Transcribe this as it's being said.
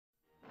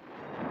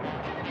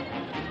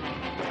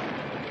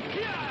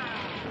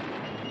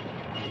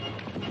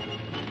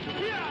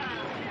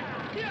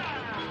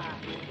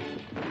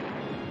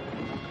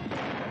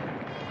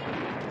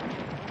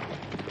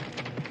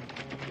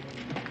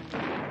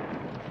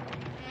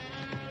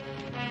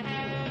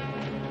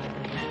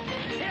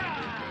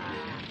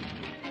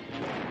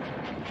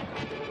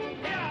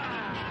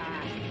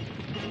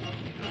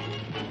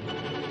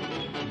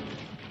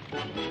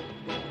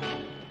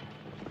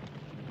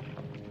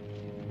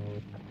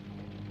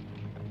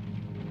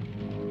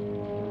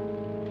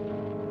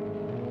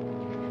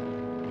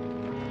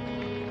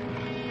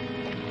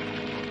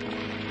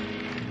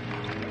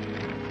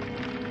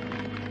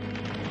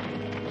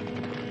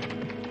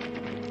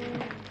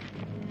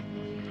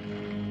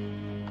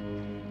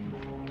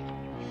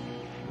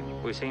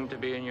We seem to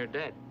be in your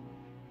debt.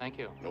 Thank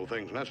you. No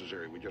things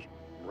necessary. We just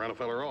ran a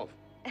feller off.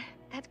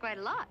 That's quite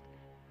a lot.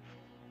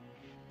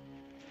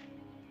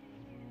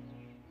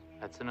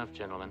 That's enough,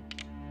 gentlemen.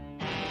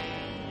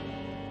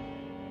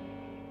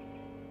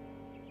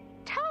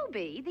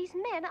 Toby, these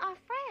men are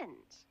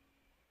friends.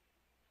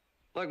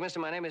 Look, mister,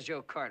 my name is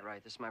Joe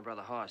Cartwright. This is my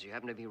brother Hoss. You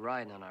happen to be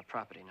riding on our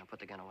property. Now put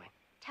the gun away.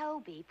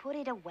 Toby, put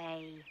it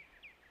away.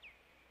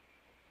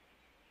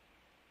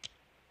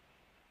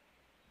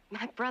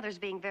 My brother's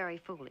being very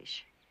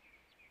foolish.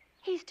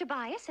 He's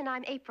Tobias, and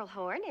I'm April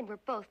Horn, and we're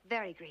both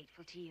very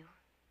grateful to you.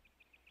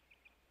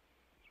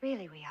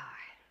 Really, we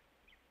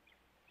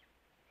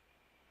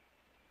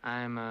are.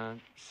 I'm,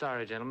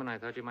 sorry, gentlemen. I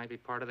thought you might be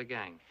part of the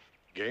gang.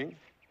 Gang?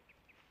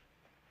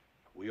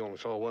 We only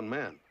saw one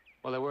man.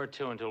 Well, there were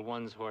two until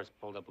one's horse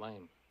pulled up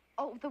lame.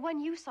 Oh, the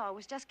one you saw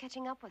was just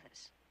catching up with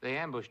us. They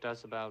ambushed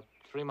us about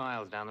 3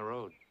 miles down the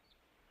road.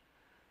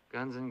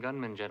 Guns and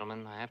gunmen,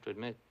 gentlemen, I have to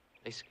admit,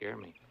 they scare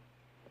me.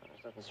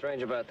 There's nothing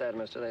strange about that,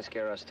 mister. They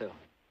scare us, too.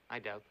 I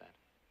doubt that.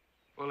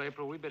 Well,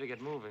 April, we better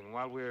get moving.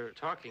 While we're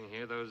talking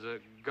here, those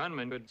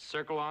gunmen could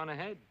circle on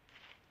ahead.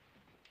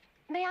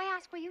 May I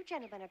ask where you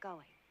gentlemen are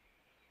going?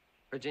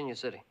 Virginia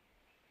City.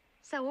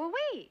 So are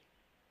we.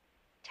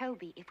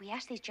 Toby, if we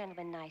ask these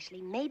gentlemen nicely,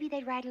 maybe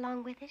they'd ride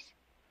along with us?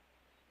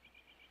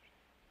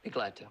 Be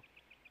glad to.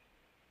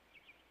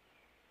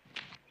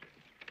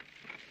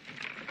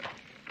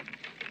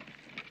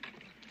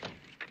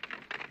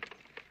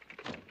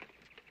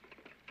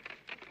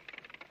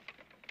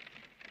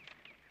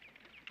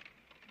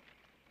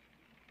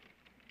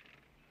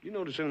 You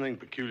notice anything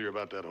peculiar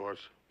about that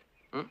horse?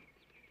 The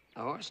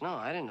horse? No,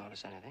 I didn't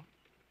notice anything.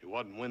 He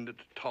wasn't winded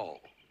at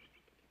all.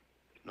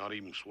 Not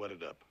even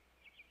sweated up.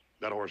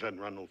 That horse hadn't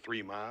run no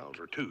 3 miles,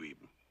 or 2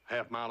 even.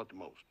 Half mile at the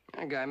most.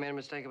 That guy made a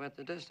mistake about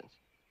the distance.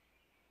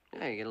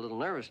 Yeah, you get a little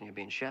nervous when you're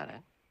being shot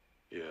at.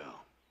 Yeah.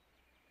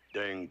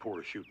 Dang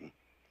poor shooting.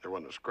 There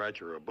wasn't a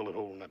scratch or a bullet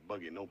hole in that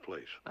buggy, no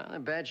place. Well, they're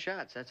bad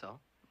shots, that's all.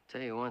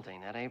 Tell you one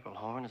thing, that April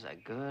Horn is a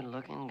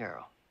good-looking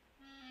girl.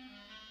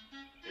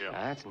 Yeah.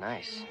 Now, that's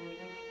nice.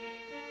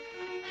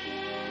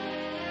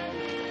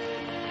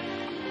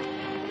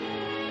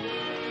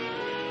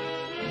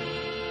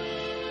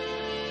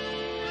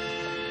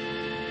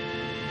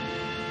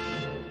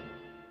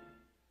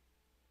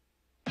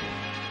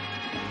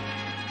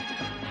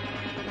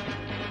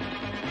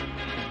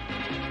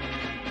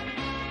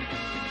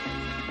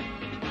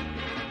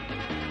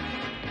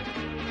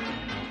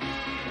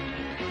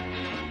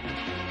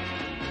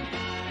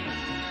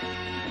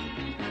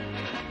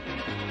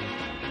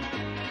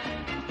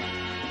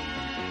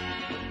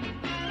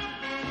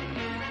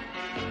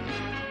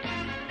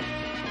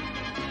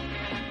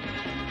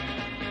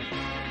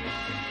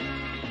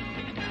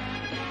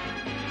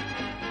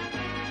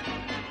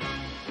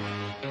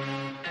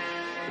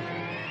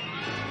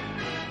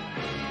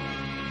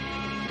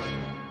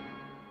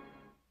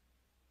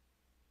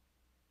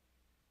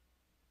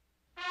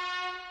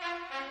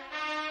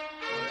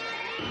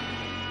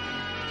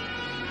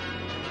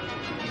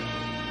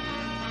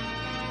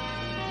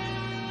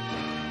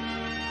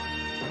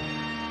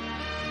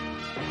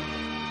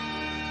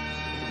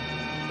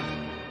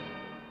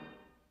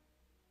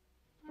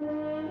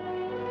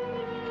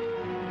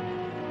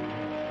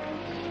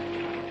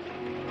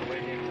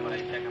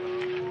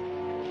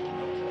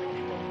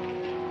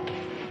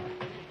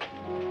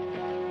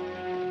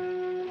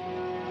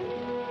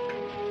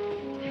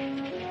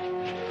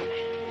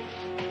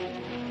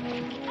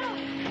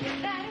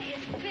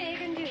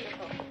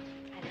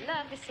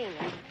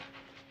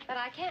 But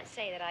I can't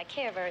say that I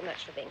care very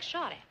much for being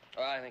shot at.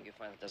 Oh, I think you'll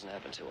find it doesn't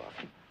happen too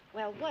often.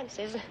 Well, once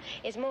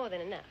is more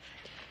than enough.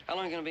 How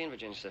long are you going to be in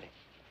Virginia City?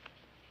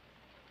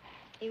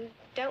 You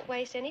don't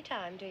waste any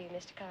time, do you,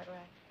 Mr. Cartwright?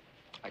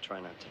 I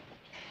try not to.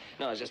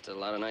 No, it's just a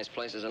lot of nice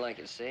places I'd like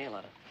you to see, a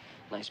lot of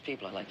nice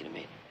people I'd like you to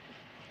meet.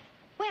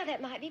 Well,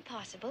 that might be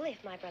possible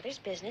if my brother's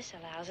business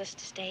allows us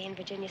to stay in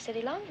Virginia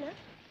City long enough.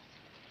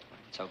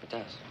 Let's hope it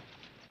does.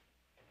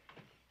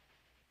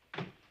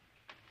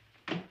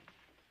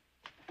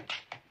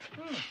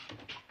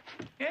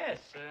 Yes,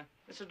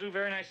 this will do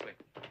very nicely.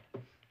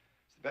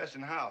 It's the best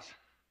in the house.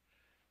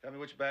 Tell me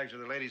which bags are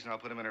the ladies, and I'll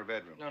put them in her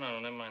bedroom. No,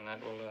 never mind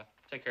that. We'll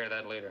take care of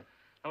that later.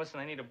 Now, listen,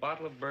 I need a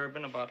bottle of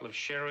bourbon, a bottle of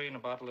sherry, and a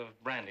bottle of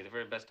brandy, the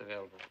very best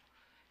available.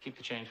 Keep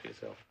the change for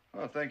yourself.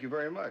 Oh, thank you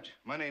very much.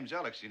 My name's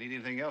Alex. You need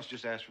anything else,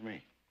 just ask for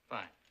me.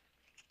 Fine.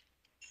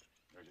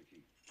 There's your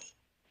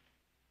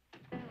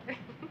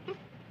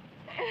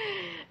key.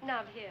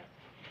 Now, here.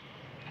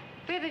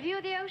 We have a view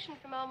of the ocean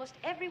from almost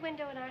every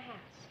window in our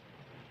house.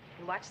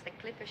 And watch the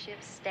clipper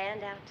ships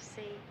stand out to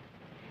sea.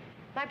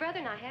 My brother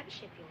and I have a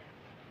ship, you know.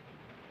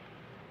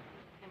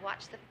 And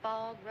watch the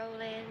fog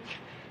roll in.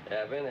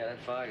 Yeah, I've been there. That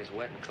fog is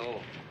wet and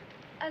cold.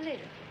 A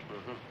little.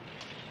 Mm-hmm.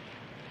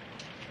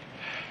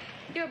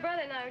 Your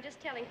brother and I were just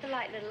telling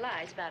polite little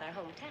lies about our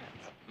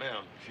hometowns.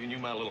 Ma'am, if you knew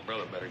my little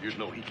brother better, you'd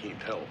know he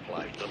can't tell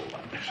polite little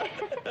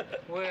lies.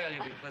 Well,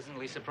 you'll be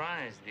pleasantly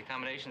surprised. The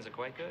accommodations are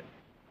quite good.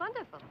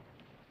 Wonderful.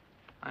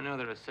 I know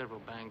there are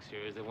several banks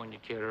here. Is there one you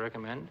care to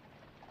recommend?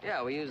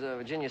 Yeah, we use the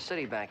Virginia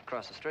City Bank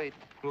across the street.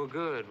 Well,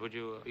 good. Would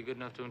you be good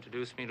enough to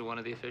introduce me to one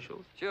of the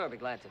officials? Sure, I'd be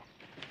glad to.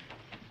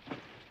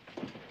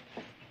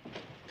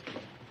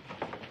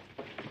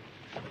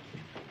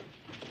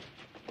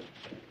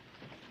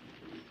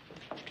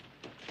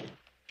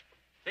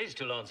 These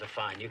two loans are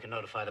fine. You can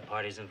notify the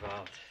parties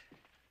involved.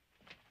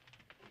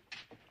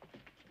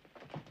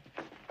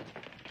 Hi,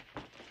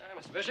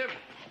 Mr. Bishop.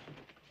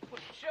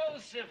 Well,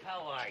 Joseph,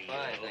 how are you?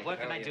 Fine, thank What you.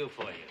 can How I are do you?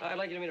 for you? I'd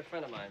like you to meet a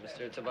friend of mine,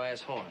 Mr.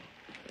 Tobias Horn.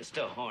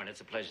 Mr. Horn,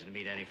 it's a pleasure to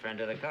meet any friend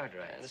of the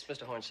Cartwrights. And this is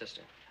Mr. Horn's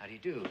sister. How do you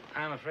do?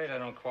 I'm afraid I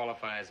don't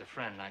qualify as a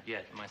friend, not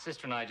yet. My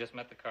sister and I just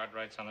met the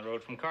Cartwrights on the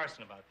road from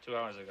Carson about 2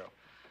 hours ago.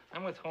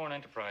 I'm with Horn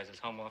Enterprises,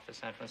 home office,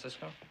 San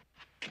Francisco.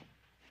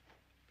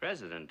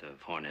 President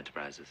of Horn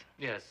Enterprises.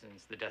 Yes,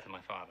 since the death of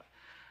my father.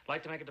 I'd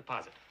like to make a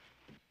deposit.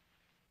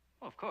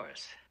 Well, of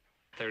course.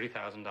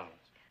 $30,000. That's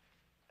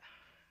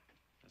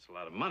a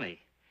lot of money.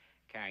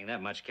 Carrying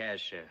that much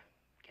cash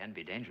can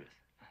be dangerous.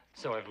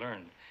 So I've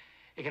learned.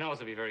 It can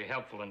also be very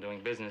helpful in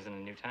doing business in a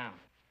new town.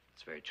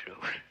 It's very true.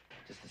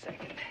 Just a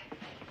second.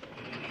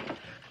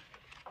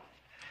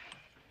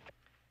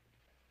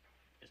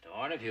 Mr.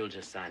 Horn, if you'll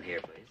just sign here,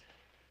 please.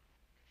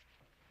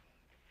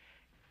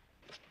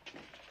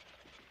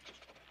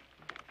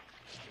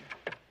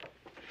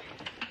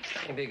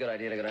 It'd be a good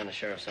idea to go down to the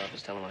sheriff's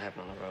office, tell him what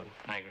happened on the road.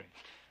 I agree.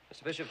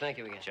 Mr. Bishop, thank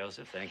you again.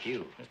 Joseph, thank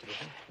you. Mr.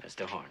 Bishop?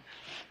 Mr. Horn.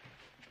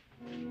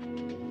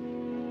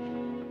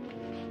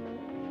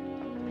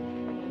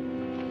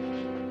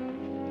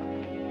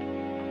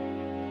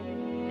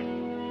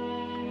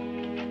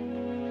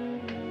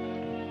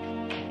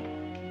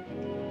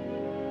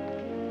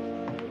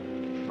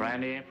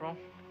 Brandy, April?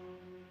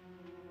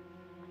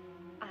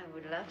 I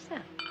would love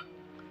some.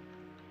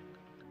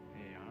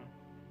 Here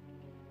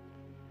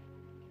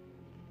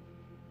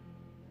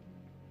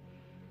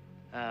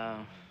you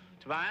are.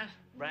 Tobias,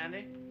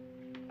 brandy.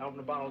 I opened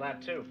a bottle of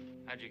that, too.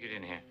 How'd you get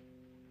in here?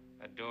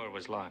 That door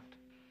was locked.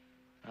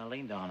 I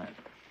leaned on it.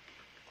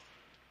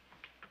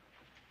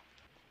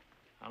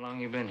 How long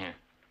you been here?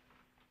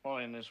 Well,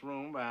 in this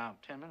room,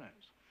 about 10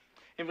 minutes.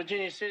 In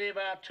Virginia City,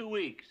 about 2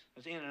 weeks.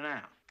 It's in and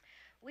out.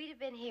 We'd have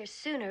been here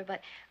sooner,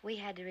 but we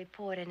had to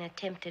report an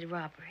attempted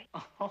robbery.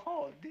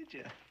 Oh, did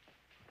you?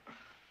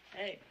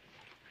 Hey,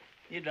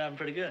 you're driving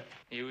pretty good.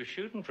 You were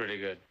shooting pretty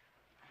good.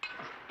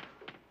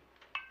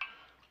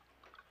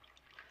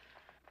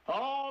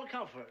 All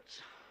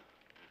comforts.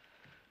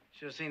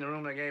 Should have seen the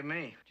room they gave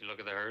me. Did you look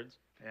at the herds?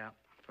 Yeah,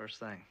 first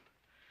thing.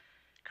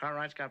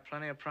 Cartwright's got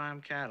plenty of prime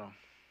cattle.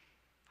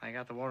 I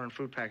got the water and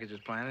food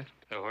packages planted.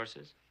 The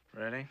horses?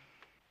 Ready?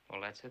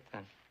 Well, that's it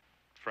then.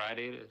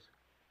 Friday it is.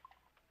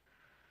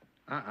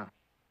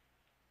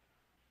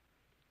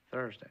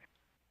 Thursday.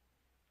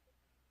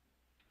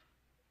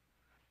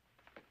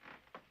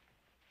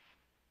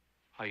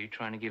 Are you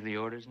trying to give the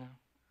orders now?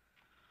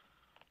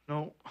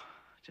 No,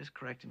 just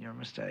correcting your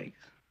mistakes.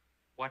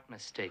 What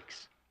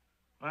mistakes?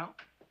 Well,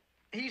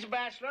 he's a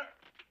bachelor,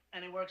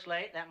 and he works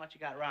late. That much you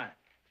got right.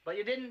 But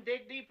you didn't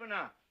dig deep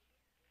enough.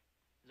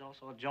 He's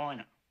also a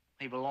joiner.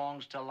 He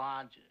belongs to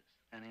lodges,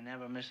 and he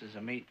never misses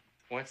a meeting.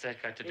 What's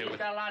that got to do He's with...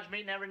 got a lodge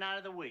meeting every night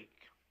of the week,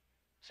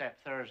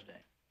 except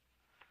Thursday.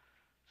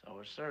 So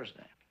it's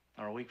Thursday,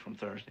 or a week from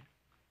Thursday.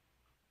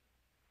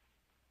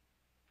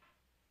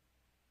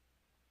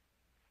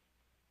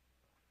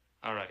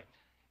 All right.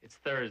 It's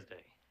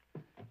Thursday.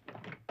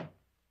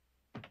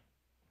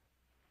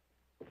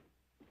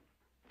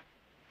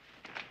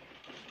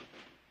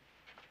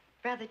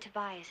 Brother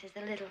Tobias is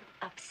a little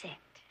upset.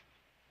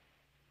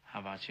 How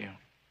about you?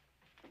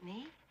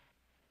 Me?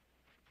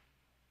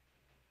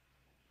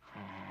 Oh,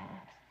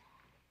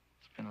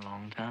 it's been a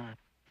long time.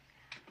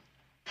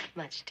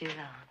 Much too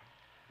long.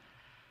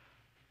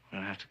 We're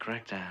gonna have to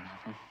correct that,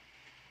 huh?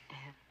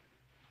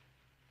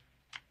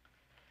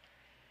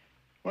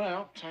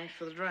 Well, thanks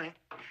for the drink.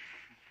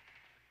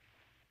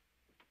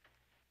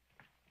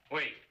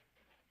 Wait.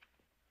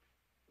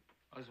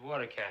 Those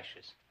water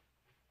caches.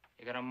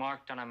 You got them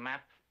marked on a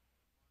map?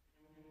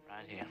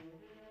 Right here.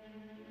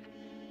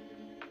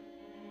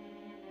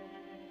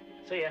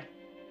 See ya.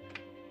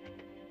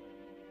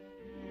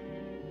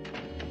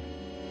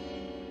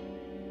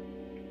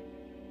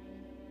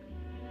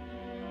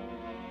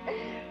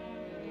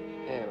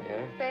 There we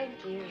are.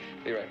 Thank you.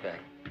 Be right back.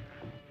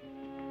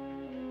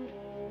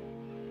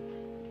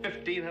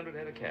 1,500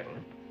 head of cattle.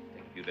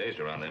 Take a few days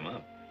to round them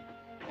up.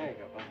 There you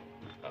go, Bob.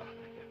 Oh,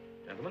 thank you.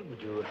 Gentlemen,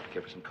 would you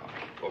care for some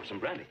coffee? Or some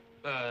brandy?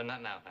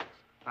 Not now, thanks.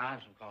 I'll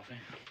have some coffee.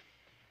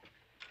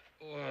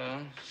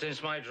 Well,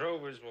 since my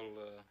drovers will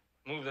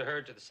move the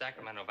herd to the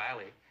Sacramento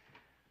Valley,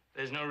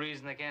 there's no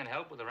reason they can't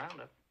help with the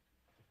roundup.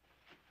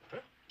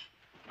 Huh?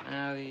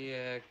 Now,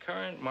 the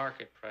current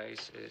market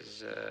price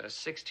is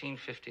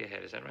 $16.50 a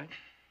head. Is that right?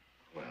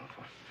 Well,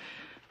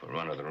 for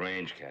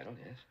run-of-the-range cattle,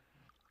 yes.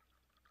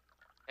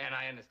 And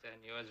I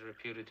understand yours are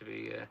reputed to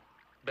be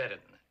better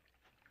than that.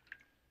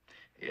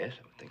 Yes,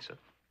 I would think so.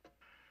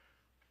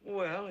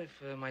 Well,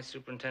 if my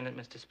superintendent,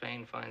 Mr.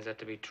 Spain, finds that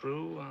to be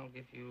true, I'll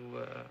give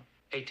you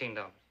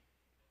 $18.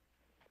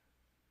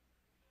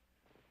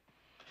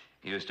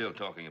 You're still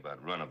talking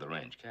about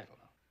run-of-the-range cattle,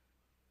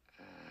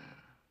 though.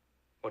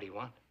 What do you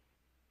want?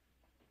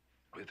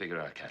 We figure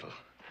our cattle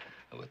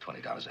are worth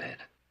 $20 a head.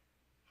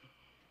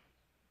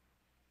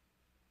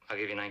 I'll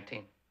give you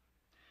 19.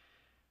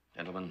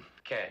 Gentlemen,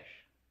 Cash.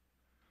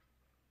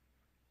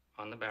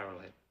 On the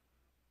barrelhead.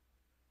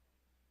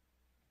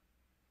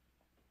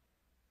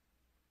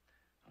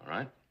 all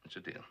right, what's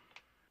the deal?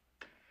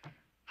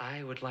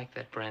 I would like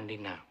that brandy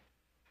now.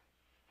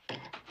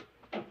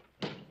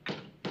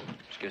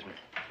 Excuse me.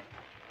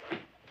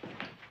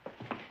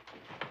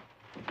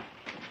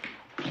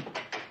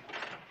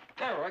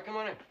 Hey, Roy, come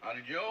on in.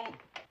 Howdy, Joe.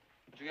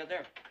 What you got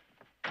there?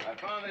 I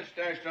found this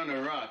stashed under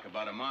a rock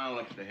about a mile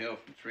up the hill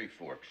from Three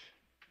Forks.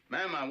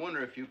 Ma'am, I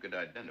wonder if you could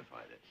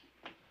identify this.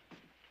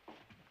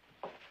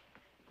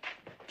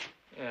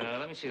 Yeah,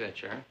 let me see that,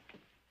 Sheriff.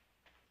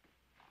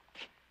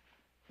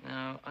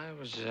 Now, I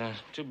was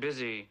too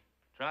busy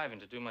driving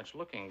to do much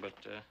looking, but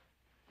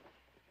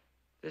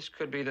this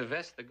could be the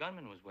vest the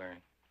gunman was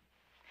wearing.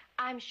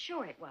 I'm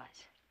sure it was.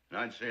 And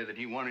I'd say that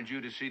he wanted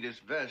you to see this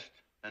vest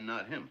and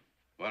not him.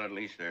 Well, at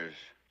least there's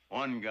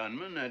one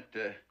gunman that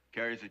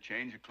carries a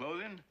change of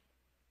clothing.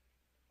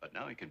 But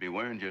now he could be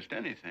wearing just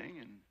anything,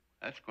 and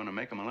that's going to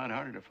make him a lot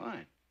harder to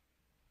find.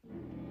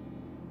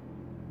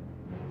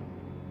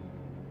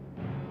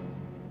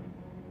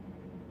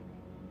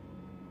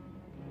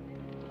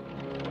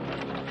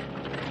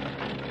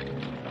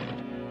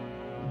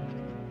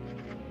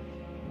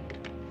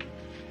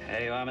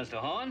 There you are, Mr.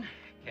 Horn.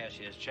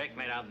 Cashier's check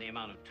made out in the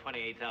amount of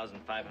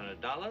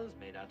 $28,500,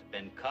 made out to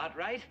Ben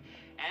Cartwright,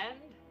 and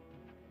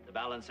the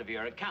balance of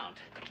your account,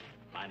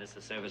 minus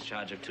the service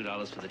charge of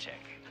 $2 for the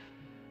check.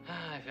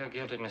 I feel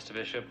guilty, Mr.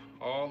 Bishop.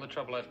 All the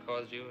trouble I've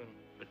caused you and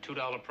for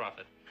 $2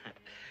 profit.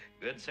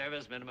 Good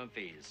service, minimum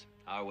fees.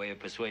 Our way of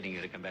persuading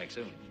you to come back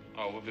soon.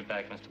 Oh, we'll be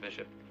back, Mr.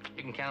 Bishop.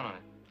 You can count on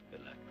it.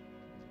 Good luck.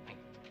 Thank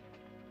you.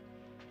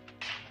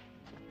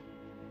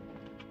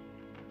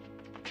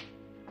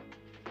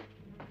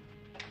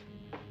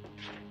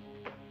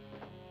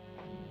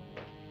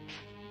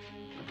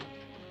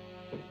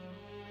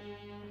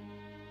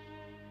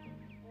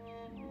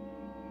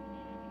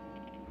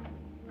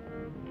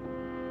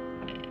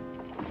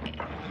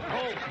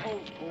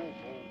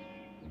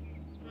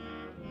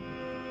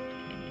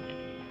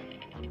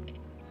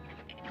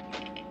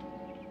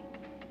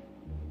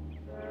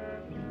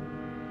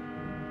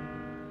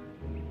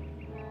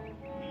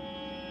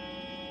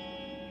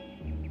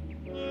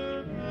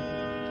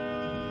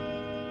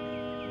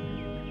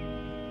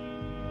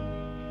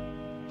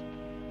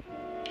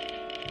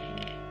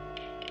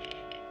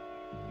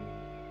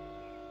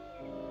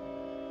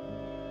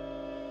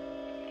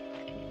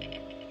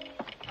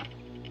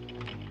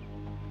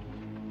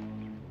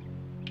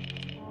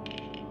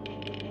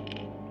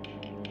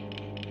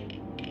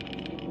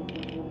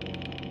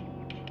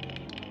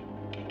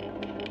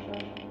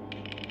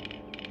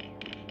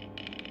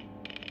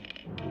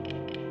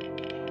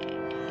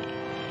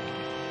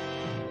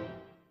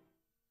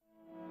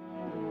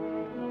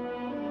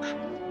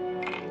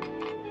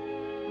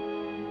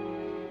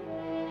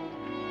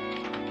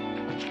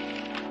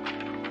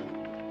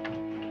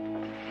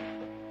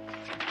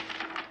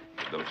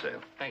 Bill of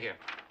sale. Thank you.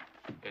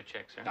 Your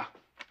check, sir. Ah,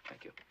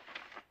 thank you.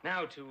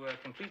 Now, to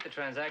complete the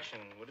transaction,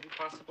 would it be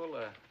possible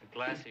a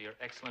glass of your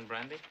excellent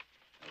brandy?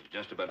 I was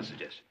just about to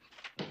suggest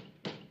it.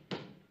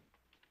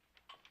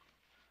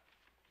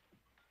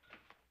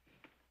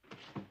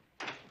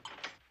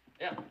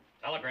 Yeah,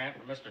 telegram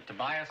from Mr.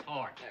 Tobias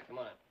Horn. Yeah, come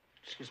on in.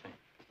 Excuse me.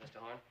 Mr.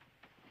 Horn?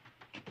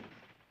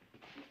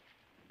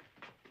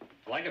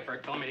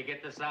 Blankenford told me to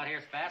get this out here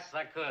as fast as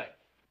I could.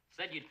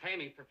 Said you'd pay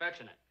me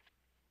perfection it.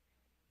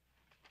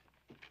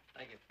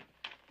 Thank you.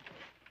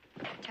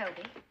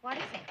 Toby, what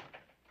is it?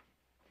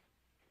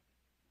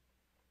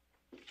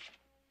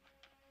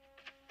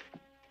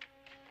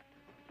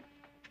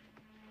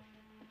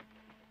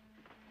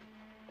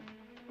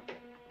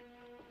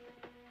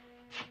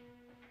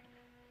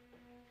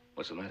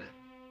 What's the matter?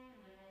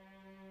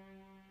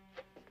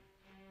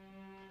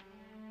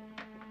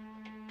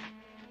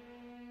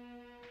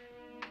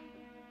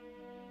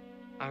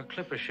 Our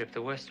clipper ship,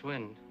 the West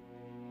Wind,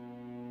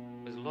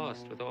 was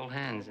lost with all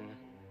hands in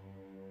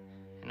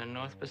a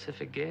North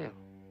Pacific gale.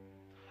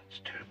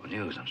 That's terrible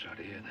news. I'm sorry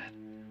to hear that.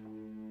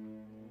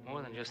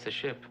 More than just the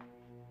ship.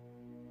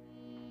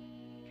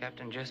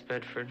 Captain Jess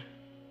Bedford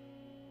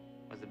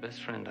was the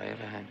best friend I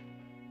ever had.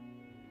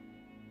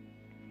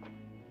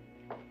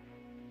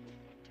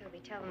 Toby,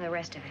 tell them the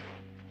rest of it.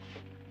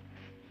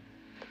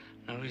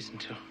 No reason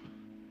to.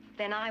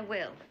 Then I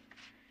will.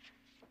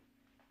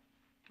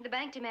 The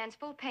bank demands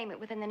full payment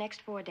within the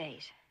next 4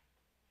 days.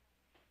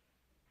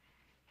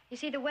 You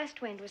see, the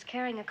West Wind was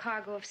carrying a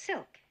cargo of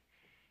silk,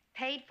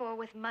 paid for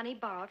with money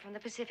borrowed from the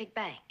Pacific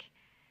Bank,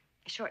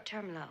 a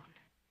short-term loan.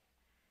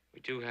 We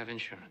do have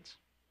insurance.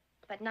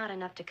 But not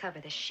enough to cover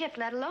the ship,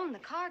 let alone the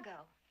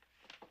cargo.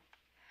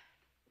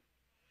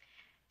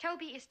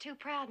 Toby is too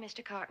proud,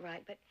 Mr.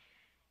 Cartwright, but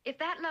if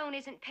that loan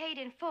isn't paid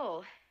in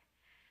full,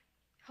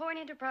 Horn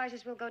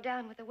Enterprises will go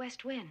down with the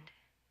West Wind.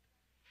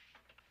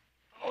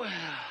 Well,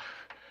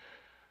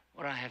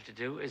 What I have to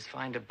do is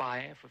find a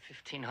buyer for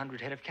 1,500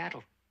 head of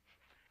cattle.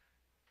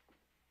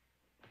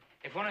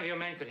 If one of your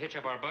men could hitch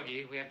up our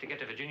buggy, we have to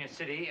get to Virginia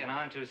City and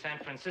on to San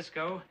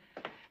Francisco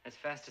as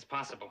fast as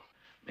possible.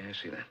 May I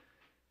see that?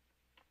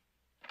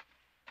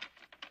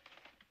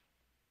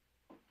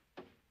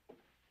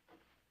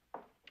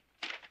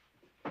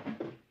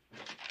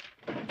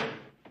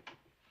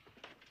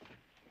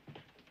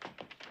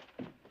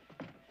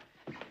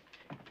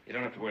 You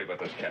don't have to worry about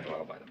those cattle.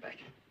 I'll buy them back.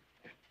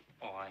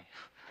 Oh,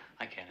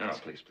 I can't No,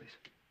 ask. please, please.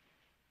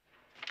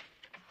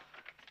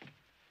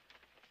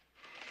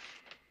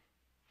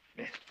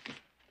 Yes.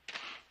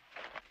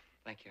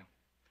 Thank you.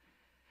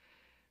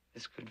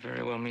 This could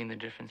very well mean the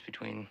difference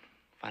between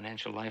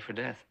financial life or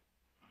death.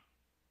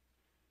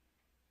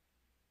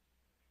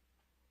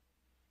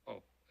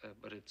 Oh,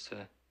 but it's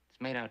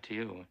made out to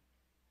you.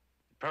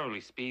 It'd probably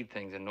speed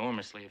things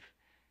enormously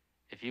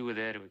if you were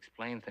there to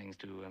explain things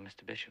to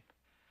Mr. Bishop.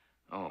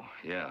 Oh,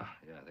 yeah.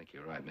 I think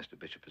you're right. Mr.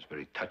 Bishop is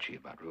very touchy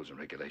about rules and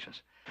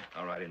regulations.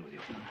 I'll ride in with you.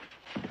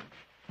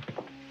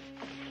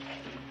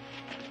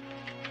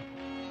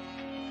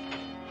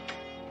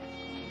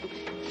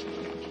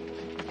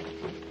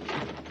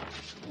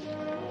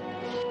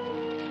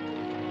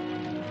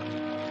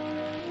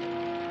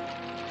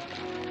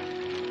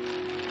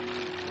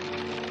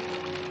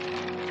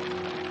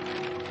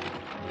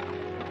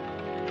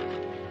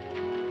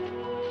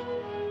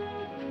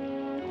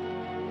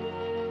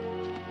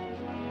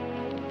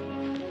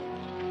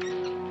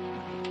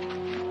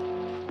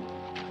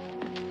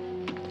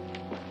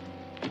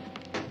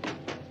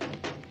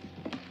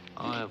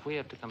 If we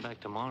have to come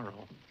back tomorrow...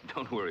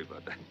 Don't worry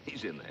about that.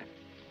 He's in there.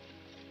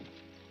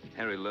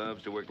 Harry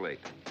loves to work late.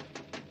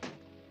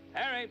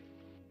 Harry!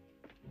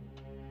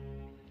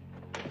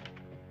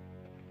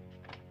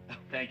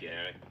 Thank you,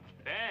 Harry.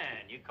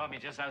 Ben, you caught me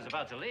just as I was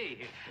about to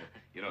leave.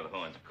 You know the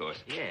Horns, of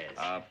course. Yes.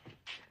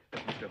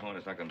 Mr. Horn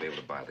is not going to be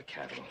able to buy the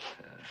cattle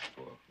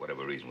for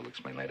whatever reason we'll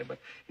explain later, but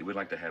he would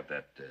like to have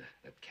that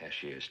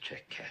cashier's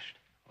check cashed.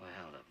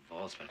 Well, the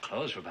vault's been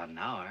closed for about an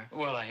hour.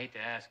 Well, I hate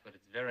to ask, but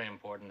it's very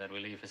important that we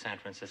leave for San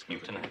Francisco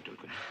tonight.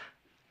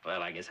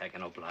 Well, I guess I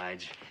can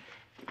oblige.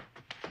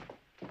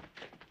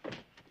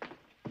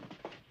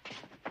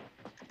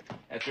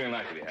 That's very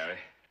nice of you, Harry.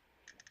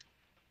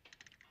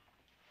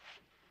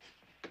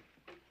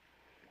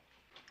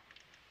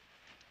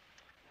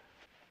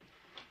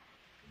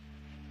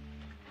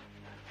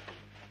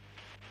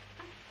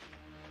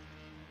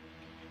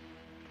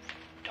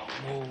 Don't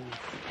move,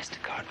 Mr.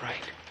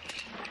 Cartwright.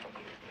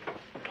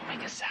 Don't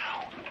make a sound.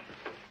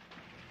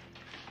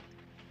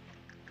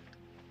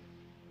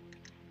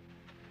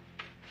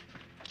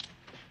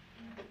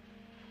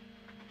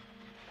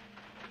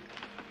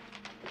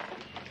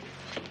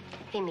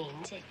 He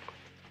means it.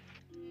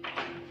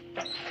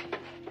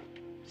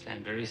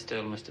 Stand very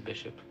still, Mr.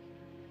 Bishop.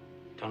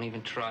 Don't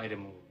even try to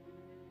move.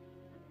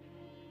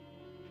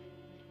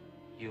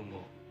 You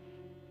move.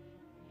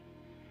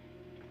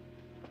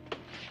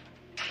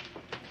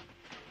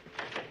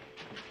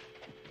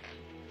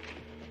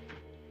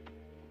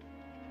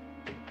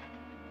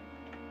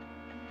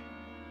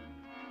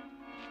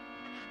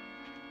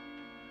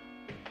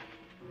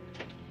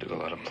 Did a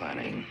lot of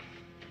planning.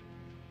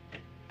 But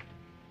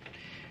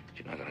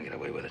you're not going to get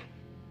away with it.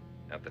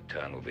 Half the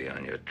town will be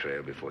on your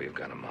trail before you've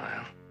gone a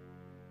mile.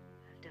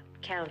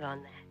 Don't count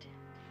on that.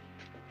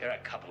 You're a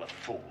couple of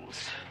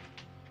fools.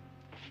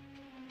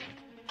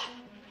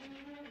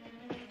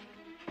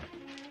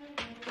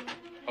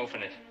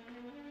 Open it.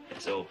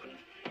 It's open.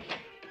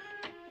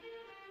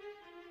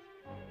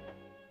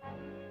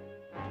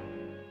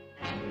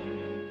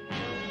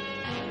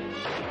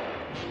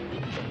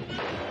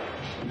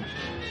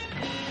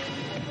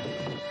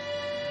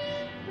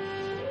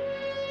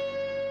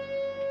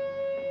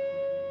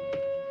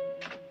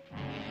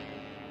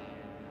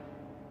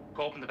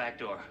 Go open the back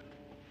door.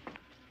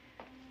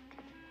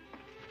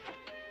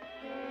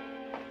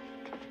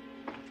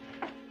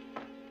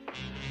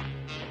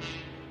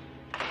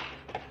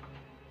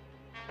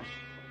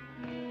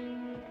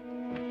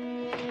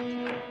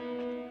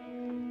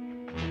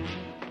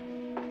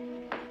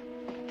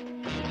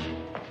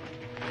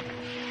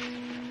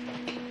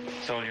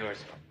 It's all yours.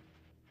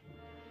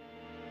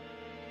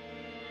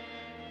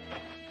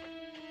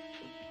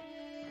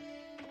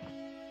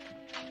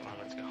 Come on,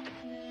 let's go.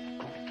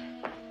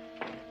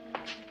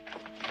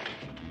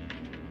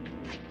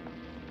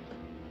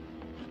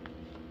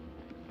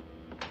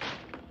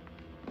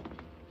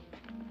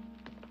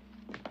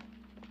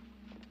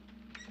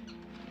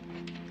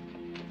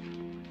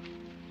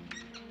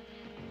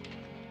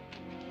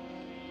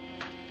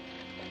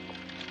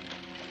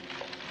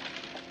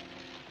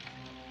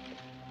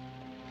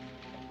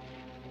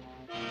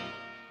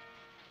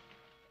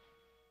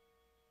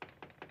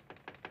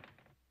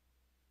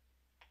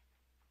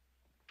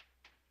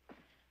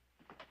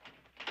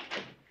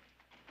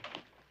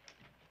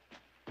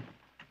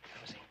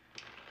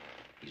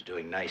 He's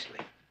doing nicely,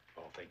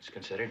 all things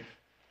considered.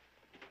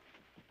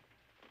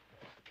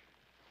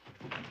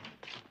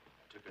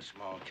 Took a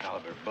small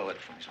caliber bullet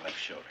from his left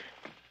shoulder.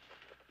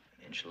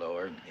 Inch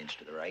lower, inch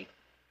to the right,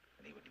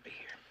 and he wouldn't be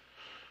here.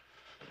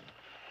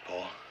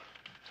 Paul?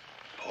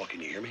 Paul,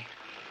 can you hear me?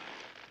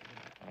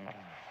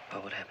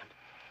 What would happen?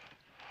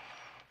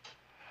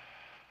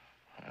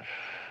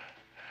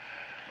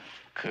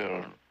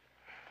 Killed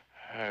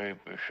Harry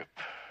Bishop.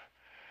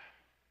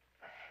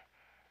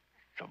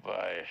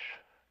 Tobias.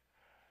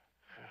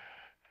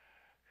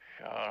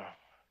 Sean.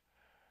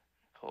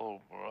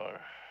 Cold blood.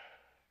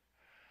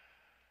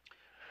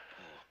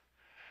 Paul,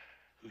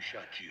 who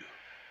shot you?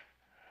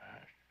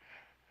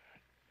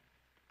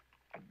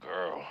 A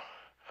girl.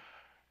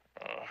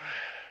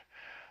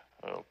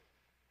 Well,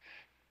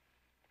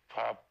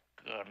 pop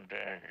gun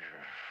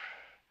dangerous.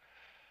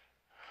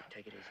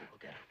 Take it easy, we'll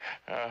get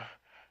him.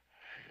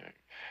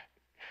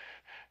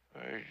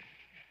 Very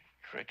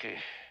tricky.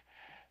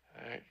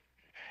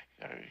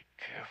 Gotta be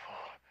careful.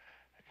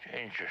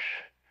 Dangerous.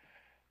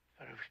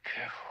 Gotta be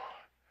careful.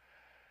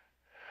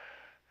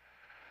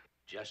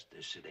 Just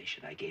the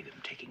sedation I gave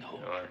him taking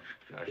hold.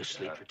 He'll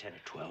sleep for 10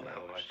 or 12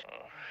 hours.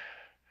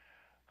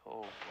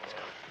 Cold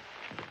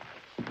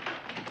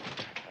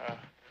blood.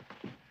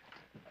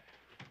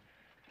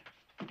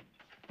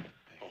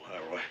 Oh, hi,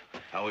 Roy.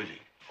 How is he?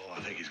 Oh,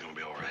 I think he's gonna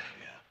be all right.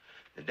 Yeah.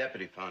 The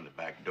deputy found the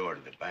back door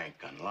to the bank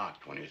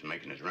unlocked when he was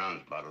making his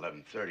rounds about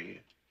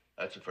 11:30.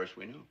 That's the first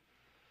we knew.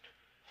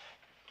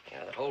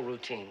 Yeah, that whole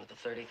routine with the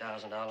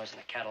 $30,000 and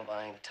the cattle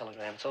buying, the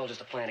telegram, it's all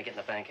just a plan to get in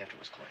the bank after it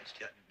was closed.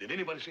 Yeah, did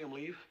anybody see him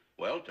leave?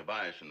 Well,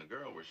 Tobias and the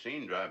girl were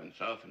seen driving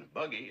south in a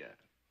buggy.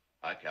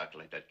 I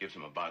calculate that gives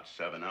them about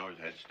 7 hours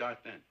head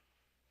start then.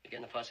 You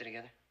getting the posse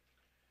together?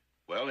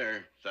 Well,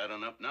 they're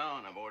saddling up now,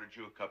 and I've ordered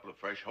you a couple of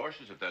fresh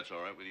horses, if that's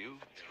all right with you.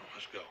 Yeah,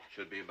 let's go.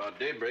 Should be about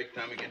daybreak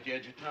time we get to the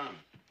edge of town.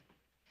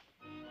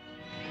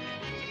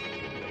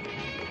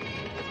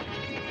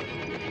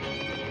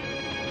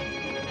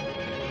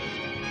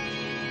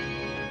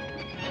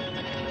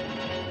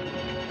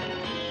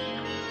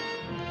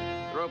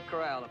 Rope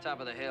corral on the top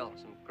of the hill.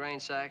 Some grain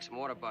sacks, some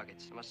water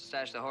buckets. Must have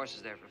stashed the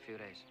horses there for a few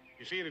days.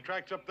 You see any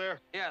tracks up there?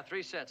 Yeah,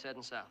 3 sets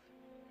heading south.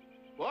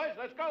 Boys,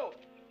 let's go.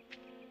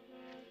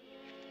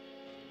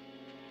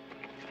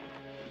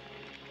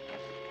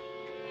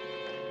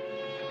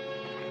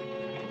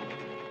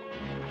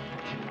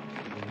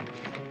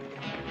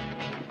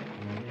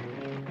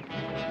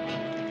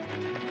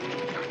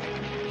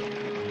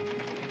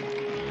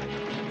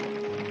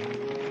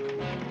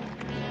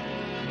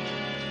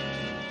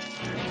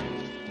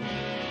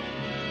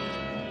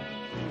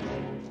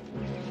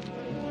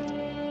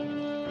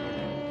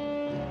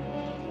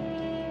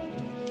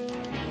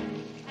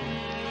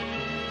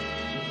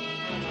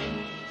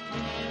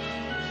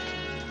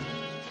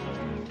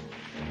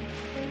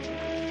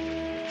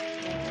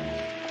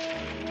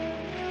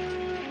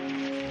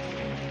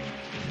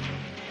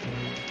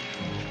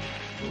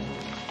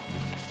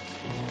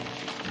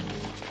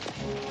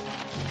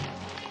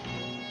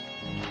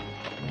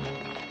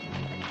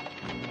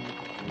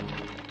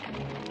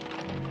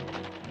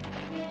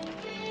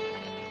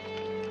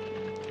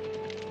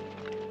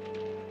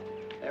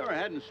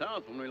 Heading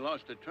south when we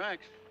lost the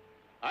tracks.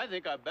 I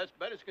think our best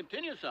bet is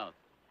continue south.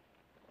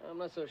 I'm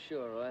not so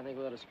sure, Roy. I think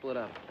we ought to split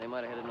up. They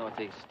might have headed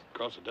northeast.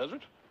 Across the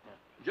desert?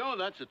 Yeah. Joe,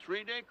 that's a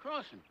 3-day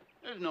crossing.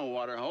 There's no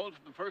water holes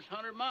for the first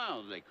 100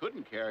 miles. They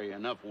couldn't carry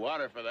enough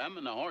water for them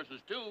and the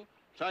horses, too.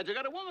 Besides, they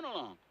got a woman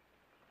along.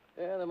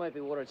 Yeah, there might be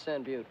water at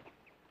Sand Butte.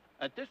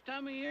 At this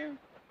time of year?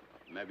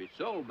 Maybe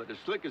so, but as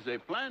slick as they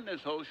planned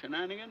this whole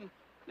shenanigan,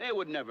 they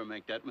would never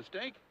make that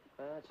mistake.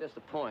 That's just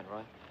the point,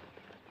 Roy.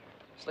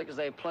 Slick as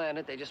they planned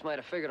it, they just might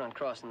have figured on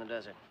crossing the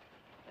desert.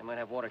 They might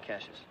have water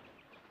caches.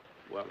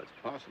 Well, it's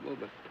possible,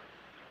 but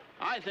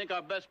I think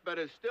our best bet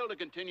is still to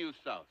continue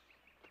south.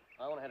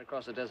 I want to head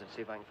across the desert,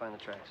 see if I can find the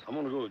tracks. I'm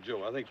gonna go with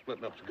Joe. I think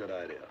splitting up's a good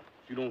idea.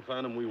 If you don't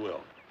find them, we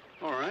will.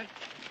 All right.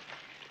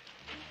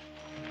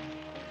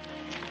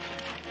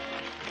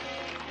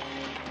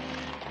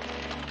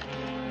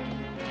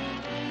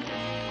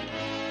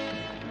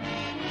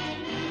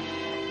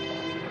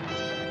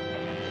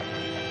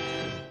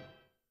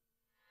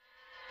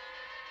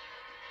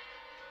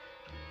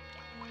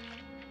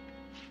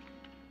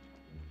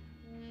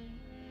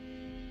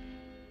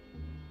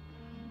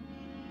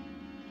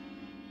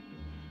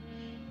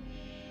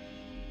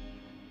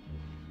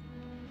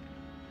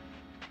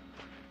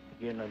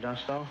 Getting her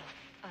dust off?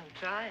 I'm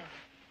trying.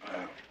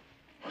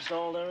 That's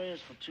all there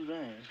is for 2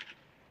 days.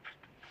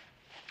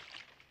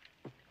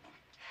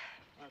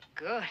 Well,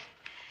 good.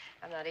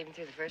 I'm not even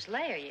through the first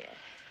layer yet.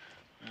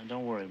 Now,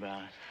 don't worry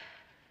about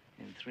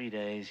it. In 3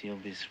 days, you'll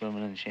be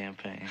swimming in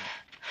champagne.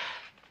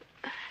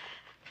 I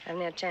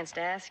haven't had a chance to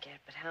ask yet,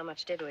 but how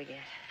much did we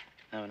get?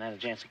 I haven't had a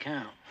chance to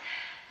count.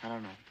 I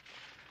don't know.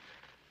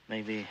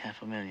 Maybe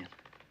 $500,000.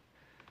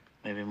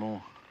 Maybe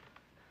more.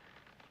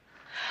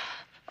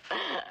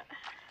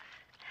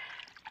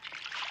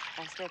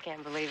 I still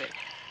can't believe it.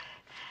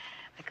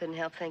 I couldn't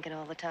help thinking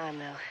all the time,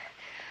 though.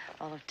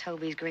 All of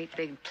Toby's great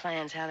big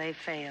plans, how they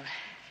failed.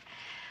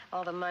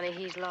 All the money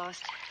he's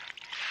lost.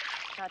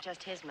 Not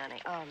just his money,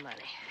 our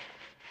money.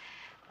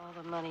 All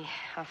the money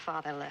our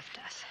father left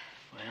us.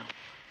 Well,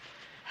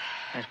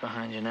 That's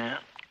behind you now.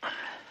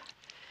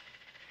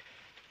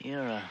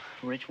 You're a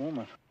rich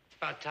woman.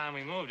 About time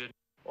we moved it.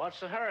 What's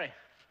the hurry?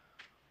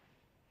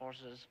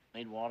 Horses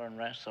need water and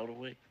rest, so do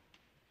we.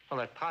 Well,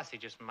 that posse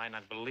just might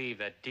not believe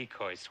that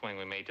decoy swing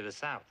we made to the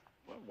south.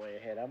 We're way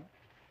ahead of them.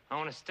 I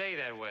want to stay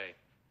that way.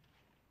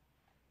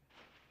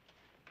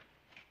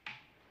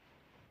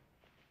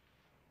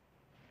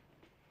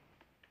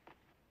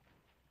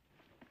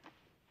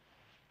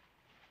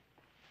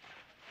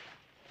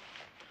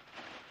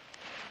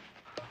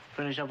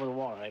 Finish up with the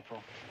water,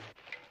 April.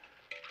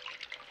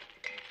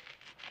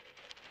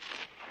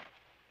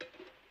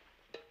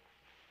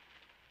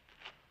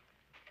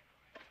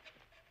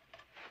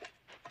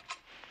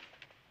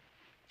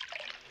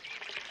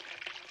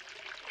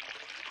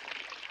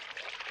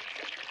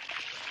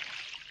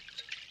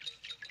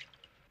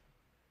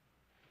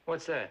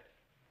 What's that?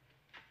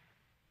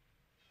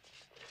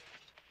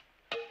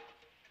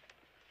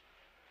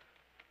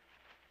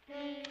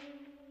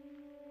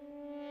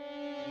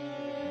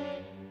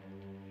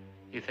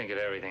 You think of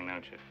everything,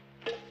 don't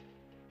you?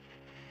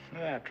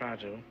 Yeah, I try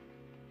to.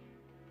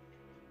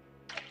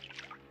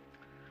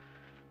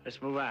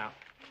 Let's move out.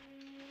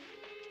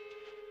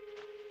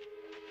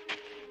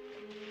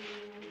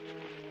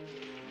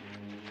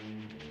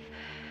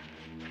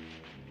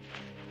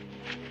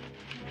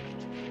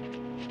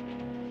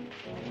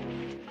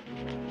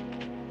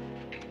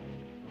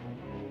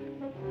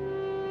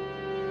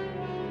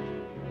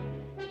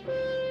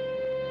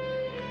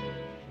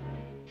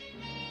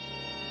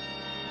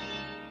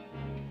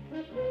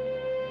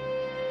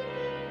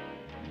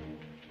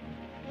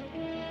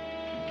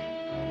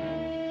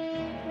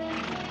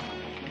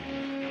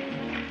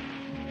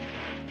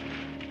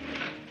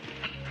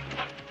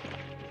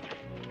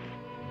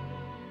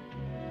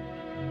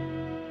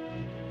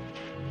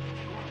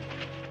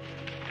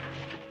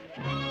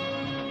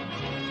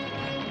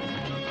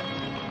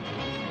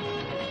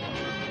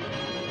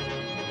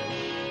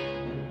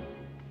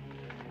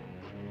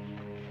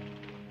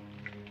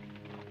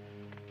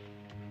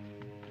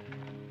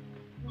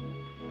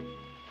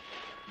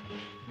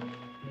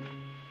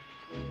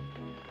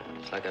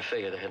 Like I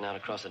figured, they're heading out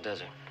across the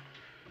desert.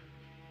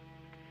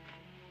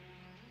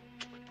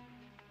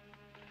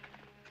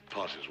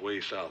 Posse's way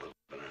south of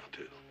now,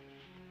 too.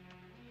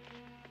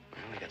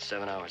 Well, we got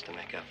 7 hours to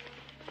make up.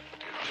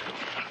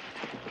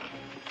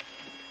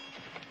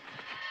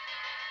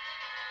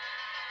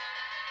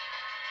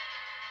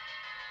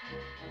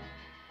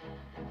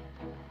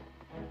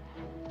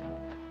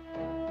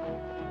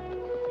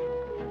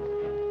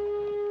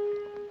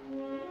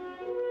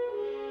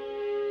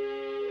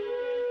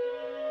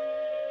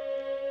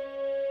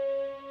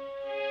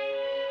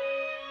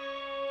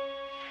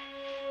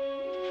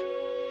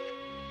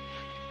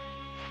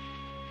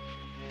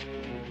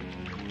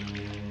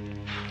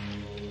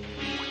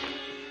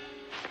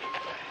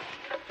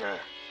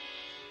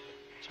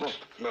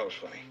 Smells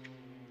funny.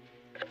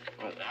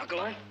 What,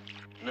 alkaline?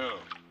 No,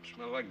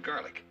 smells like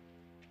garlic.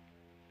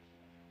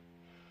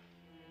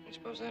 What do you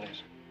suppose that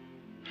is?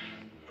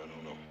 I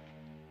don't know.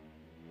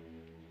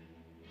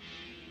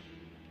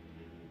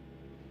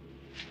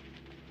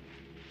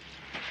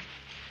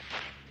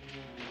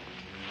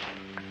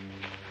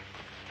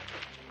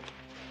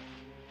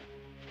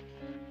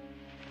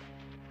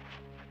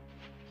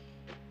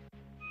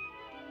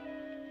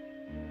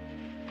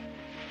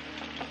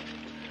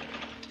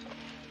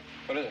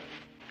 What is it?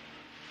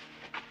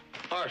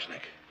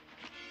 Arsenic.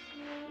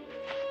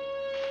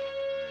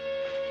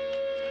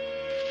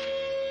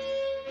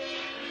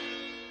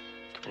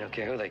 They don't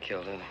care who they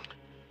killed, do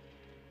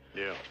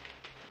they? Yeah.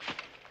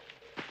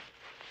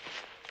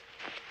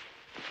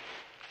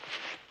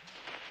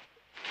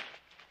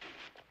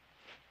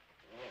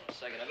 Hold on a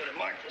second. I better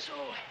mark this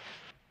hole.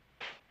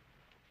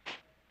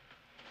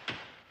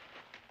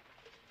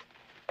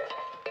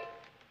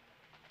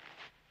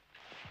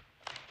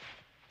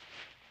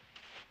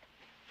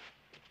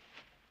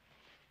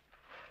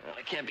 Well,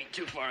 they can't be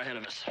too far ahead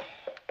of us.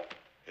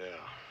 Yeah.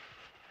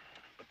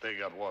 But they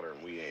got water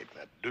and we ain't.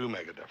 That do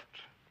make a difference.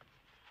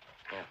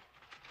 Yeah.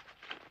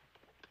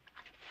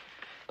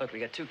 Look, we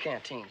got 2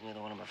 canteens.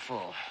 Neither one of them are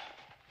full.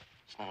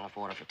 It's not enough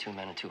water for 2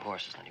 men and 2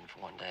 horses, not even for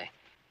 1 day.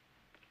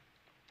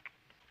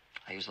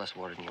 I use less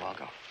water than you all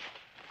go.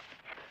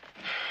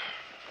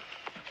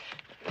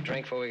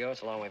 Drink before we go.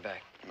 It's a long way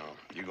back. No,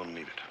 you're gonna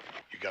need it.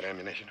 You got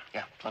ammunition?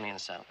 Yeah, plenty in the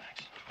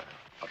saddlebags.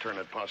 I'll turn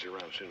that posse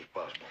around as soon as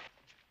possible.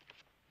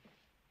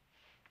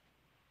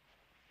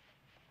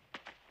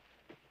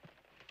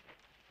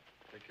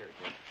 Take care,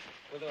 kid.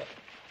 We'll do it.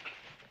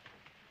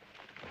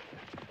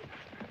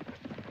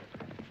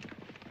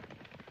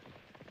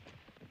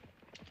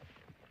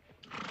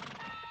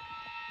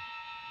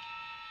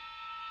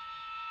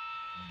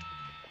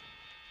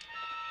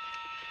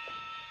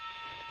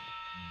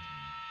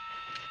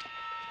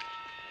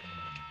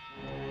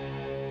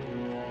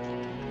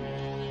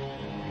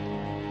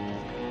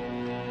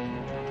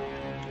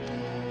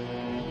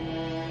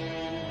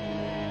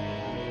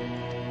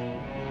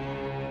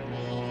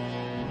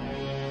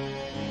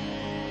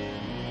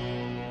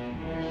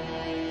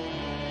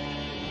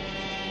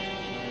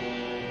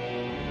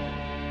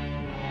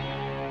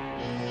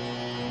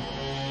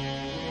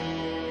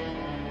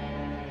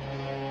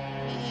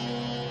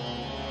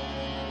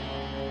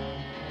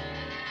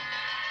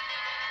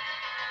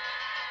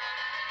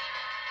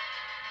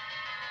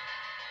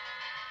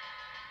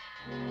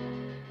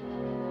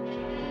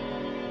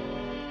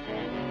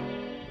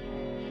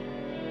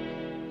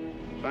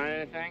 Find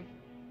anything?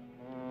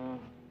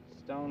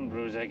 Stone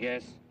bruise, I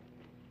guess.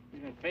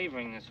 He's been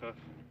favoring this hoof.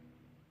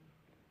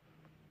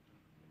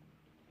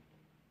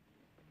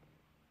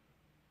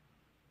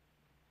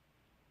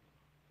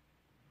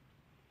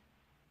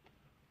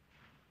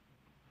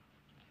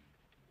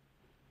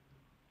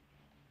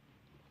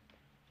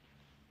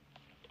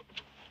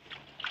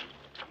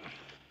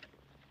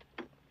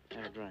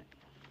 Have a drink.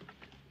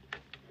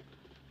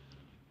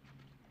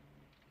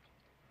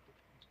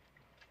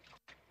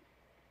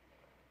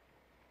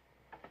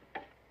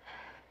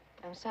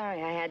 I'm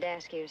sorry I had to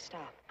ask you to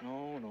stop.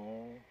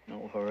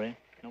 No hurry.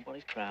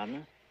 Nobody's crowding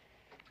us.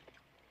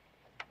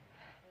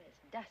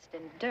 There's dust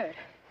and dirt.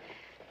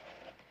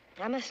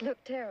 I must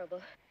look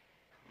terrible.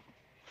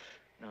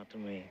 Not to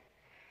me.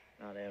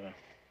 Not ever.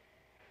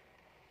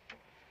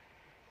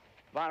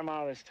 By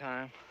tomorrow this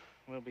time,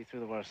 we'll be through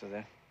the worst of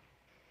it.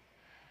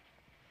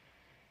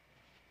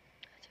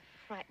 It's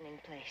a frightening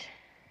place.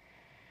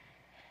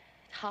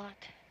 It's hot,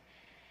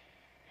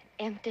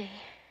 and empty,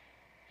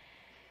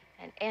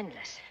 and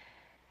endless.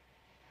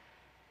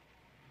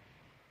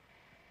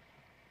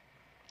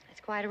 It's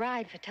quite a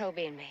ride for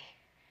Toby and me.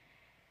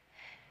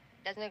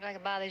 Doesn't look like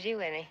it bothers you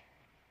any.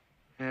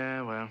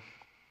 Yeah, well,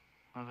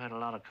 I've had a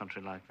lot of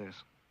country like this.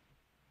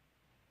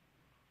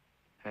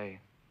 Hey,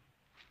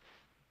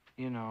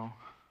 you know,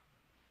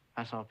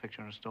 I saw a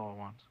picture in a store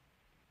once.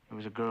 It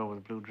was a girl with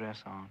a blue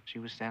dress on. She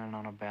was standing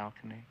on a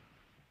balcony,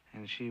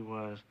 and she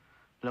was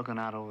looking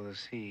out over the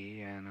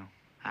sea, and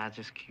I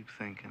just keep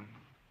thinking,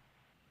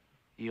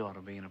 you ought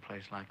to be in a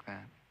place like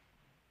that.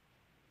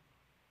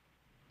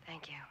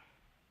 Thank you.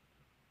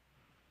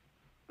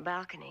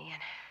 Balcony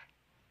and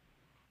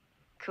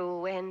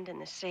cool wind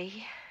and the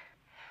sea.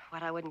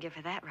 What I wouldn't give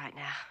for that right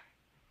now.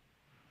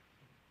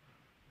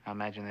 I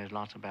imagine there's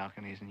lots of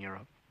balconies in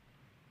Europe.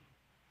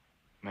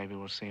 Maybe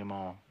we'll see them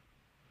all.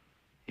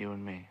 You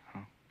and me,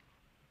 huh?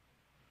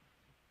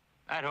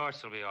 That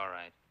horse will be all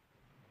right.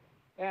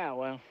 Yeah,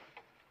 well,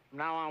 from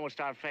now on we'll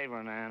start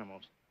favoring the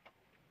animals.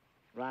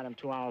 Ride them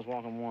 2 hours,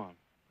 walk them 1.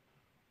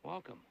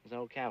 Walk 'em. It's an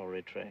old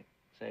cavalry trick.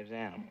 Saves the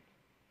animal.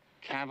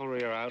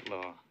 Cavalry or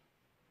outlaw?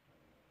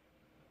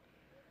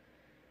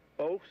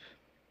 Both.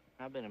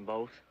 I've been in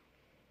both.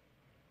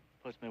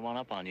 Puts me one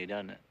up on you,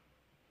 doesn't it?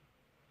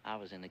 I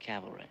was in the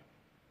cavalry.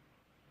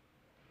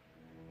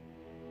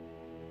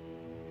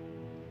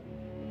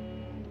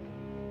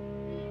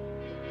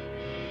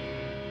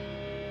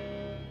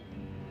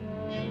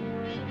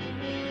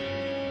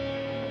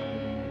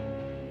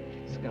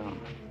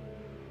 Scum.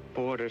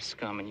 Border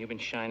scum, and you've been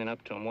shining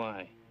up to him.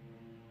 Why?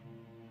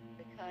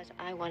 Because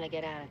I want to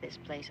get out of this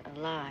place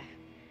alive.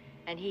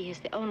 And he is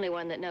the only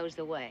one that knows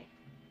the way.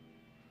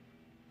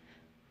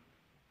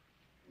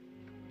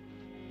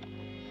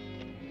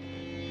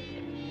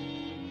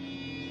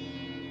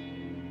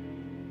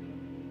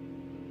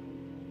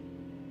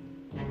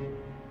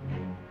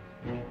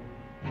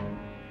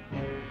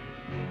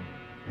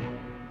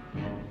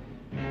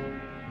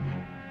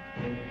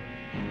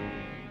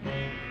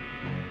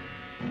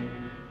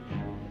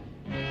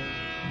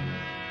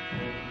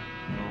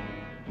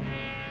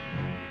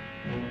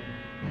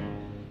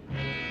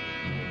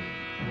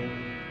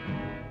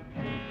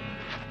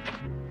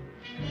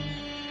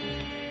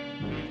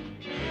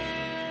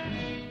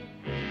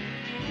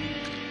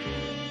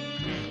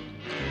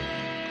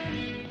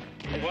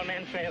 One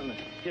man failing.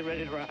 Get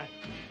ready to ride.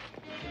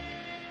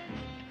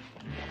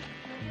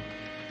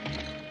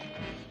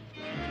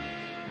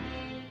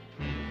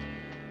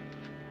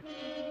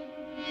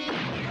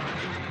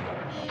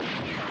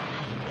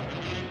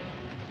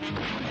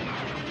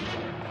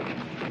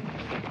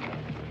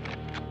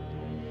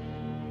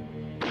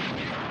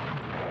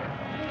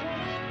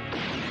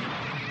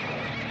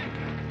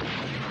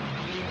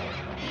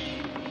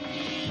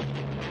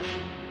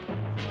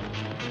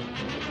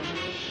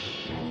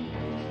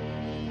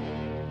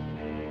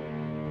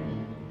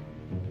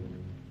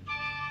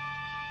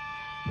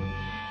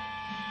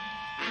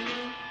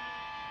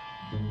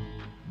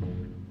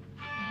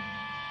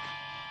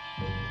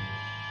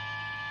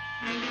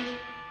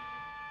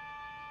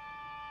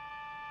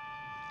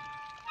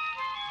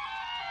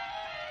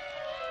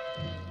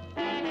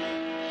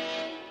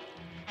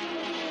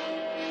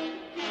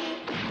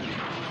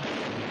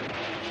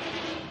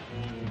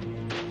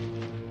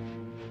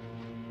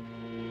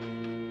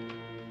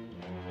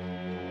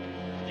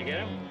 You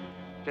get him?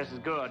 Just as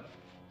good.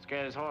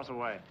 Scared his horse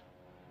away.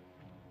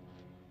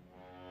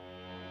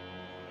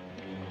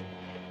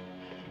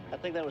 I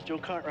think that was Joe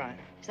Cartwright.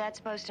 Is that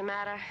supposed to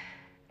matter?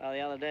 Well,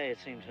 the other day it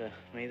seemed to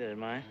me that it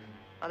might.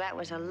 Well, that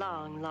was a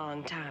long,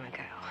 long time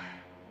ago.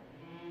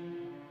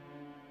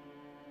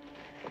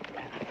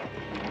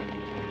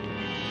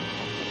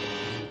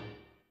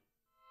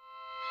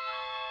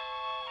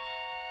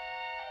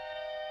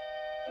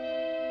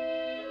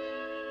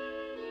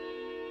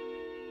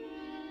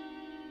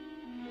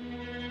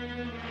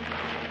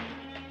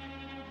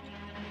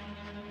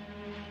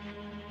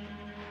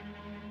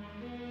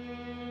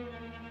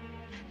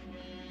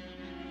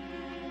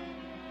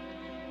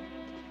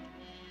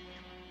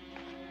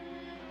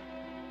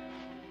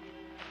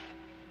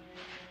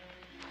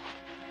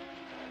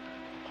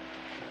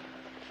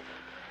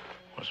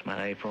 What's the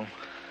matter, April?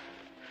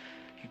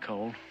 You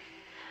cold?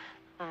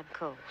 I'm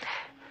cold.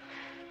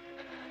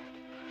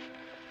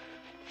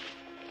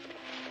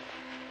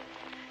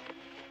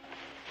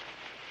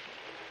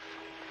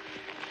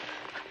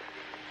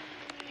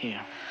 Here.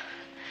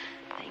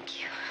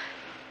 Thank you.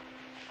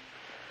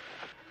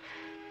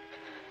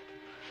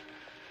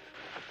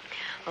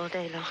 All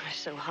day long, it's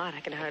so hot I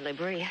can hardly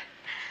breathe.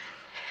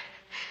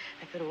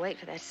 I couldn't wait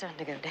for that sun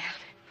to go down.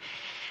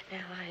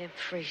 Now I am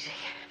freezing.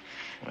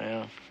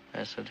 Well,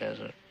 that's the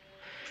desert.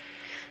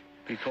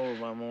 Be cold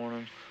by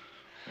morning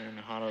and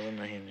hotter than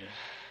the hinges.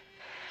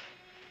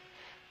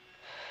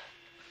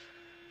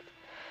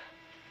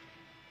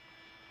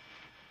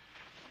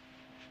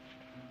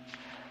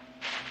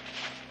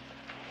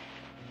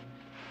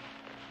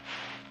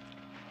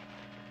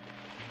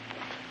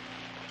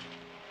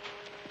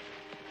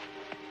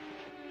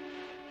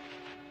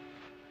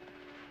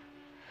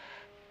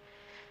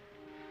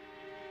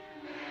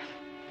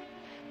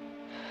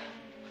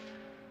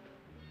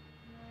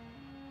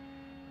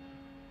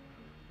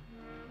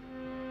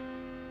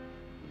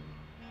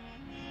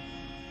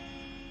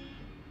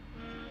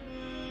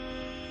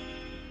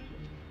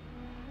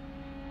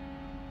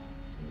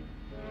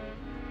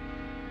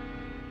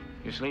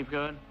 You sleep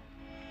good?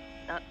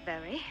 Not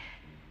very.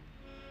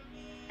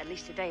 At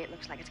least today it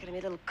looks like it's going to be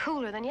a little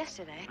cooler than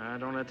yesterday.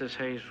 Don't let this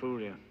haze fool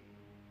you.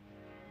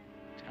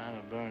 Time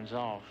it burns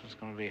off, it's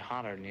going to be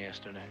hotter than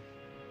yesterday.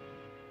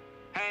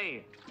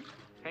 Hey,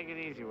 take it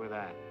easy with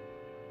that.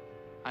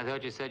 I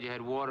thought you said you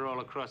had water all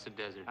across the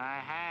desert. I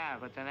have,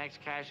 but the next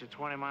cache is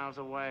 20 miles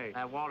away.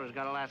 That water's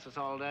got to last us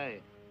all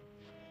day.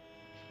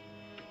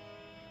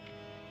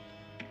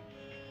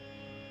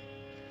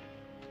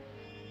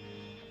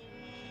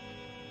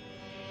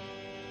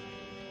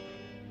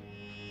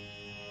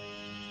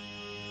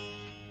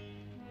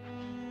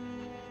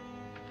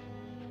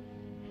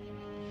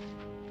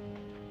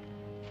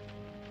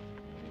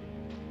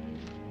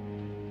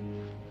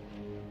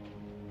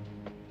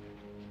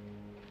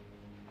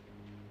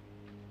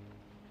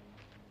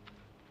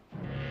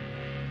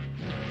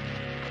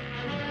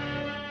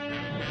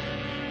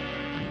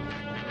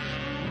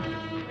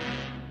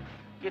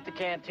 Get the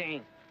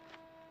canteen.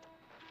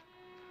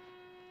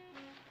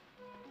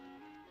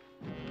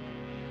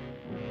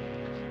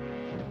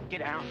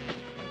 Get out.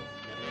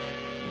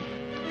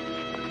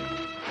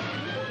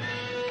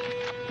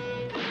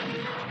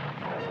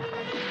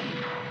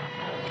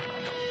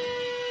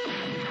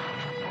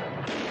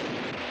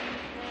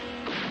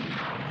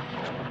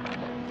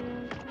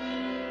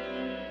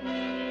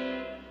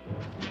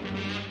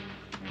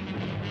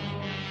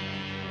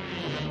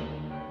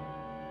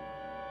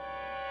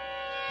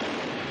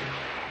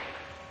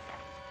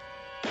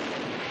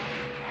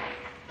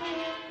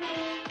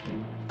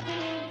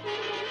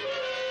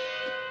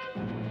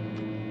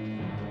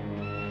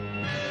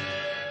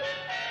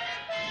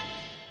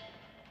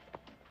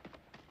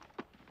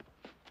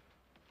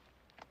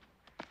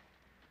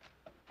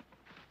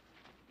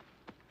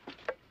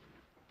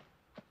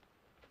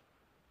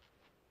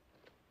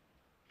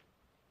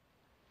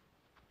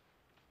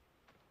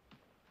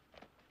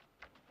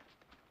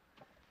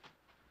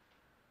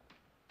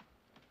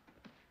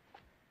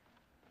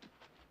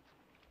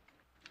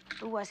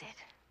 Who was it?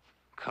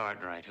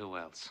 Cartwright, who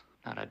else?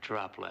 Not a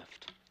drop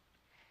left.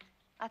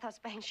 I thought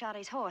Spain shot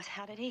his horse.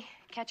 How did he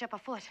catch up a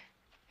foot?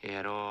 He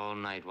had all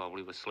night while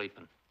we were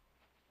sleeping.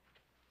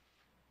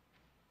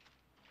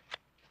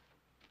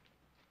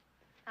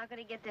 How could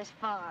he get this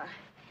far?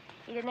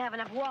 He didn't have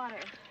enough water.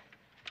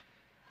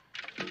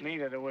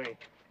 Neither do we.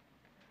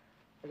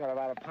 We got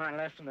about a pint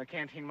left in the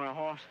canteen with my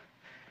horse.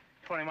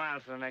 20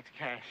 miles to the next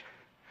cache.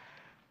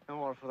 No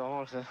water for the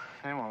horses.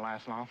 They won't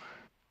last long.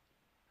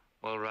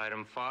 We'll ride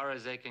them far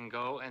as they can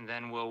go, and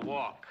then we'll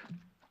walk.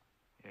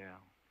 Yeah.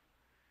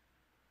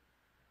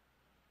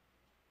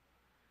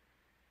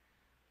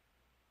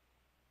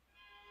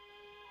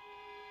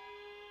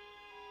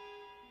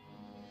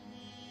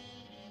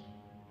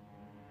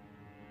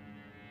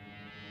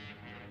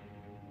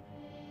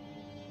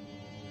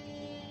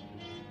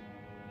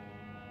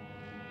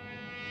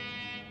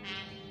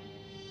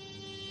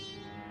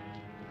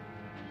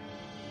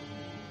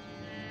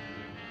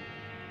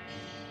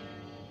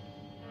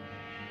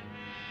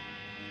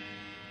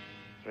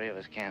 Three of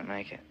us can't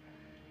make it.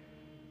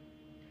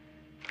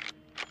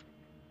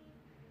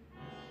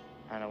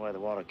 I know where the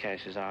water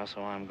caches are,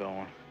 so I'm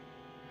going.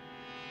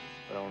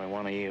 But only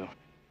one of you.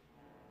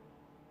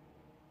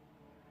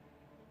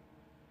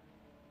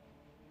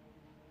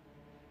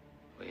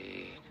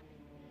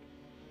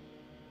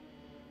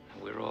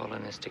 We're all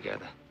in this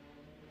together.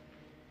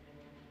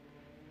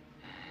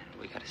 And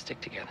we gotta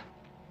stick together.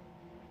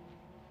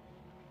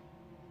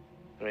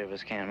 Three of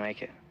us can't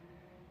make it.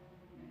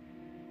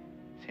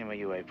 Same with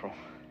you, April.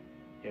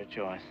 Your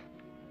choice.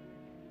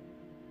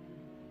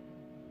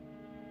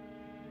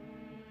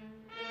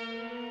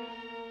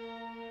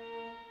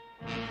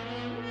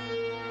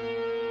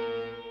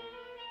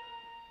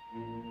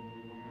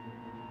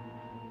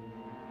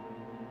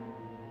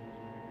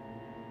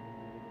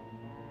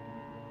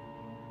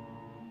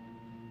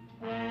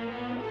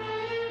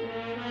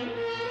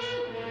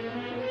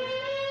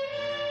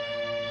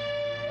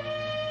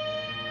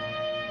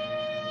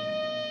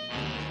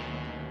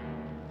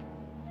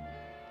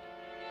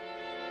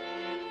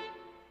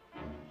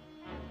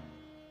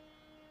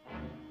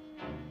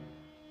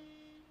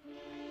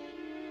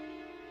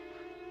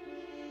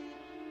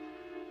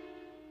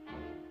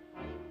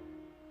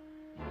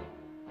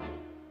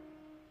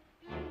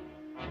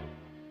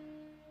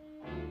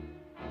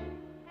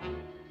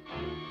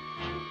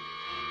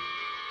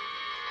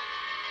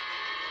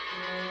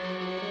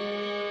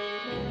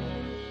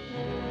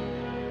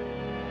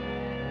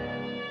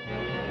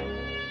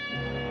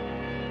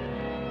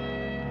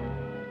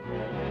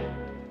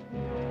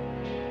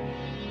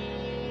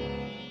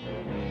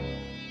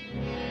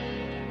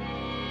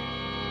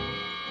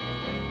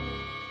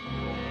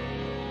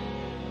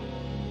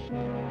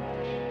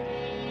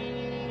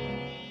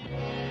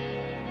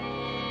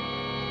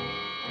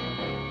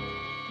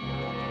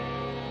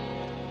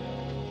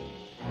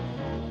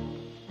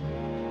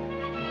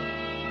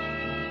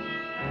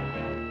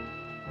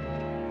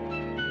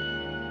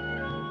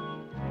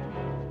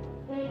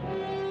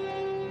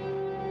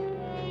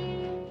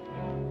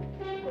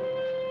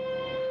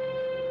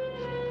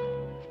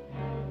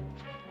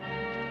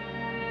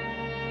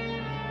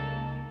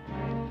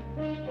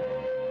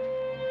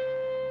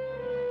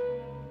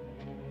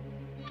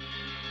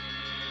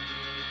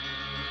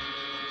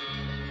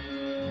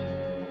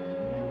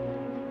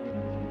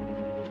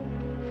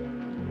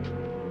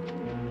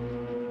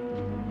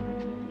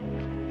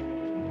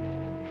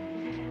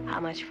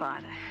 much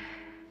farther?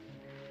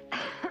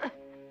 A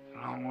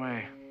long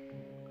way.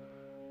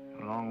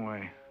 A long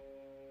way.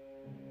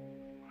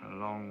 A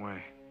long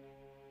way.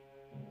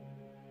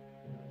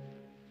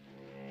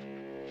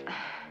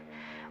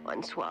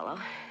 One swallow.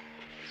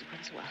 Just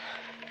one swallow.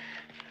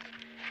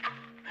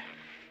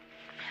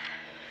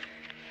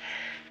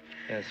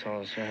 That's all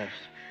that's left.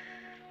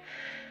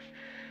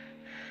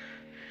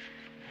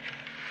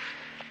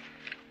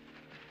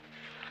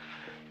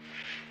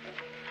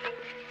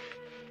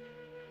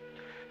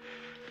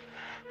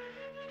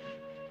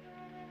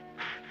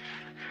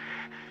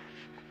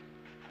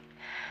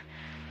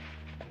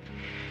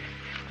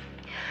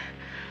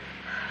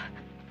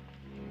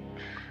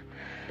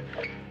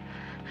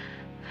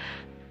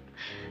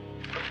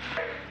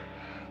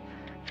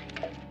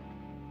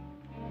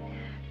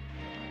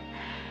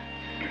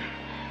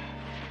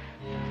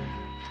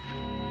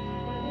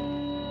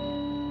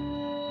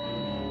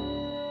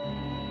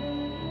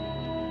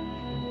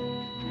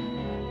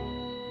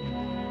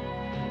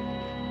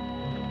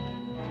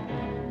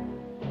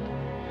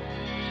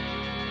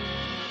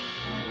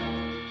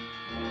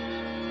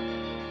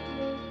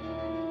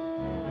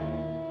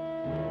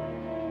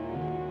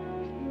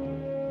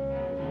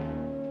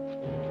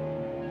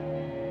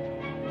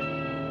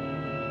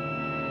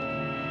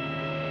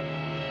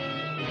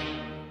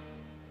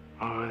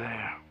 Over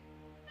there.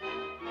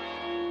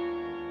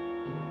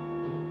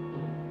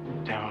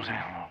 Devil's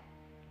Antelope.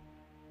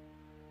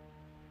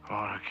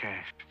 Water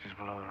cache just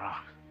below the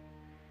rocks.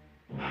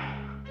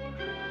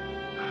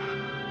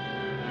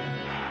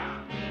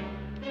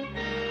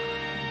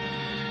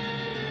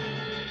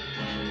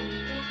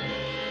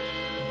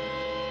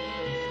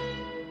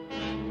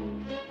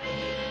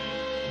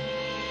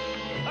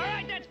 All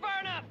right, that's far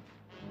enough.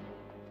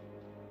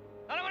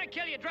 I don't want to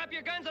kill you. Drop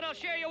your guns and I'll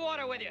share your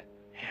water with you.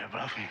 You're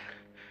bluffing.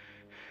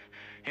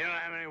 You don't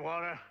have any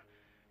water.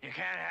 You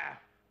can't have.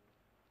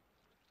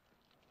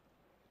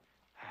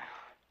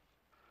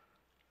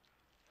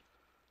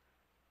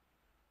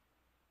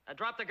 Now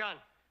drop the gun.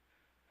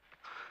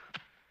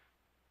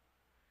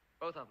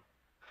 Both of them.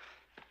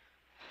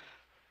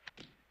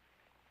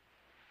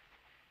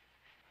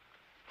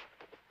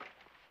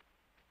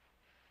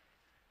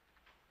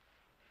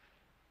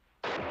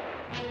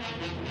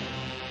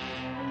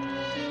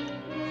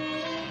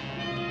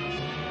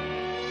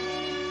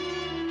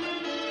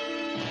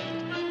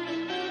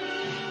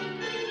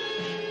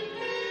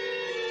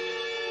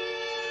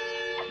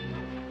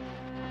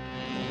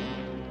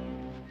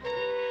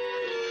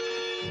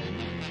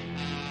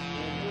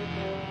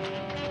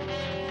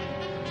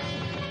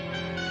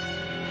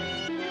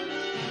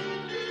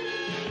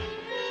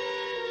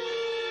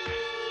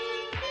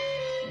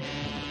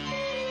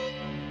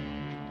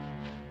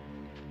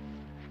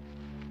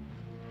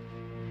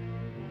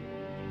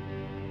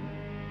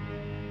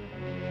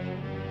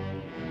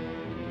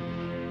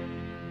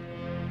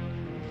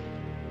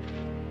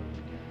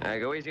 All right,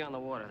 go easy on the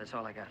water. That's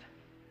all I got.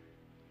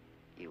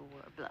 You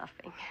were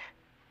bluffing.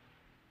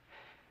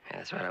 Yeah,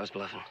 that's right. I was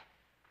bluffing.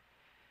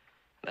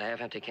 With a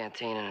half-empty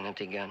canteen and an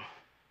empty gun.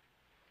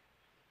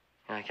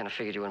 And I kind of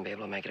figured you wouldn't be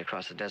able to make it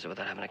across the desert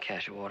without having a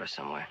cache of water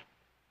somewhere.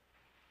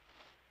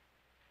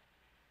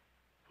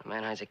 When a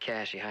man hides a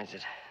cache, he hides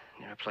it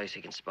near a place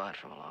he can spot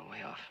from a long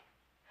way off.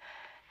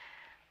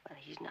 Well,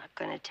 he's not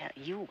going to tell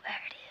you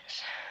where it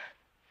is.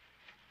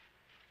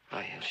 Oh,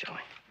 he'll show me.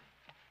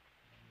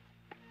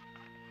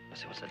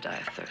 Unless he wants to die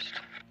of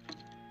thirst.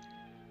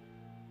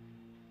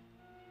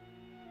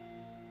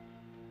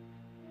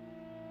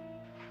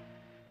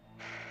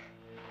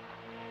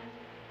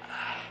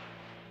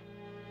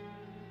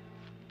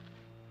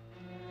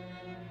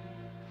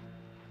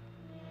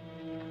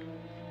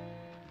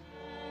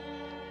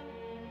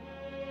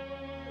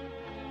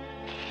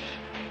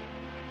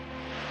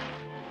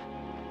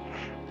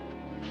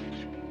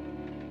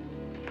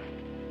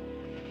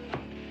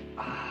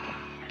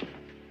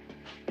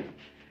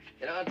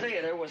 You know, I'll tell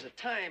you, there was a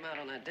time out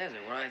on that desert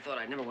where I thought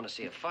I'd never want to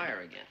see a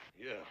fire again.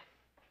 Yeah.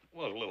 It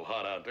was a little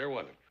hot out there,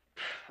 wasn't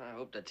it? I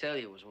hoped to tell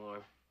you it was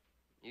warm.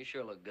 You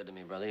sure look good to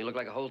me, brother. You look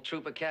like a whole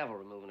troop of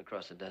cavalry moving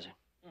across the desert.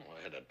 Oh,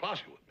 I had that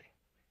posse with me.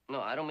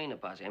 No, I don't mean a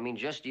posse. I mean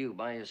just you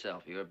by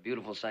yourself. You're a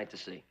beautiful sight to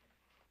see.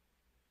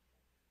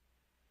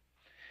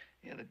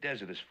 Yeah, the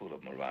desert is full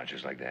of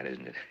mirages like that,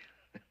 isn't it?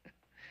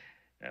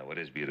 Now, what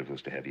is beautiful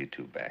is to have you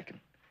two back, and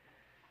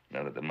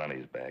now that the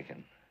money's back,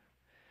 and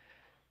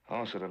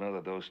also to know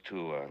that those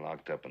two are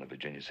locked up in the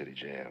Virginia City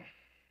jail.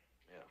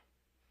 Yeah.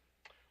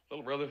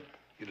 Little brother,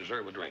 you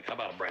deserve a drink. How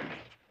about a brandy?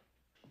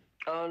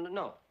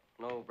 No.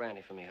 No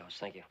brandy for me, host.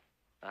 Thank you.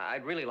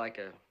 I'd really like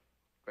a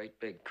great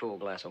big cool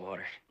glass of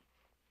water.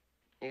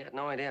 You got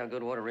no idea how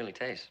good water really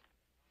tastes.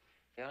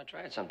 You ought to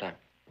try it sometime.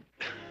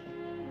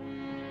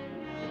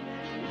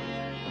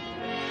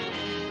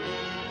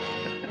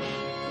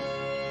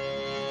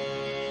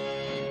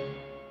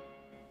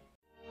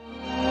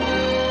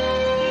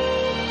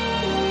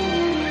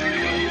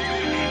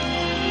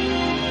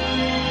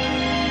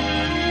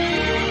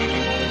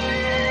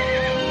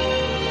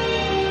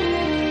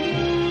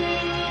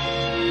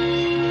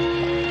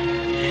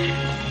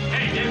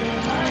 Hey, Jim.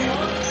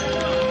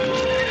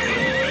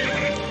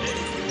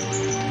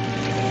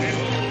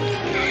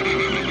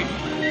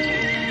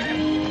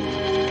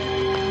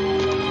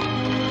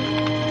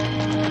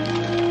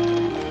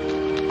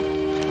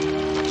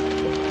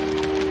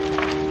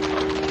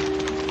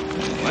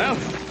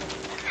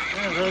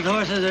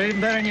 Horses are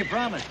even better than you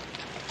promised.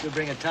 You'll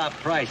bring a top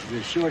price.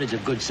 There's a shortage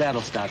of good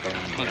saddle stock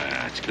around here. Well,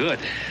 that's good.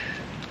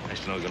 Nice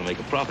to know we're going to make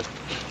a profit.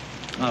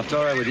 Now, if it's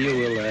all right with you,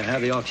 we'll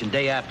have the auction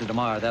day after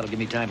tomorrow. That'll give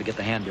me time to get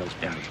the handbills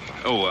printed.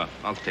 Oh,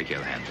 I'll take care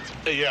of the handbills.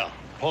 Yeah,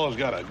 Paul's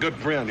got a good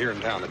friend here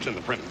in town that's in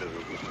the printing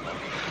business.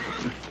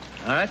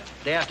 All right,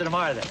 day after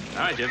tomorrow, then. All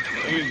right, Jim.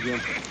 Here's Jim.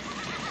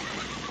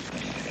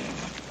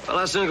 Well,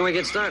 how soon can we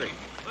get started?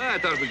 Well, I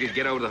thought we could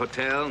get over to the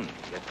hotel and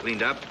get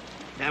cleaned up.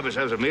 Have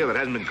ourselves a meal that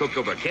hasn't been cooked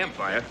over a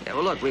campfire. Yeah,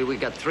 well, look, we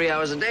got 3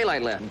 hours of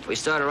daylight left. If we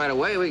started right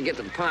away, we could get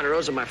to the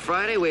Ponderosa by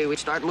Friday. We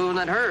start moving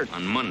that herd.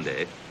 On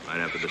Monday, right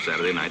after the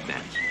Saturday night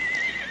dance.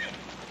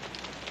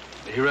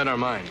 He read our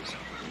minds.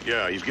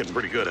 Yeah, he's getting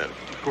pretty good at it.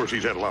 Of course,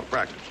 he's had a lot of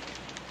practice.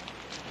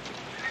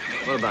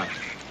 What about it?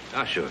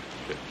 Ah, sure.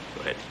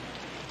 Go ahead.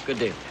 Good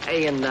deal.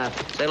 Hey, and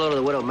say hello to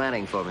the widow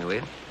Manning for me, will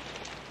you?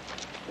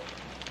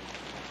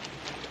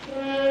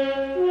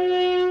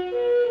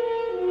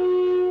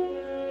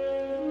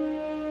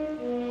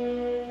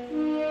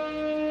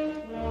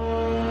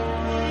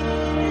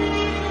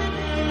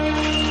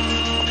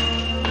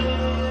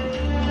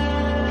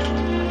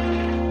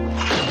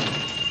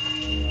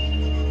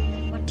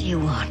 What do you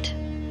want?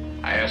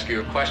 I asked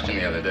you a question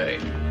the other day.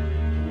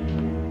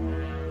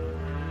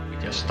 We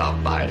just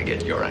stopped by to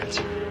get your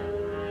answer.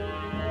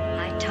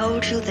 I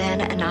told you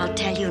then, and I'll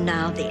tell you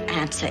now, the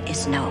answer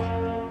is no.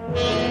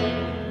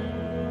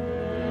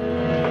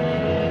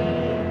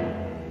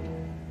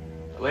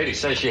 The lady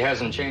says she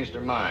hasn't changed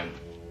her mind.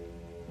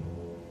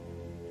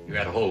 You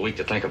had a whole week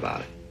to think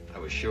about it. I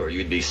was sure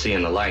you'd be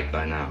seeing the light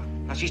by now.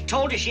 Now, she's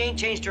told you she ain't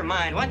changed her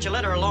mind. Why don't you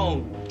let her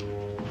alone?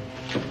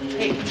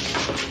 Hey.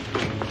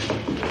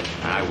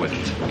 I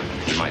wouldn't.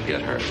 She might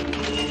get hurt.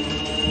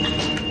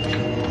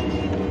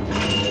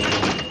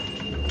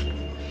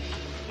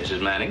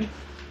 Mrs. Manning?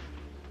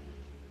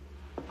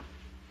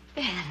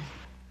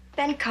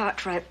 Ben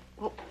Cartwright,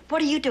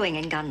 what are you doing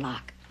in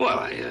Gunlock? Well,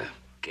 I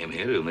came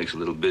here to mix a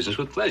little business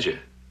with pleasure.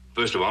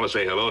 First of all, to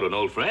say hello to an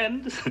old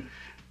friend,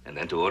 and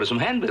then to order some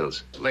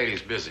handbills. The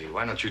lady's busy.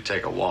 Why don't you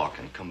take a walk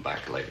and come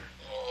back later?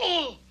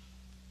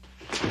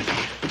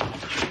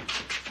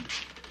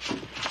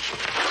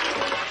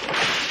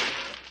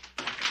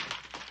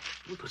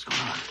 What's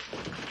going on?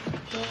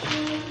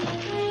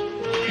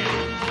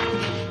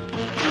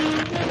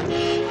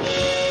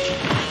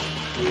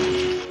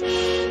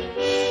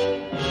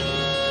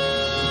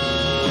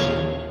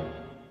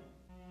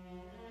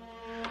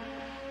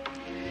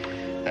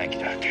 Thank you,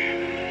 Doctor.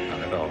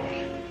 Not at all.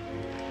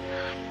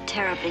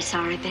 Terribly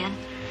sorry, Ben.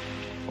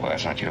 Well,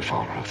 that's not your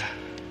fault, Ruth.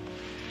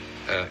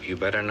 You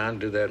better not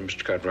do that,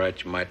 Mr.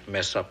 Cartwright. You might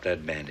mess up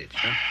that bandage,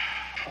 huh?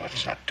 Oh,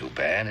 it's not too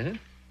bad, is it?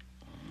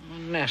 A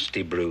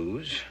nasty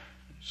bruise.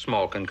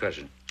 Small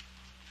concussion.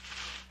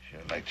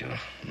 I'd like to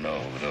know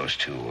who those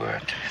two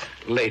were.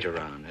 Later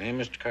on, eh,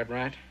 Mr.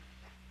 Cartwright?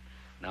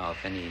 Now,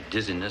 if any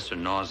dizziness or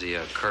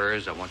nausea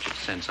occurs, I want you to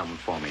send someone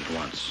for me at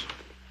once.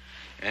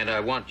 And I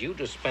want you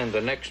to spend the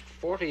next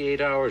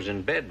 48 hours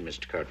in bed,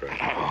 Mr. Cartwright.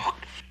 Oh.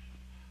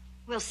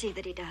 We'll see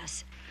that he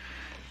does.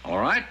 All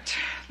right.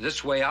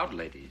 This way out,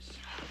 ladies.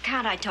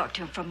 Can't I talk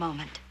to him for a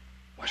moment?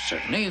 Well,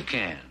 certainly you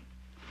can.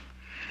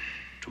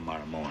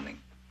 Tomorrow morning.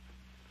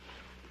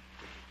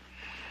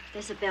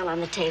 There's a bell on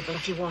the table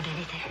if you want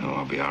anything. Oh,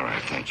 I'll be all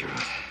right. Thank you,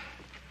 Ruth.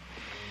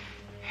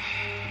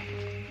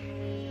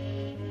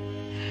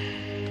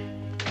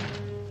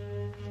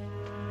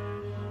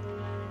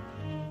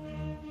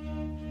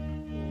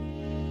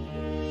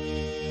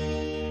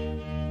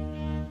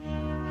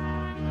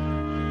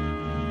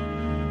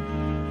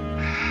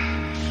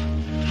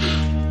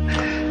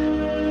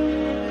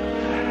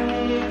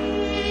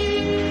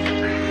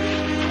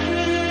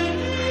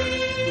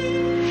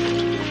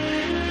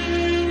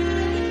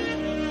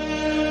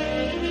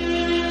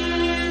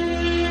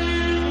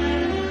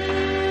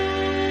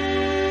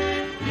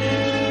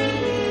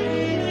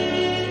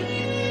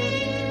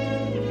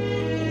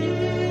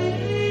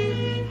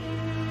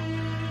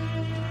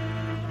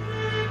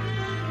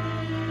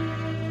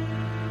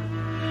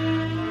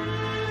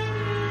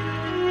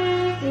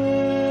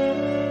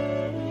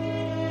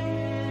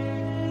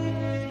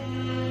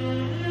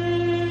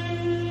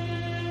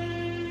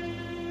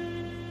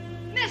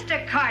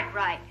 Mr.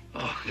 Cartwright.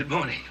 Oh, good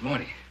morning. Good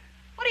morning.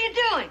 What are you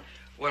doing?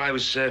 Well, I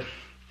was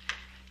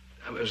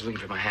looking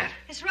for my hat.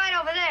 It's right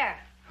over there.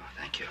 Oh,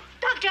 thank you.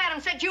 Dr.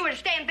 Adams said you were to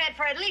stay in bed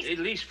for at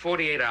least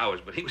 48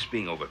 hours, but he was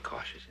being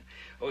overcautious.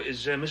 Oh,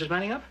 is Mrs.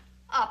 Manning up?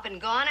 Up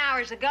and gone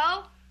hours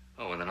ago.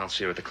 Oh, well, then I'll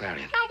see her at the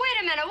Clarion. Now,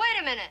 wait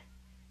a minute.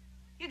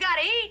 You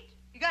gotta eat.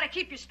 You gotta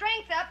keep your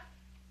strength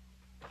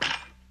up.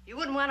 You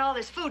wouldn't want all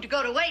this food to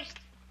go to waste.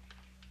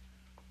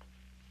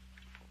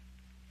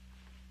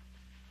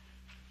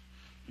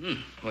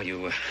 Well,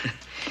 you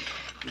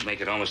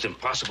make it almost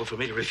impossible for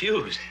me to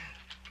refuse.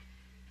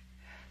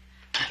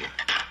 Thank you.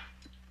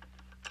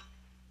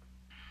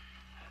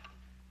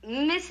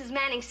 Mrs.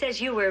 Manning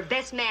says you were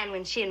best man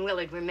when she and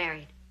Willard were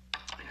married.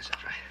 Yes,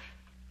 that's right.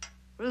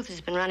 Ruth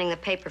has been running the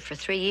paper for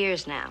 3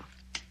 years now.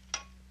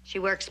 She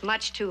works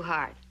much too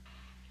hard.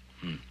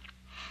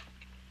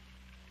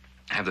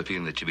 I have the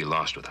feeling that you'd be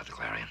lost without the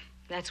Clarion.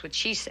 That's what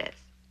she says.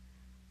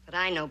 But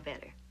I know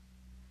better.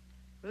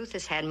 Ruth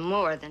has had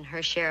more than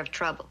her share of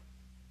trouble.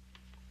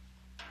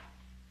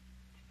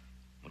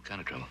 What kind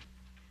of trouble?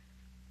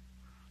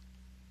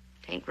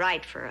 It ain't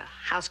right for a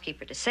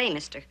housekeeper to say,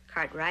 Mr.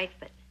 Cartwright,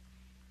 but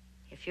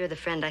if you're the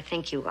friend I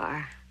think you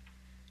are,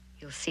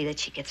 you'll see that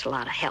she gets a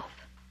lot of help.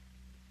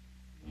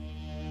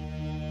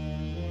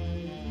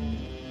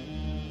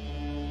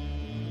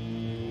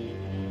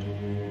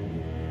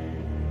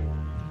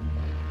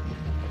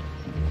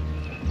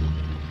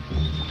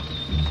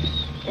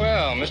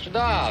 Well, Mr.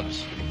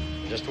 Dobbs,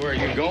 just where are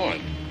you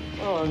going?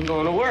 Oh, I'm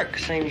going to work,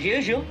 same as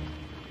usual.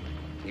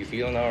 You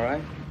feeling all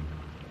right?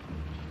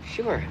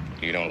 Sure.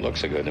 You don't look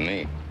so good to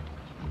me.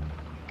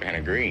 Kind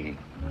of green.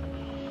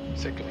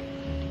 Sickly.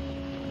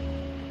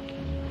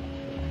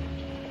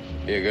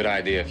 Be a good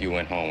idea if you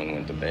went home and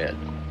went to bed.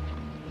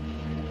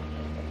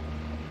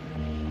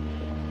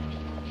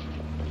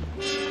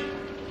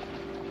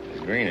 As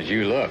green as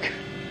you look,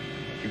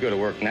 if you go to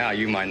work now,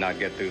 you might not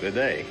get through the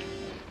day.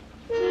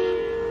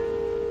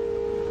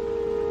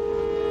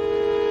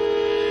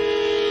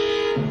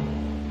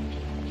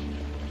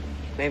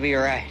 Maybe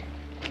you're right.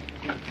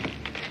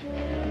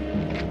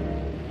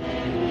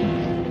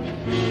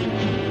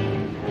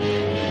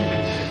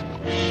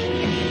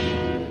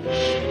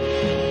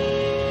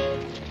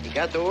 You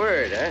got the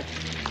word, huh?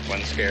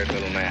 One scared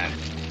little man.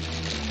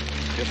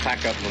 He'll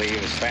pack up and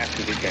leave as fast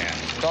as he can.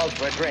 Calls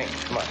for a drink.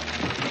 Come on.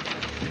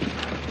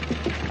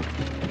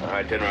 All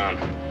right, 10 round.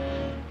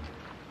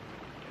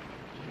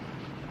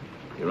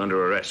 You're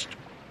under arrest.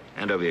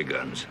 Hand over your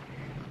guns.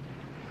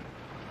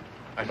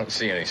 I don't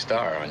see any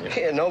star on you.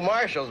 Yeah, no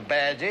marshal's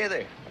badge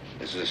either.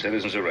 This is a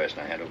citizen's arrest.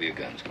 Now hand over your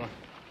guns. Come on.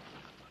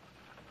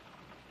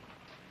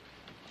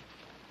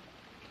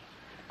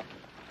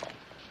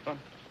 Come on.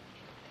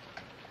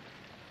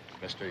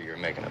 Mister, you're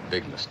making a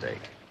big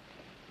mistake.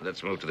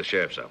 Let's move to the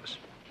sheriff's office.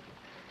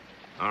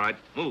 All right,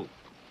 move.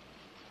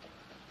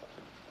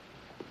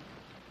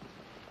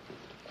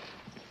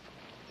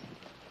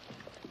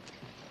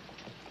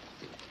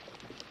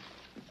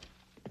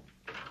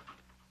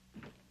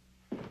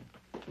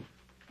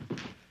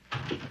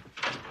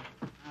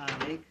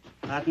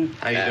 Cotton?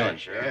 How you doing,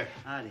 Sheriff?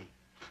 Howdy.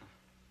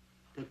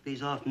 Took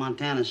these off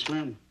Montana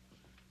Slim.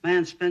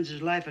 Man spends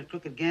his life at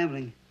crooked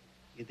gambling.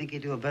 You'd think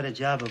he'd do a better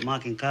job of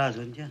marking cars,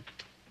 wouldn't you?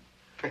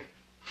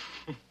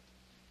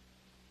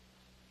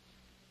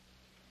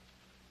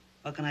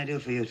 What can I do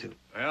for you two?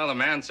 Well, the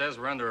man says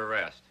we're under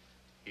arrest.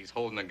 He's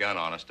holding a gun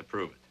on us to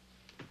prove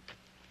it.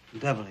 The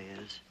devil he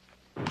is.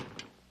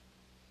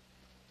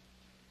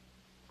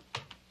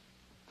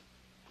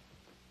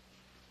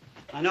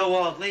 I know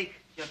Walt Leake,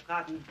 Jeff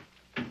Cotton.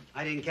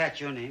 I didn't catch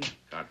your name.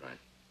 Cartwright.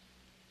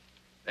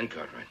 Ben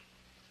Cartwright.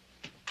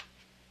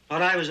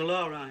 Thought I was the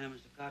law around here,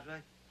 Mr.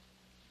 Cartwright.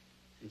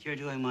 Since you're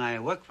doing my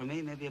work for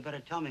me, maybe you better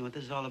tell me what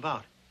this is all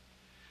about.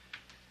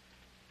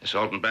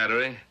 Assault and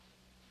battery,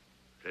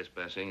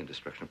 trespassing and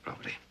destruction of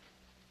property.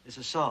 This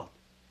assault.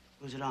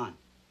 Who's it on?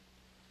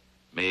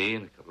 Me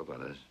and a couple of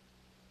others.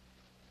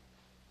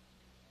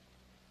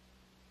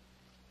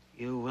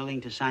 You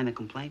willing to sign a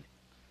complaint?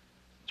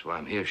 That's why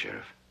I'm here,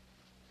 Sheriff.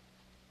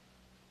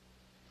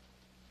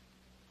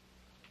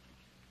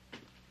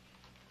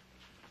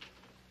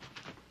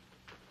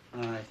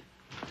 All right.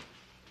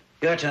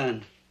 Your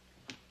turn.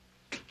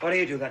 What do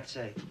you two got to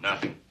say?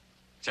 Nothing.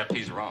 Except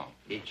he's wrong.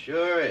 It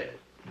sure is.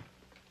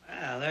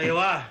 Well, there you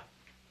are.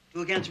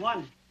 2 against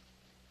 1.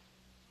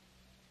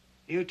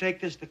 You take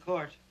this to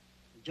court.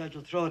 The judge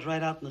will throw it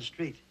right out in the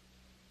street.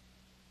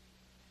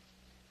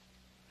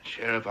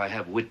 Sheriff, I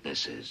have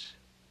witnesses.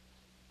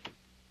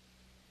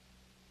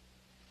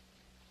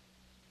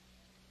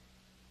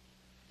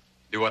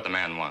 Do what the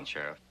man wants,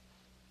 Sheriff.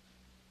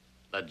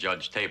 Let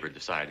Judge Tabor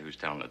decide who's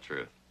telling the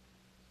truth.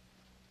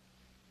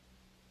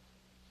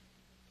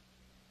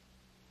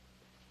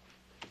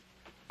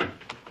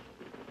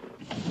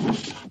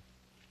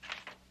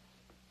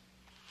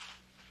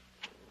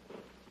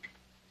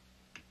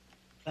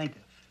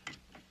 Plaintiff.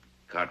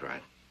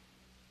 Cartwright.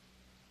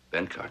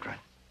 Ben Cartwright.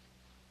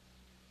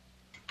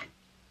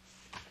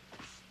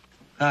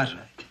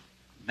 Cartwright.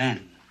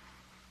 Ben.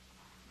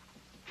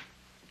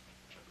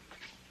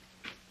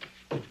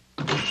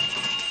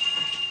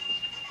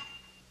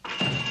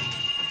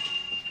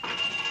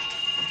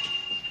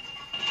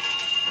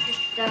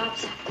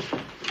 Dobbs,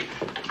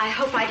 I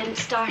hope I didn't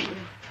start you.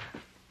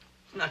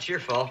 It's not your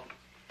fault.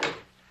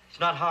 It's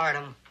not hard.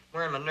 I'm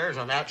wearing my nerves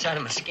on the outside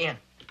of my skin.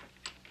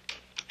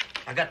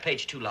 I got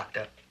page 2 locked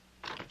up.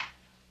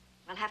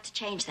 I'll have to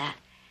change that.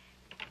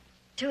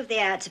 2 of the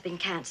ads have been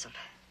canceled.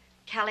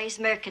 Kelly's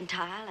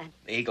Mercantile and...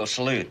 The Eagle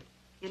Salute.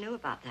 You knew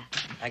about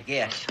that. I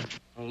guess.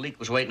 Old Leak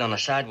was waiting on the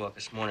sidewalk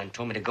this morning and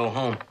told me to go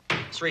home.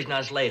 That's the reason I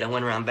was late. I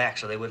went around back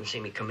so they wouldn't see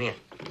me come in.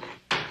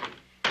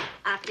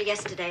 After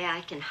yesterday,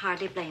 I can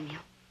hardly blame you.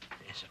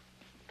 Yes, sir.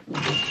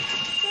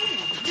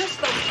 Dan, you're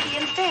supposed to be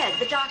in bed.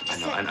 The doctor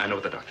said... I know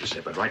what the doctor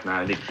said, but right now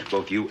I need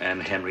both you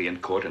and Henry in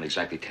court in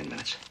exactly 10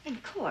 minutes. In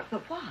court?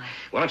 But why?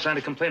 Well, I'm signed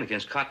a complaint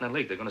against Cotton and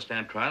Leak. They're going to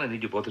stand trial. I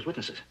need you both as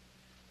witnesses.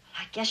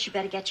 I guess you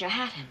better get your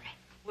hat, Henry.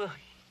 Well,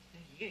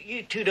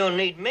 you two don't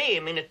need me. I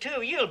mean, the two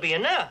of you'll be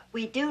enough.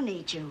 We do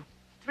need you.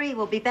 3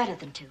 will be better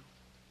than 2.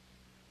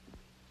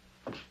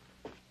 Well,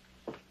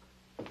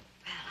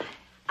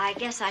 I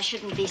guess I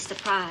shouldn't be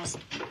surprised.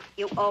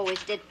 You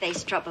always did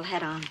face trouble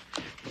head on.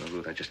 Well,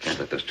 Ruth, I just can't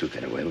let those two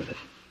get away with it.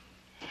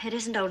 It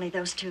isn't only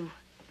those 2.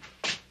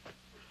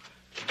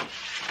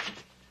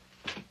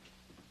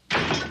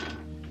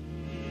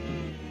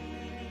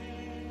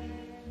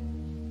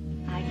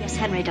 I guess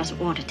Henry doesn't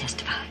want to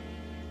testify.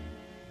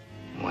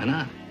 Why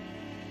not?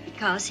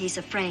 Because he's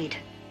afraid.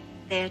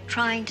 They're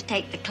trying to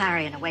take the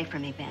Clarion away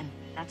from me, Ben.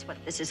 That's what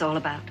this is all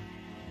about.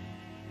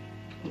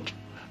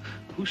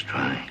 Who's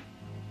trying?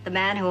 The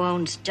man who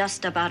owns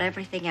just about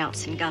everything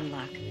else in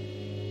Gunlock.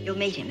 You'll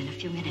meet him in a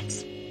few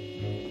minutes.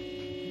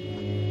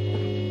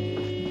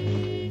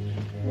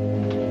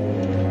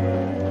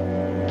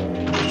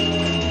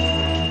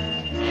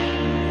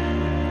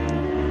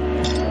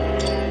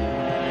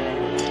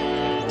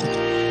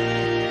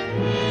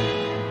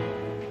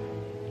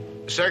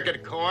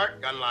 Circuit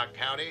Court, Gunlock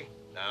County,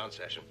 now in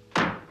session.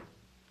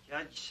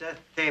 Judge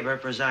Seth Tabor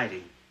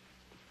presiding.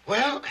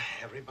 Well,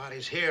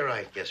 everybody's here.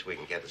 I guess we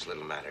can get this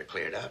little matter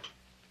cleared up.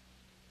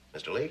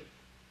 Mr. Lee?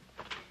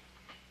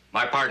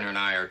 My partner and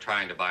I are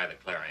trying to buy the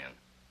Clarion.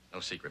 No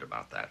secret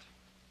about that.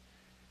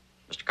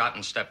 Mr.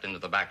 Cotton stepped into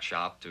the back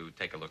shop to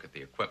take a look at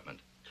the equipment.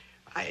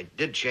 I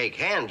did shake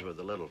hands with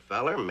the little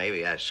feller.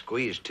 Maybe I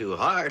squeezed too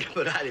hard,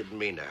 but I didn't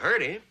mean to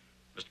hurt him.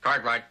 Mr.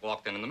 Cartwright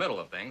walked in the middle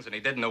of things, and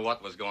he didn't know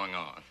what was going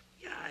on.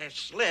 Yeah, I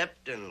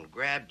slipped and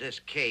grabbed this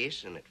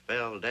case, and it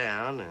fell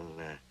down,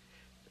 and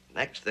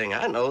next thing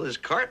I know, this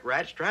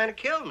Cartwright's trying to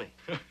kill me.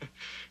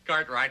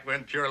 Cartwright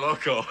went pure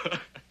loco.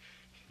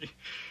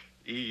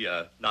 He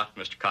knocked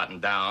Mr. Cotton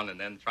down and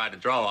then tried to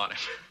draw on him.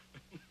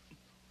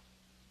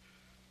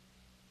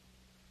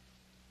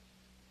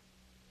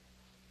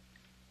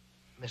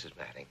 Mrs.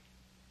 Manning,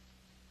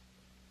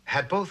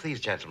 had both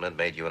these gentlemen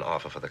made you an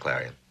offer for the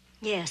Clarion?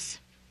 Yes,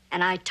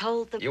 and I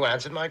told them... You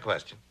answered my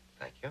question.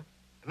 Thank you.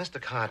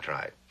 Mr.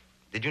 Cartwright,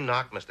 did you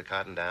knock Mr.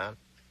 Cotton down?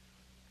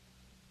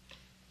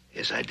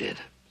 Yes, I did.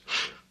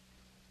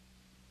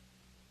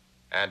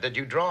 And did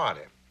you draw on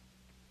him?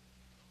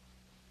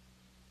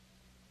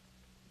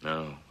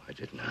 No, I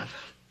did not.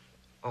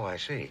 Oh, I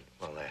see.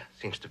 Well, there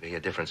seems to be a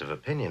difference of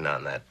opinion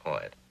on that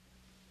point.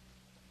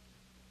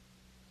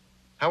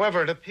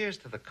 However, it appears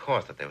to the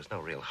court that there was no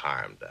real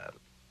harm done.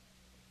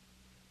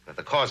 That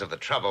the cause of the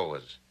trouble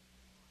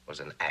was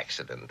an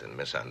accident and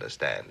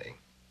misunderstanding.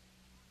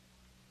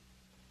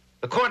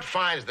 The court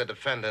finds the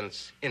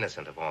defendants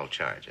innocent of all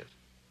charges.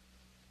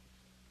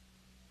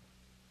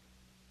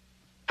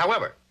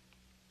 However,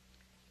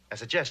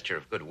 as a gesture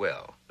of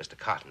goodwill, Mr.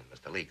 Cotton and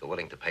Mr. Leake are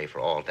willing to pay for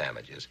all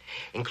damages,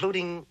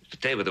 including... Mr.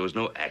 Tabor, there was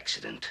no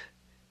accident.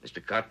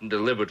 Mr. Cotton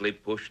deliberately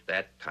pushed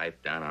that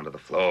type down onto the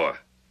floor.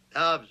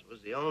 Dobbs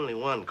was the only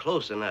one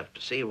close enough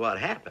to see what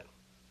happened.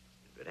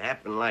 If it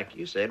happened like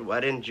you said,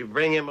 why didn't you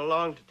bring him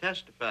along to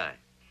testify?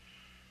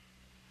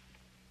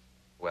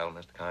 Well,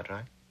 Mr.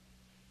 Cartwright?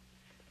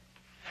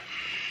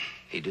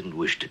 He didn't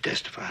wish to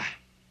testify.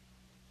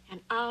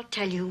 And I'll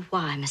tell you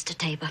why, Mr.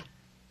 Tabor.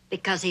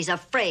 Because he's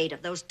afraid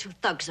of those 2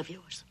 thugs of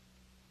yours.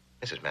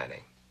 Mrs.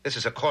 Manning, this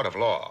is a court of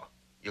law.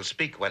 You'll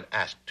speak when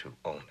asked to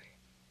only.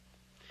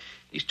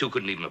 These 2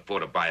 couldn't even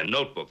afford to buy a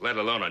notebook, let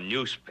alone a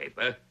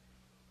newspaper.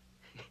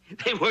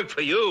 They work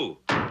for you.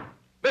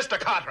 Mr.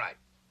 Cartwright,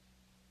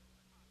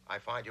 I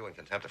find you in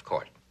contempt of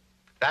court.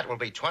 That will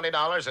be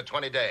 $20 at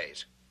 20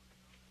 days.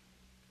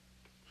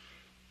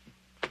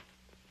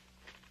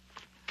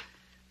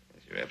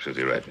 You're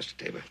absolutely right, Mr.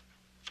 Tabor.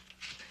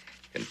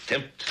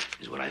 Contempt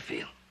is what I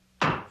feel.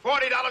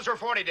 $40 or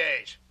 40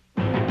 days.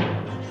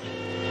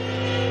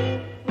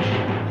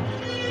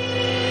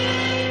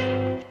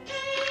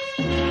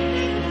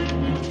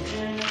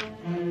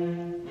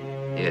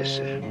 Yes,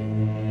 sir.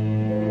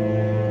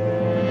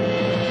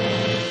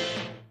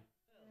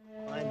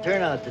 Fine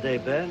turnout today,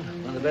 Ben.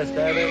 One of the best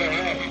I've ever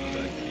had.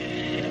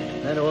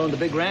 Men who own the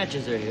big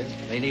ranches are here.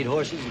 They need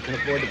horses and can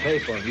afford to pay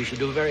for them. You should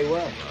do very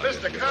well.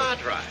 Mr.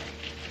 Cartwright,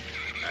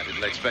 I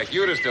didn't expect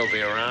you to still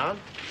be around.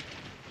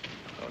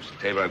 Oh,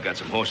 Mr. Tabor, I've got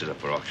some horses up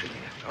for auction here.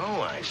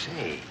 Oh, I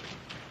see.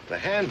 The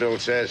handbill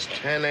says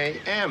 10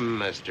 a.m.,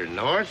 Mr.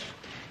 North,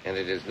 and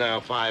it is now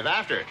 5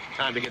 after.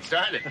 Time to get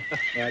started.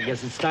 Well, I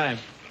guess it's time.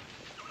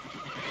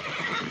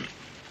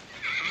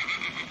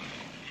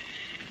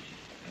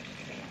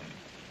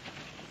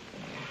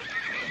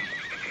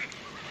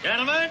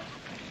 Gentlemen,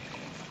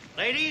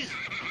 ladies,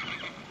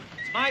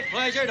 it's my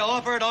pleasure to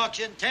offer at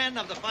auction 10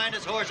 of the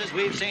finest horses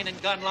we've seen in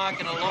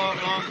Gunlock in a long,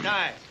 long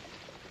time.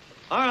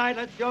 All right,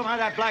 let's show them how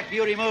that Black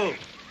Beauty moves.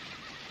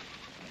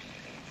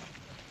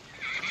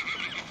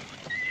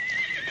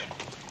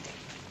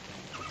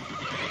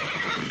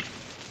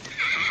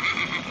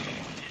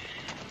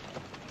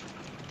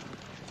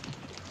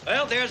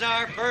 Well, there's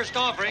our first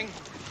offering.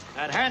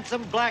 That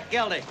handsome black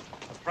gelding,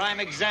 a prime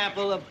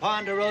example of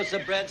Ponderosa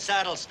bred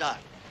saddle stock.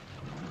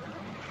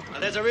 Now,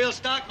 there's a real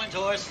stockman's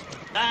horse.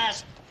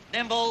 Fast,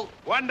 nimble.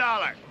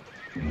 $1.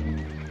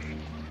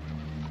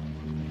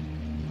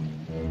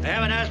 I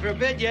haven't asked for a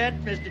bid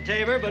yet, Mr.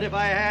 Tabor, but if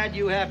I had,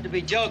 you have to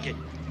be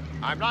joking.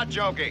 I'm not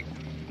joking.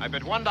 I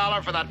bid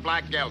 $1 for that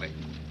black gelding.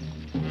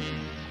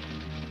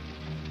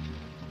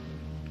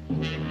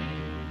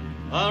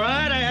 All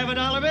right, I have a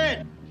 $1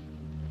 bid.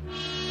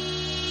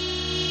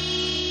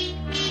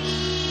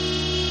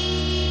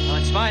 Now,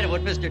 in spite of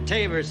what Mr.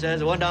 Tabor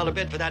says, a $1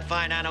 bid for that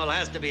fine animal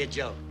has to be a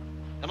joke.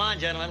 Come on,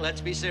 gentlemen,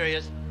 let's be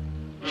serious.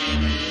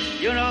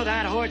 You know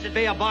that horse would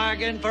be a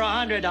bargain for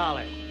 $100.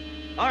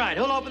 All right,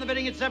 who'll open the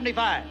bidding at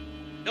 75?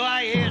 Do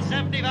I hear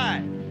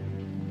 75?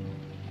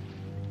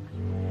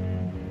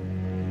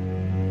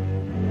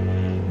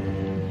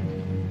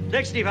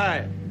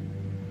 $65.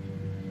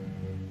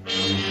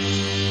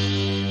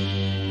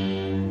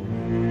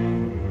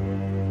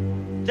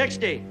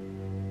 $60.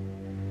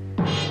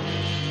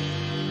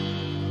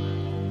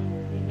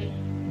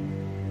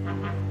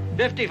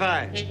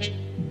 $55.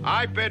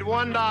 I bid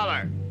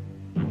 $1.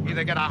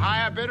 Either get a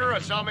higher bidder or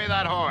sell me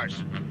that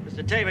horse.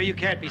 Mr. Tabor, you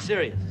can't be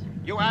serious.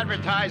 You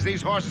advertise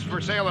these horses for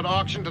sale at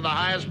auction to the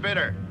highest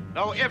bidder.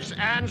 No ifs,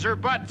 ands, or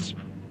buts.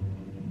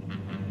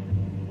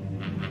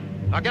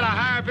 Now get a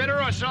higher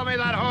bidder or sell me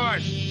that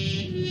horse.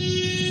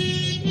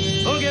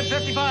 Who'll give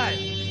 55?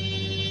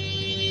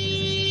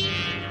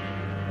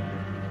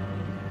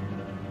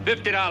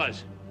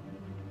 $50.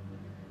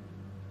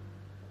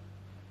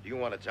 Do you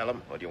want to tell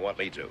him, or do you want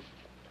me to?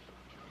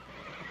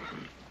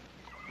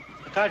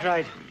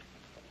 Cartwright,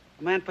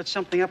 a man puts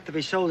something up to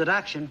be sold at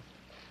auction.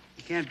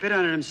 He can't bid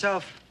on it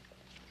himself.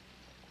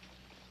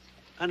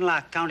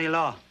 Unlock county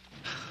law.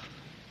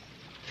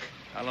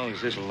 How long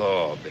has this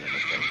law been in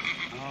effect?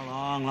 Oh,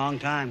 long, long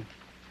time.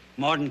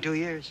 More than 2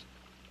 years.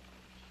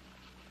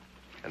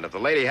 And if the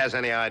lady has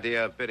any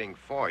idea of bidding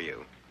for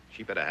you,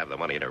 she better have the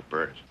money in her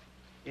purse.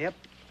 Yep.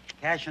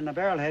 Cash in the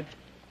barrelhead.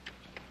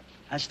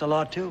 That's the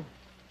law, too.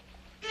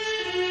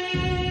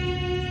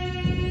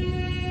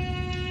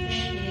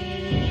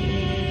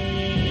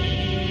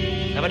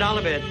 Have a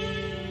 $1 bid.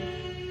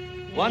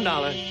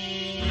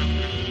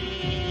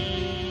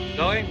 $1.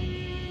 Going.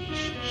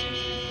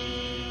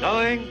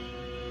 Going.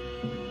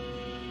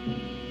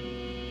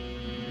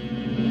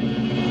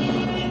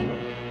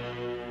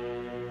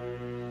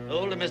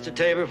 Sold to Mr.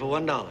 Tabor for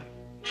 $1.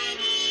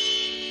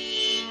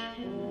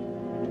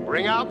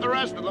 Bring out the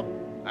rest of them.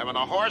 I'm in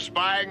a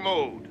horse-buying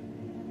mood.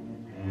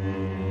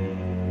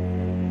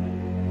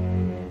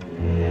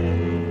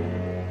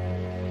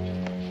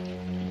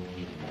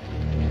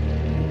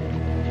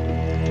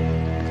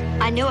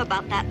 I knew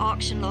about that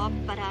auction law,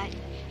 but I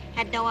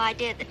had no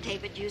idea that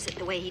Tabor'd use it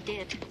the way he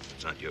did.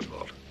 It's not your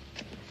fault.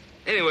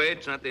 Anyway,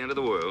 it's not the end of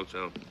the world,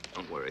 so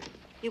don't worry.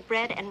 You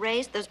bred and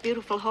raised those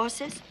beautiful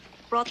horses,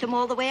 brought them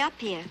all the way up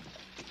here.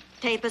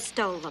 Tabor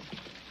stole them.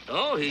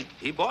 Oh,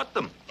 he bought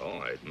them. Oh,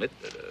 I admit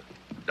that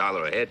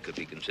 $1 a head could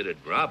be considered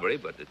robbery,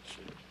 but it's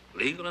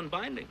legal and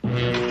binding.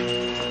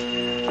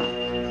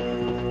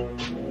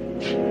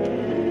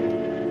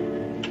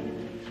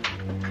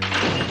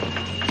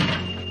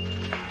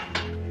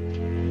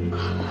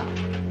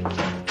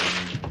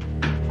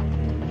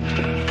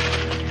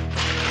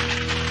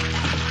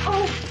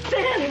 Oh,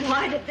 Ben,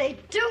 why did they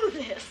do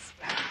this?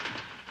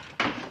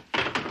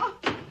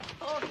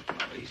 Oh,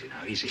 easy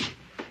now, easy.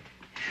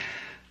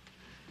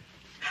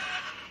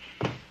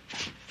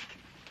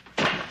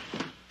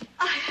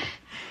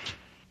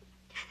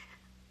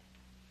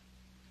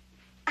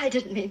 I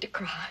didn't mean to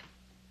cry.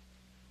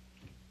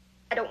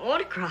 I don't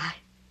want to cry.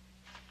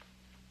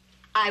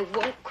 I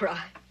won't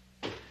cry.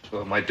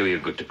 Well, it might do you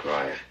good to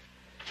cry.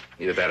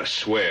 Either that or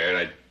swear, and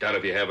I doubt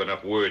if you have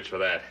enough words for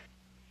that.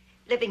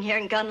 Living here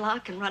in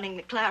Gunlock and running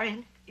the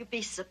Clarion, you'd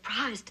be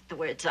surprised at the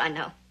words I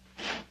know.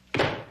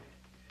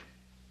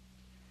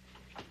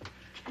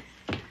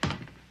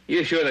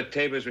 You sure that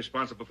Tabor's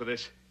responsible for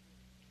this?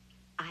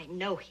 I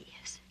know he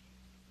is.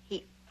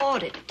 He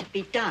ordered it to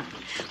be done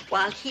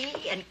while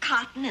he and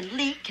Cotton and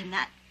Leak and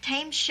that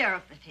tame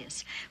sheriff of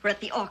his were at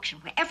the auction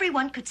where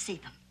everyone could see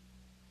them.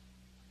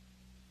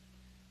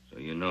 So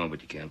you know,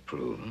 but you can't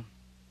prove, huh?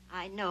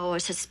 I know or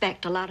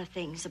suspect a lot of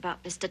things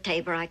about Mr.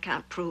 Tabor I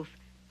can't prove.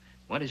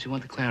 Why does he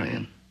want the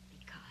Clarion?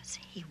 Because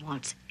he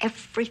wants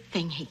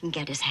everything he can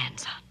get his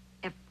hands on.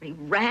 Every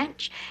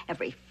ranch,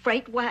 every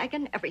freight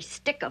wagon, every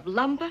stick of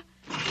lumber.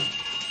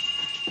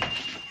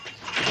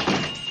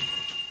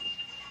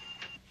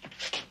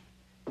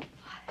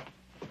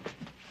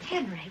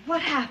 Henry,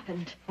 what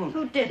happened?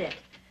 Who did it?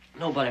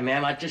 Nobody,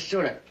 ma'am. I just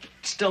sort of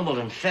stumbled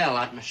and fell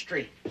out in the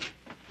street.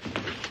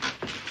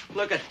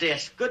 Look at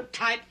this. Good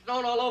tight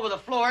thrown all over the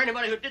floor.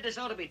 Anybody who did this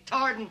ought to be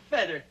tarred and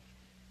feathered.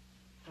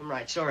 I'm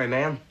right sorry,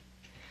 ma'am.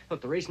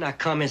 Look, the reason I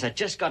come is I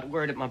just got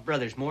word that my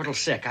brother's mortal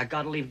sick. I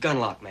gotta leave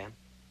Gunlock, ma'am.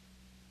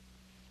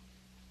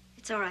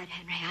 It's all right,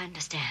 Henry. I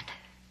understand.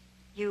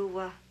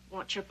 You,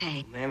 want your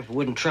pay? Ma'am, if it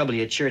wouldn't trouble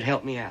you, it'd sure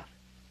help me out.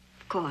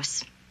 Of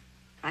course.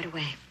 Right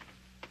away.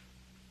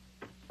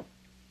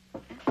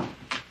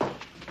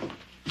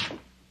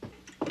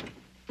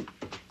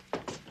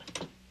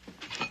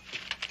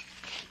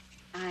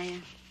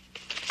 I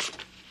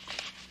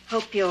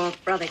hope your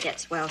brother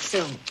gets well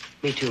soon.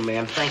 Me too,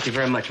 ma'am. Thank you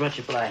very much. Much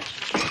obliged.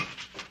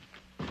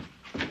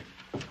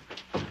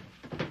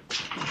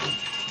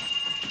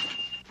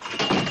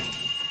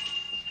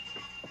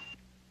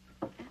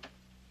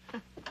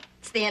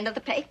 the end of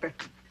the paper.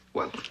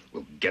 Well,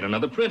 we'll get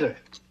another printer.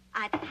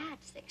 I've had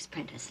 6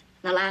 printers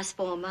in the last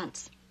 4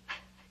 months.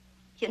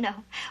 You know,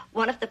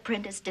 one of the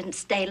printers didn't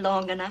stay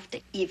long enough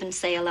to even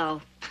say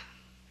hello.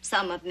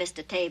 Some of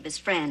Mr. Tabor's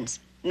friends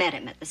met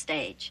him at the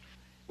stage.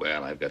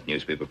 Well, I've got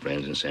newspaper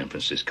friends in San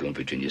Francisco and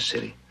Virginia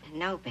City. And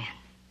no, Ben,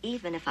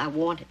 even if I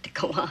wanted to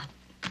go on,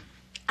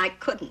 I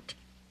couldn't.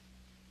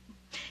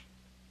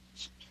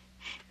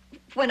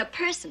 When a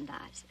person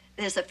dies,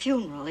 there's a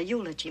funeral, a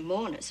eulogy,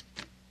 mourners.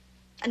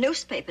 A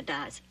newspaper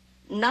dies,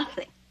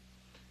 nothing.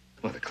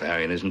 Well, the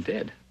Clarion isn't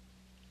dead.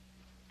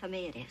 For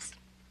me, it is.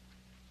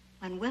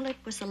 When Willard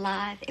was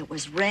alive, it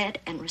was read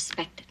and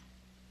respected.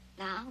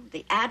 Now,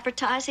 the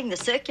advertising, the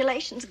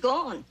circulation's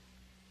gone.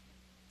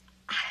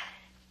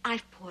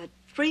 I've poured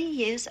 3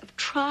 years of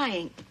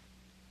trying.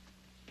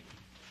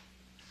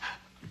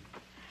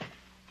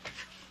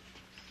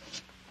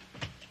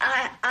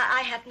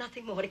 I have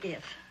nothing more to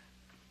give.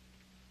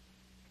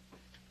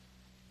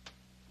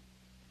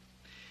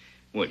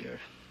 Well, you're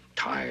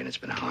tired and it's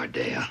been a hard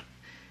day, huh?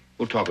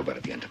 We'll talk about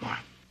it again tomorrow.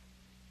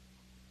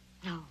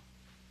 No.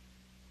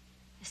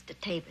 Mr.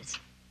 Tabor's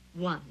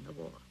won the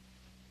war.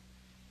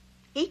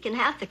 He can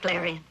have the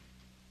Clarion.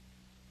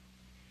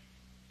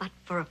 But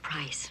for a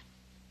price.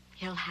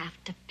 He'll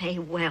have to pay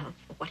well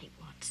for what he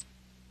wants.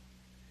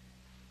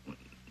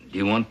 Do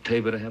you want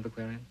Tabor to have the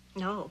Clarion?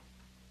 No.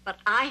 But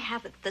I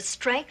haven't the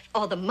strength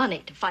or the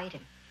money to fight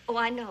him. Oh,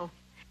 I know.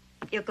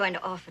 You're going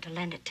to offer to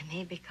lend it to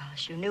me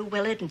because you knew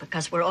Willard and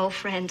because we're old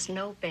friends.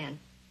 No, Ben.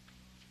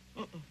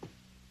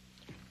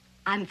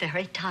 I'm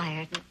very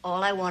tired, and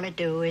all I want to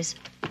do is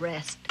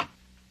rest.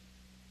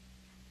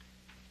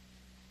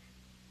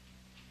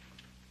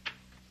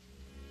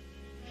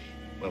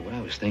 Well, what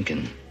I was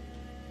thinking...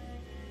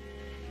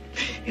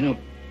 You know,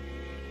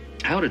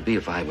 how would it be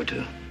if I were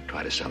to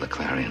try to sell the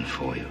Clarion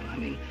for you? I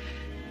mean,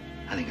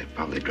 I think I'd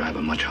probably drive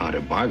a much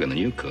harder bargain than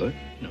you could,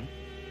 you know.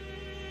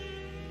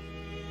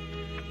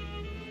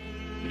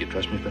 Would you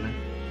trust me for that?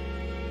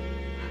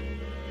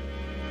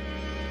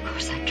 Of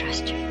course I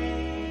trust you.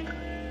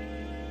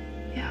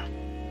 Yeah.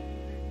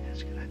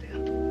 That's a good idea.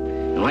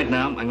 And right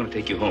now, I'm going to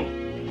take you home.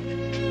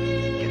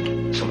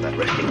 Get some of that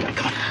resting done.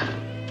 Come on.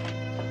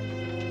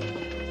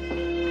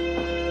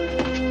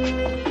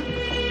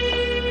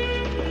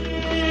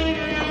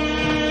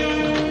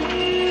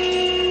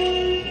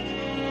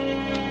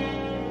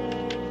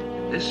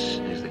 This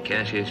is the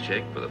cashier's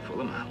check for the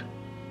full amount.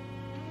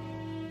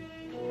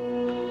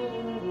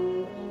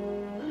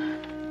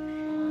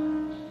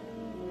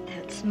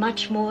 That's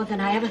much more than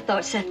I ever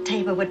thought Seth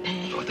Tabor would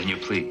pay. Oh, then you're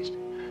pleased.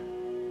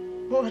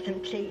 More than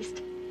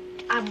pleased.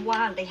 I'm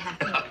wildly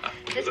happy.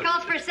 This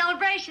calls for a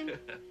celebration.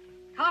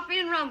 Coffee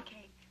and rum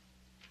cake.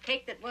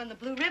 Cake that won the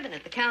blue ribbon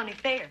at the county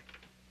fair.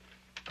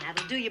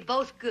 That'll do you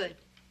both good.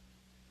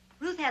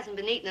 Ruth hasn't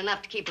been eating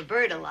enough to keep a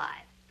bird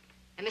alive.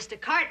 And Mr.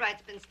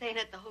 Cartwright's been staying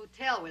at the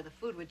hotel where the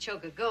food would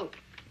choke a goat.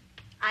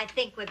 I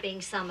think we're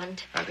being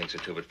summoned. I think so,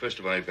 too. But first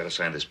of all, you've got to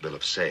sign this bill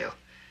of sale.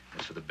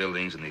 That's for the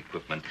buildings and the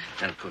equipment.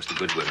 And, of course, the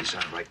goodwill you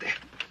signed right there.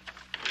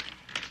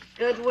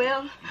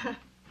 Goodwill?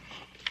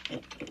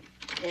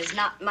 There's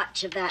not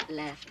much of that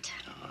left.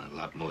 Oh, a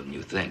lot more than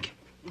you think.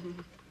 There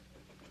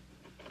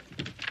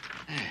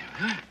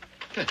we are.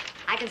 Good.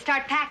 I can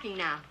start packing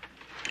now.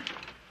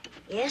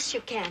 Yes,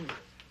 you can.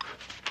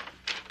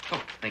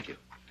 Oh, thank you.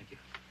 Thank you.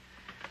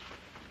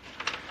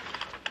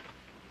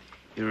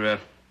 You're,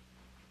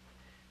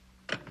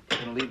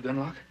 gonna leave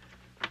Gunlock?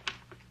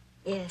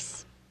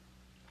 Yes.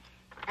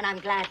 And I'm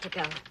glad to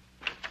go.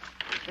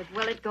 With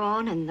Willard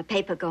gone and the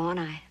paper gone,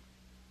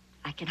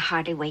 I can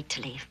hardly wait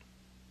to leave.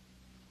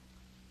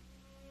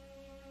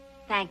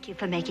 Thank you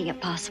for making it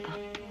possible.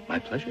 My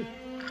pleasure.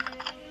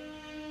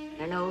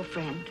 You're an old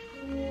friend.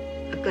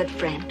 A good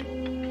friend.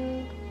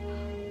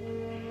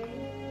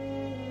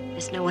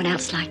 There's no one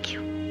else like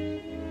you.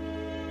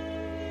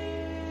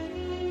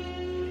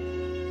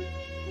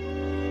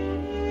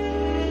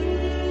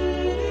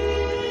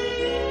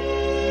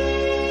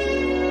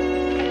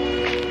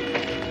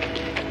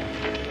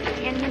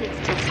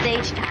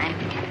 Stage time,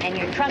 and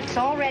your truck's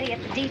already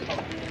at the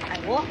depot. I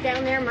walked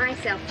down there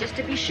myself just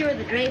to be sure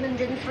the Draven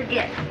didn't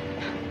forget.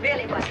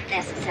 Really wasn't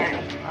necessary.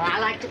 Well, I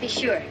like to be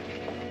sure.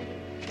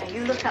 Now,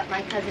 you look up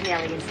my cousin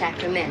Ellie in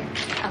Sacramento.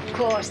 Of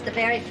course, the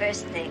very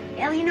first thing.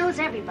 Ellie knows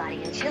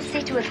everybody, and she'll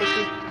see to it that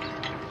you...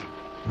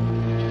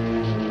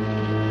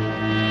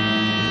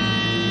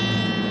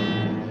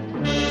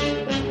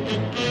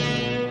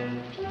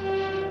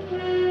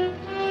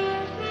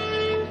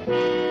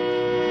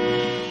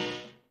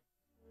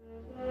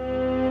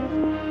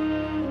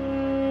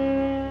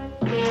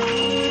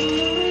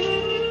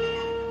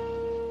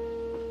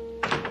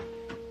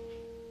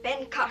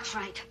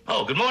 Cartwright.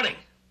 Oh, good morning.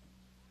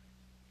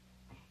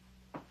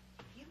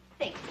 You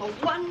think for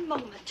one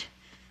moment.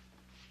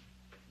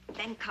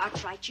 Ben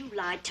Cartwright, you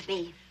lied to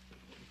me.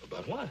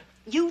 About what?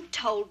 You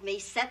told me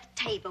Seth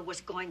Tabor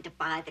was going to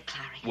buy the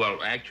Clarion.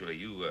 Well, actually,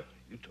 you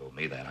told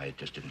me that. I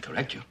just didn't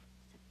correct you.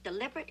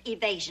 Deliberate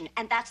evasion,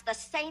 and that's the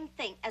same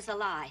thing as a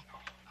lie.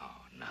 Oh,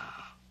 no.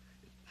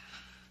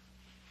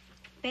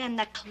 Ben,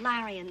 the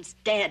Clarion's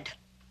dead.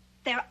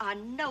 There are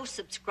no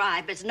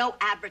subscribers, no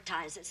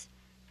advertisers.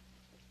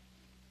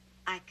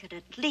 I could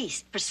at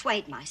least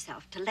persuade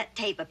myself to let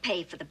Tabor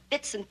pay for the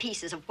bits and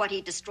pieces of what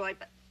he destroyed,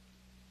 but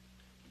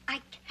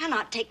I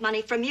cannot take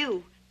money from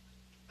you.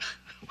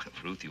 Well,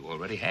 Ruth, you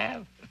already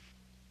have.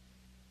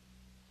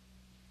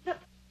 Look,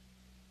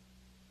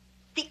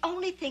 the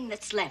only thing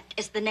that's left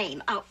is the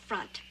name out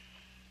front.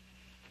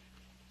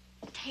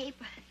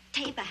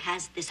 Tabor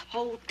has this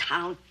whole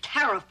town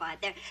terrified.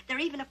 They're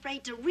even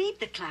afraid to read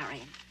the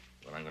Clarion.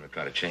 Well, I'm going to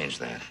try to change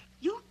that.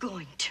 You're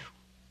going to?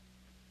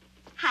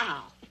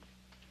 How?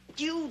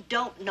 You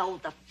don't know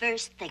the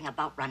first thing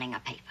about running a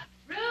paper.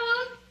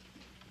 Ruth!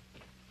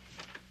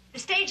 The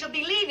stage will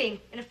be leaving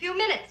in a few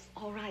minutes.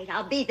 All right,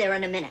 I'll be there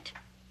in a minute.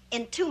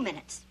 In 2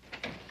 minutes.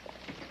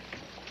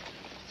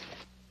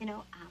 You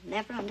know, I'll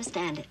never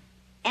understand it.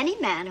 Any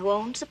man who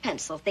owns a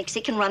pencil thinks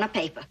he can run a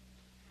paper.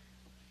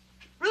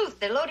 Ruth,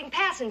 they're loading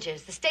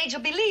passengers. The stage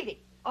will be leaving.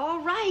 All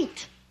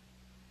right.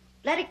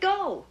 Let it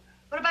go.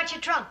 What about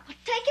your trunk? Well,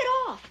 take it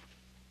off.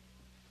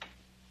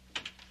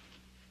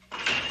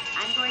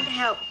 I'm going to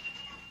help.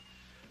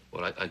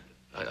 Well,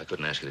 I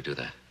couldn't ask you to do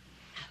that.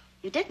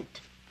 You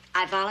didn't.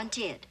 I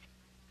volunteered.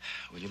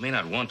 Well, you may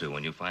not want to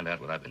when you find out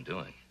what I've been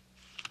doing.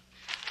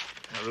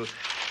 Now, Ruth,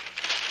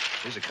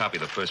 here's a copy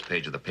of the first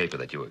page of the paper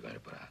that you were going to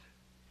put out.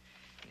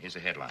 Here's a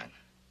headline.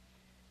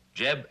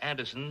 Jeb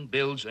Anderson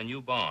builds a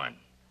new barn.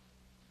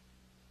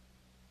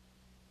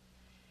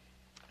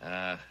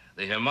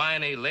 The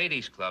Hermione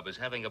Ladies Club is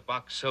having a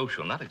box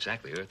social. Not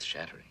exactly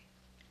earth-shattering.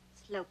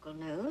 It's local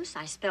news.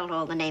 I spelled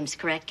all the names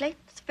correctly.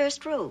 It's the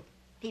first rule.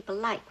 People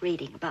like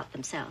reading about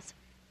themselves.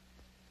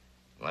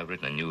 Well, I've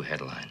written a new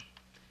headline.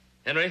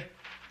 Henry?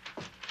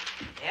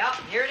 Yeah,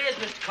 here it is,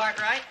 Mr.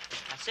 Cartwright.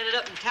 I set it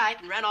up in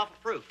tight and ran off a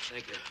proof.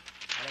 Thank you.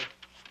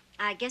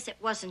 I guess it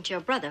wasn't your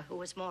brother who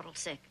was mortal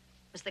sick.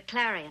 It was the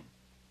Clarion.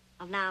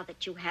 Well, now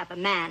that you have a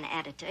man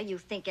editor, you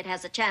think it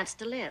has a chance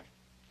to live.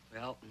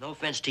 Well, no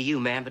offense to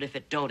you, ma'am, but if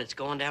it don't, it's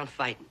going down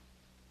fighting.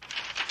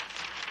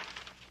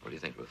 What do you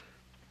think, Ruth?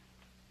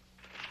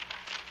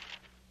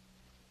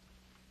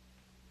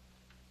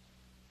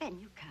 Ben,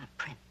 you can't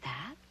print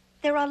that.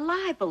 There are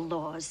libel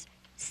laws.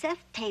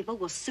 Seth Tabor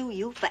will sue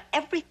you for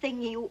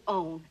everything you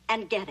own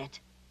and get it.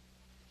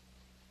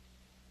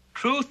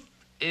 Truth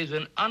is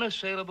an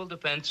unassailable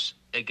defense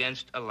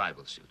against a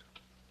libel suit.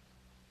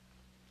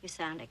 You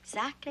sound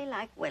exactly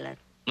like Willard.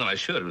 No, I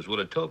should. It was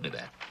Willard told me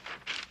that.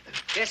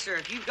 Yes, sir,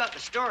 if you've got the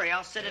story,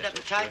 I'll set it up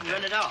in tight and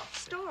run it off.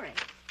 Story?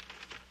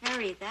 I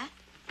read that.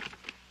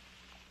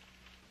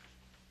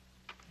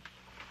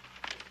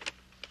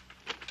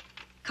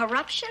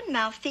 Corruption,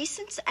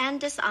 malfeasance, and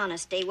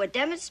dishonesty were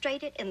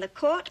demonstrated in the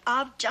court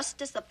of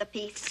justice of the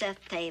peace,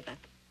 Seth Tabor.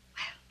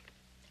 Well,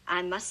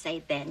 I must say,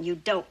 Ben, you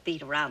don't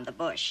beat around the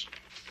bush.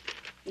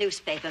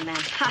 Newspaper man,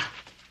 ha!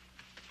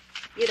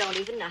 You don't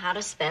even know how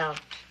to spell.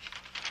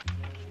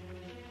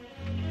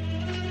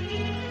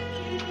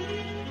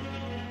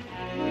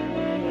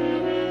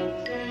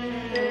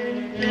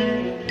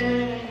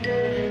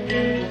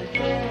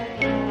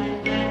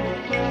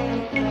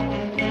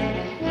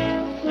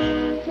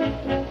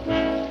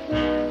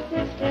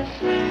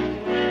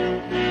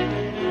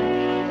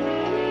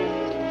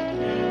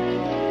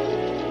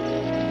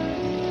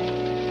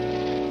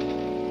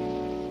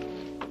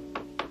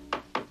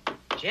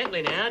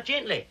 Gently now,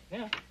 gently.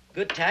 Yeah.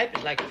 Good type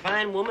is like a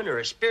fine woman or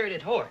a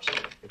spirited horse.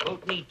 They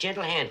both need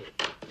gentle handling.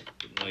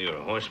 Didn't know you were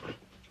a horseman.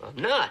 I'm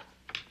not.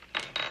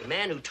 The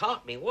man who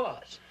taught me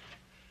was.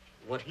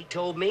 What he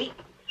told me,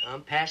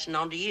 I'm passing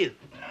on to you.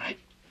 All right.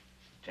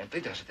 Gently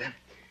does it, then.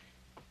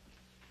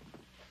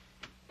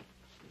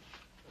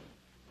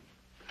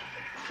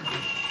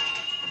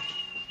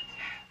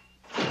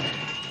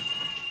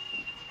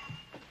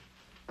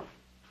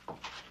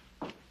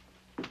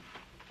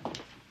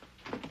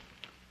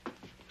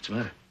 What's the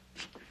matter?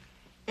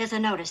 There's a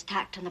notice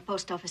tacked on the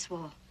post office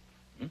wall.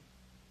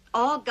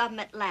 All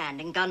government land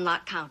in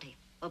Gunlock County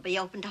will be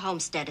open to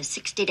homesteaders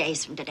 60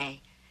 days from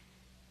today.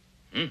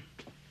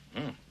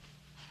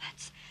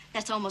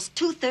 That's almost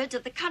 2/3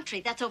 of the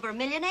country. That's over 1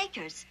 million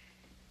acres.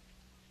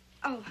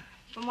 Oh,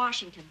 from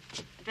Washington.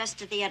 Addressed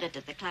to the editor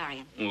of the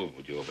Clarion. Oh,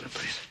 would you open it,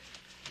 please?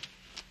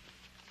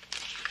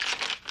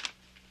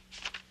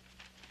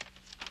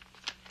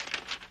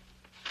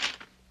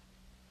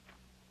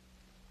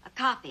 A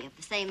copy of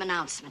the same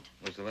announcement.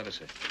 What's the letter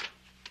say?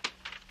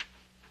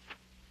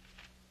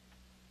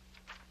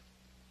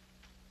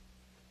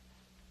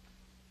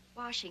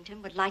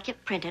 Washington would like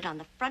it printed on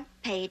the front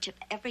page of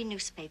every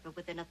newspaper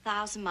within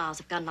 1,000 miles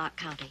of Gunlock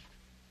County.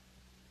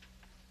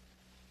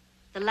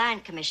 The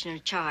land commissioner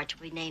in charge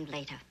will be named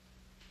later.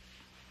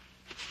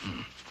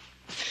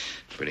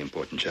 Pretty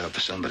important job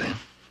for somebody.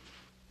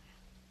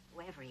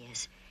 Whoever he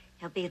is,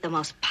 he'll be the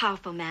most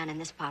powerful man in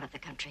this part of the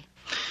country.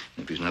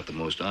 If he's not the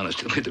most honest,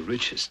 he'll be the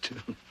richest, too.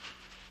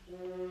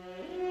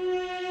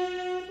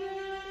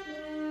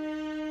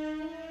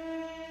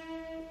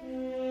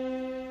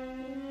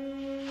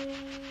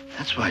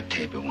 That's why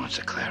Tabor wants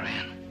a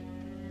Clarion.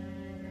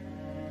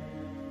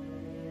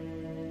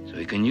 So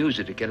he can use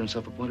it to get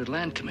himself appointed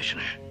land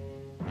commissioner.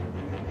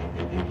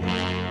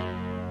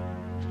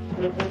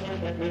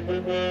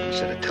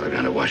 Send a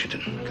telegram to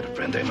Washington. Got a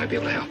friend there, might be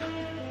able to help.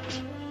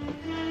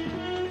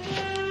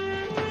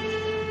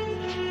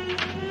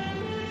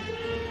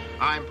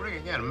 I'm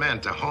bringing in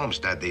men to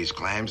homestead these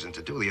claims and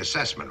to do the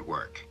assessment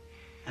work.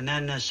 And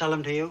then sell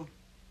them to you?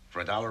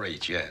 For $1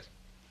 each, yes.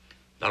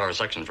 $1 a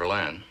section for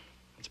land.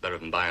 It's better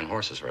than buying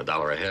horses for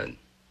 $1 a head.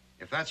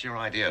 If that's your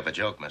idea of a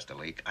joke, Mr.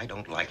 Leake, I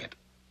don't like it.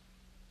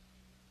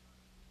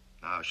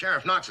 Now,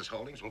 Sheriff Knox's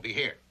holdings will be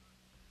here.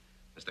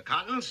 Mr.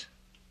 Cotton's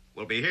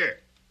will be here.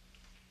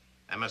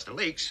 And Mr.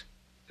 Leake's,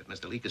 if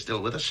Mr. Leake is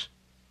still with us,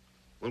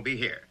 will be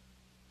here.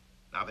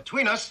 Now,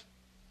 between us,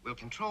 we'll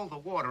control the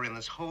water in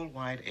this whole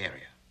wide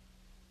area.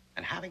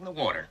 And having the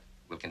water,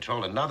 we'll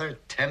control another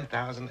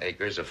 10,000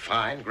 acres of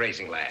fine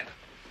grazing land.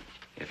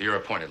 If you're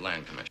appointed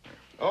land commissioner.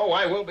 Oh,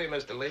 I will be,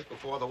 Mr. Leake,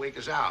 before the week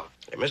is out.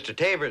 Hey, Mr.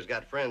 Tabor's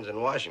got friends in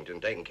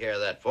Washington taking care of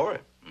that for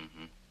him.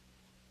 Mm-hmm.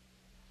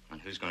 And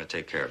who's going to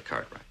take care of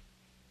Cartwright?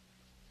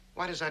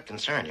 Why does that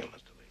concern you,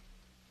 Mr. Leake?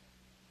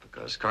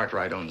 Because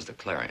Cartwright owns the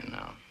Clarion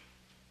now.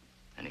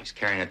 And he's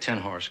carrying a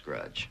 10-horse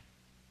grudge.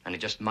 And he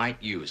just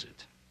might use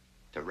it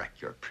to wreck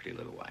your pretty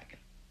little wagon.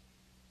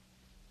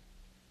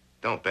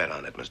 Don't bet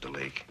on it, Mr.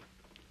 Leake.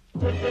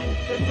 Come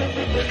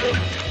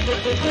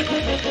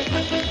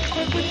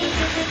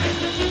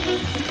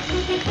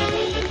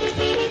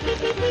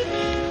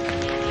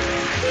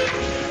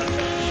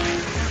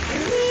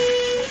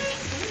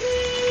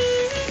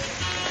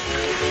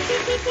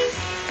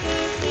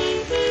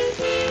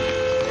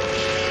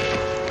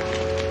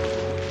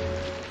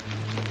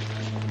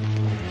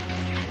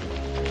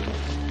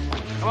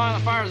on,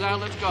 the fire's out.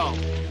 Let's go.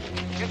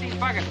 Get these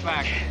buckets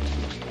back.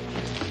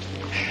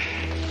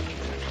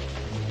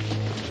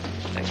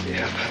 Thanks for your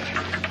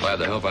help. Glad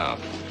to help out.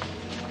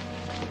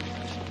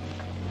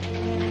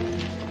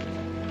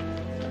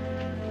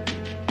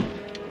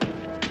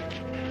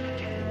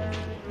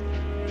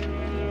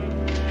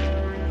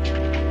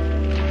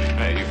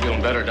 Hey, you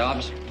feeling better,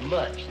 Dobbs?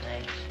 Much,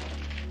 thanks.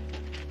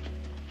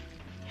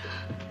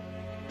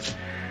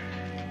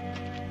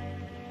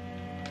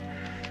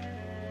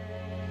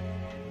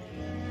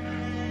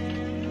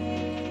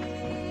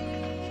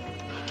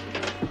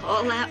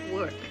 All that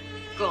work,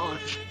 gone.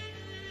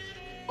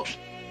 Oh,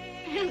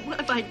 and what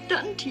have I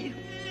done to you?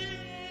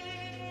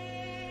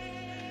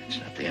 It's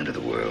not the end of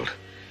the world.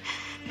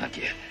 Not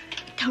yet.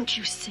 Don't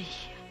you see?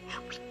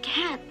 We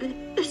can't.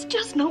 There's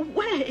just no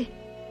way.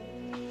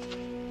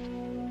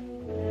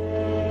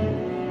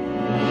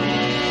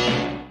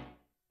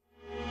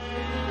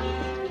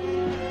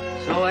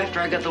 So after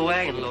I got the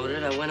wagon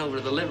loaded, I went over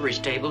to the livery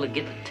stable to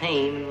get the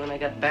team, and when I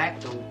got back,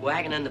 the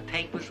wagon and the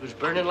papers was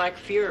burning like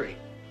fury.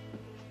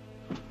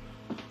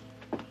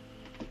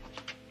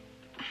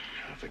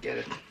 Forget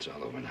it. It's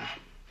all over now.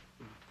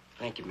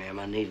 Thank you, ma'am.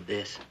 I needed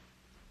this.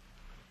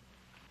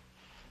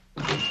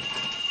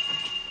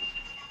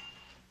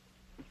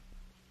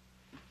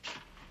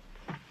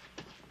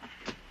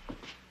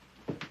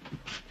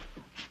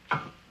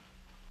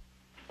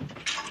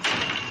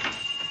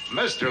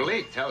 Mr.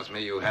 Leake tells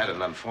me you had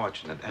an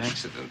unfortunate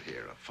accident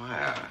here, a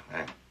fire.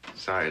 I'm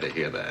sorry to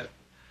hear that.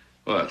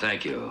 Well,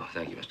 thank you.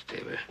 Thank you, Mr.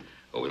 Tabor.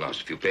 Oh, we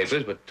lost a few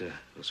papers, but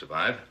we'll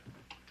survive.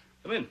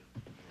 Come in.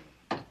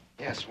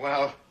 Yes,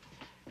 well,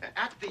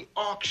 at the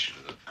auction,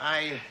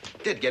 I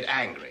did get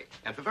angry,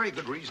 and for very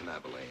good reason, I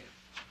believe.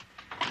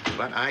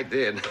 But I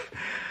did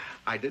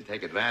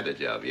take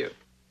advantage of you.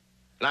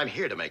 And I'm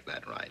here to make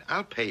that right.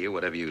 I'll pay you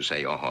whatever you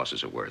say your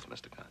horses are worth,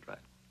 Mr. Cartwright.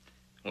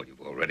 Well,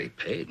 you've already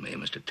paid me,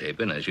 Mr.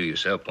 Tabor, and as you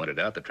yourself pointed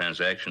out, the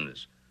transaction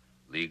is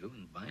legal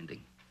and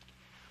binding.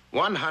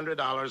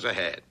 $100 a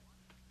head.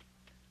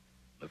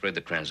 I'm afraid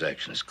the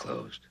transaction is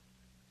closed.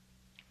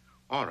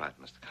 All right,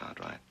 Mr.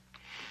 Cartwright.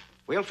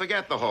 We'll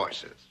forget the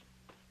horses.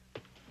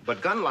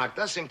 But Gunlock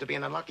does seem to be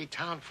an unlucky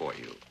town for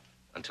you.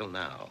 Until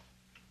now.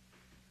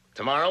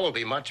 Tomorrow will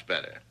be much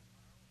better.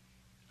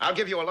 I'll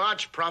give you a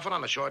large profit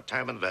on a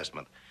short-term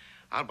investment.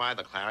 I'll buy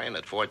the Clarion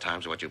at 4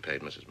 times what you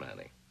paid Mrs.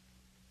 Manning.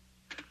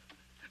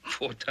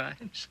 4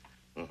 times?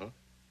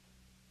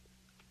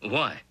 Mm-hmm.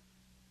 Why?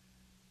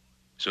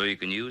 So you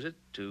can use it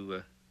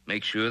to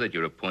make sure that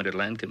you're appointed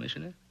land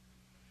commissioner?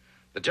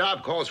 The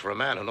job calls for a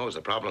man who knows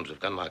the problems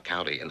of Gunlock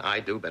County, and I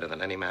do better than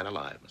any man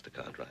alive, Mr.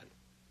 Cartwright.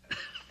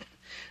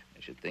 I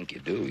should think you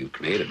do. You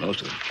created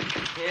most of them.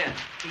 Yeah,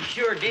 he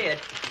sure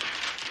did.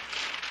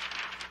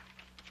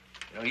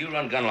 You know, you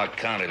run Gunlock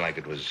County like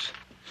it was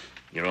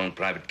your own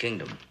private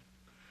kingdom.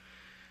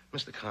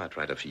 Mr.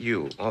 Cartwright, if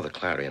you or the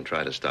Clarion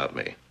try to stop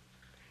me,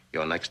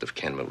 your next of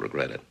kin will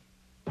regret it.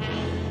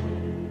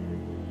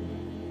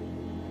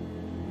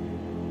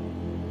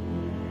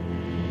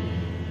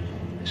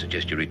 I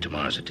suggest you read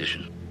tomorrow's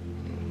edition.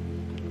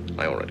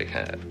 I already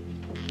have.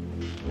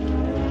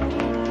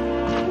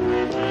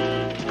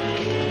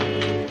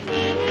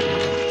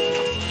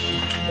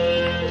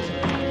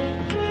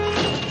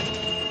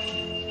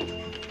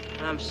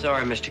 I'm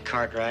sorry, Mr.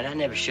 Cartwright. I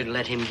never should have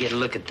let him get a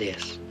look at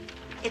this.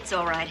 It's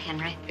all right,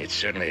 Henry. It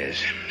certainly is.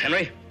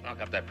 Henry,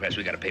 lock up that press.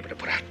 We got a paper to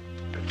put out.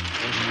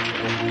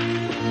 I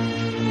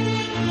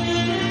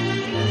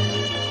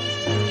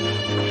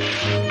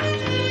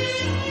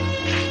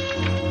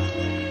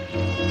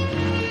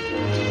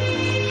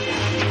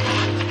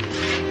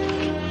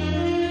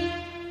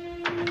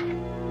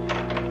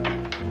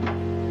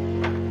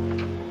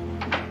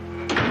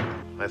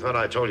thought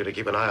I told you to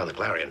keep an eye on the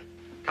Clarion.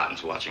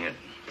 Cotton's watching it.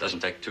 Doesn't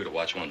take two to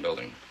watch one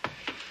building.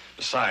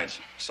 Besides,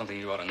 something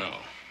you ought to know.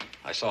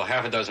 I saw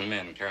half a dozen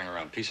men carrying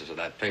around pieces of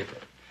that paper.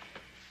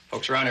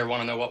 Folks around here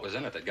want to know what was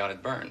in it that got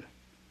it burned.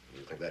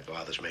 You think that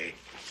bothers me?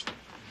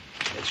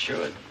 It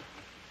should.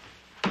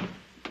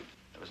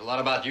 There was a lot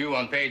about you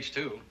on page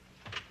 2.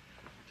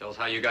 Tells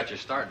how you got your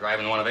start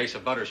driving one of Asa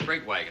Butter's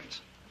freight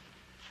wagons.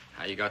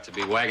 How you got to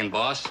be wagon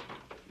boss,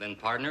 then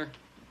partner.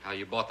 How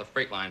you bought the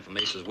freight line from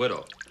Asa's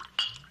widow.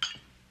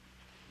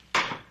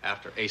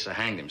 After Asa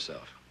hanged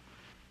himself.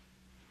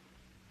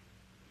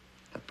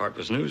 That part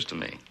was news to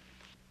me.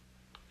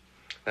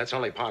 That's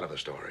only part of the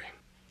story.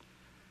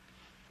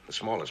 The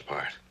smallest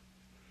part.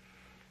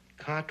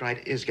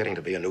 Cartwright is getting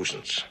to be a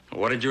nuisance.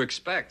 What did you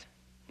expect?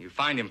 You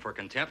fined him for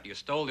contempt, you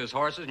stole his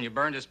horses, and you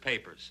burned his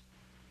papers.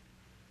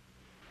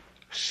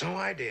 So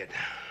I did.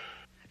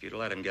 If you'd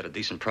let him get a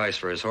decent price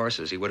for his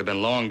horses, he would have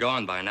been long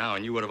gone by now,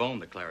 and you would have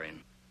owned the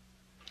Clarion.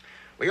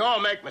 We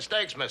all make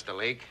mistakes, Mr.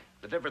 Leake.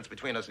 The difference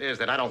between us is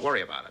that I don't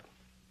worry about it.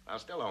 I'll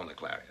still own the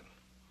Clarion.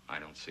 I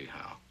don't see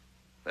how.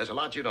 There's a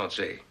lot you don't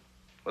see.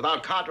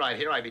 Without Cartwright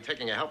here, I'd be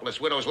taking a helpless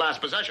widow's last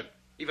possession.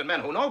 Even men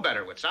who know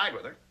better would side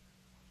with her.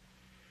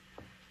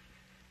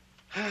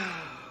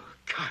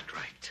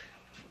 Cartwright.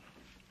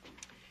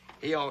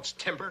 He owns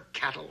timber,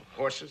 cattle,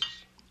 horses.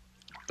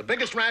 The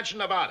biggest ranch in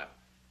Nevada.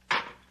 You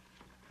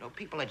know,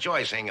 people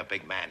enjoy seeing a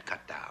big man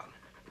cut down.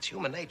 It's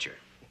human nature.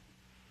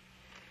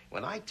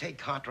 When I take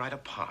Cartwright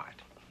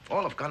apart,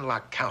 all of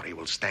Gunlock County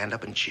will stand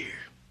up and cheer.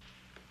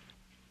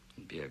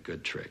 It'd be a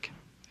good trick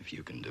if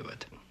you can do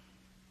it.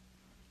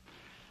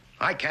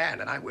 I can,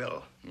 and I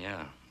will.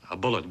 Yeah, a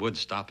bullet would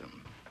stop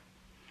him.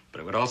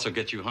 But it would also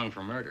get you hung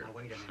for murder. Now,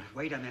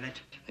 wait a minute.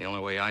 The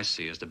only way I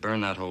see is to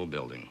burn that whole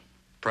building.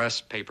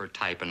 Press, paper,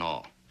 type, and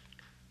all.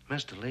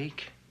 Mr.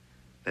 Leake,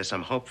 there's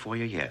some hope for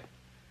you yet.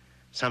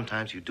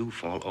 Sometimes you do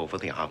fall over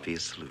the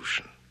obvious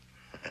solution.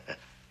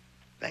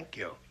 Thank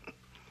you.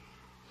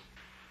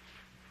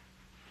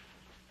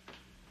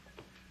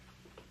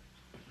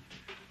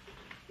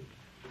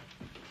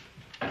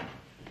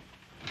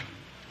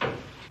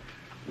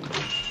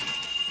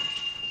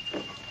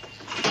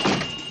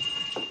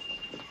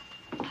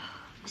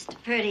 Mr.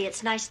 Purdy,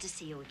 it's nice to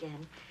see you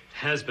again.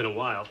 Has been a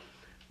while.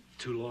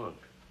 Too long.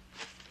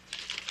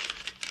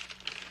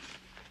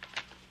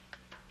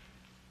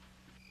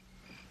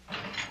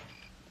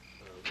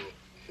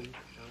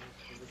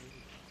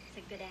 It's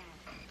a good ad.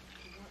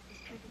 You want this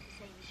printed the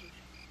same as usual?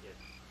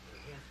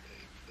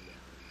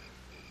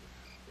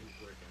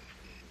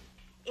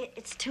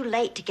 It's too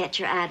late to get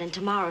your ad in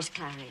tomorrow's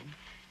Clarion.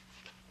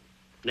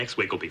 Next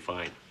week will be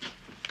fine.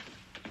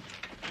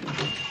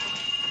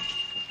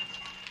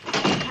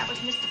 That was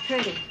Mr.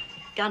 Purdy,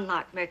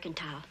 Gunlock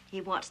Mercantile.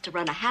 He wants to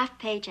run a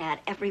half-page ad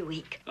every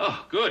week.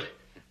 Oh, good.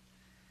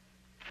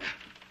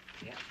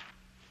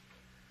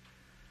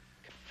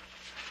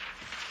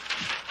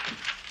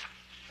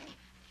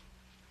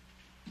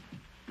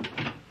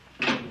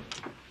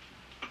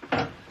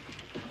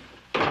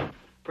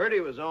 Purdy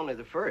was only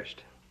the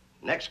first.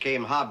 Next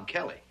came Hob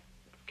Kelly.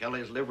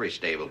 Kelly's livery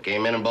stable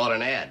came in and bought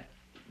an ad.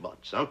 Bought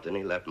something.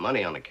 He left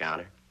money on the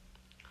counter.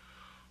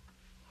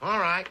 All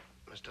right,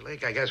 Mr.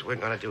 Leake, I guess we're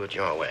going to do it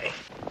your way.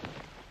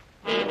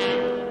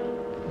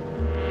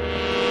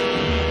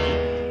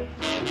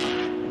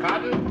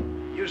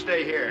 Cotton, you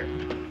stay here.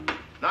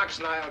 Knox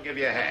and I will give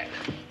you a hand.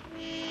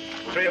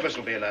 3 of us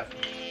will be enough.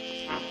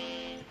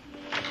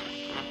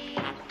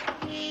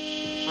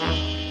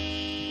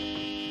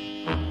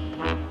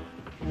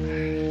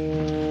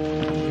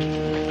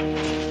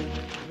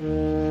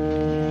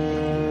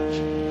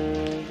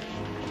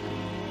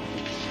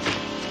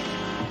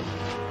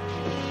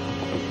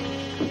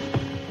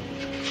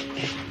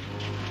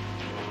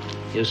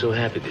 You were so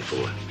happy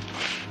before.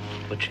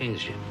 What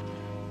changed you?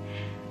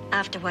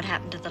 After what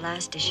happened to the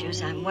last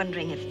issues, I'm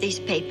wondering if these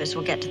papers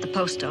will get to the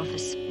post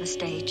office, the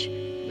stage.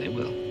 They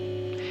will.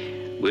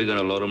 We're going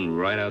to load them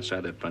right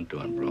outside that front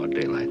door in broad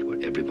daylight where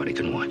everybody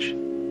can watch.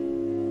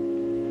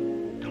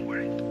 Don't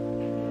worry.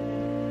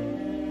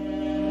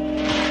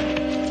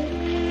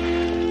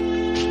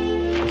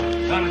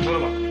 Time to pull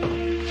them up.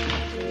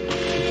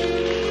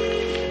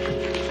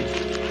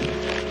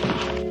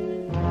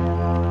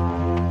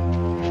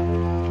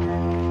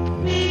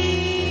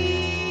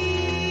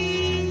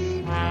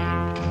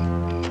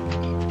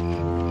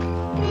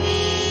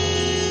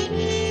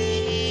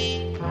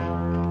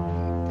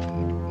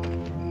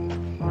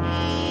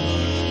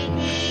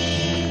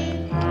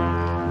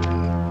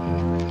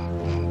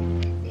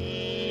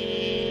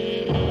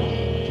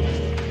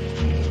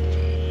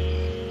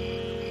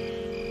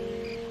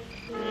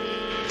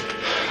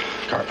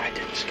 Cartwright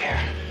didn't scare.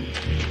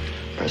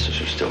 Presses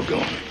are still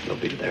going. They'll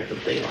be there till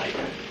daylight.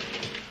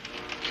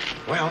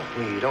 Well,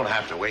 we don't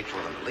have to wait for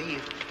them to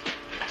leave.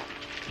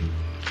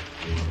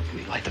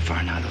 We light the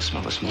fire now, they'll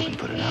smell the smoke and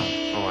put it out.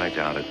 Oh, I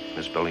doubt it.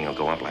 This building will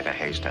go up like a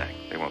haystack.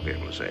 They won't be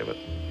able to save it.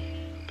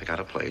 Pick out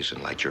a place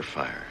and light your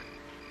fire.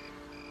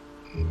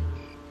 Do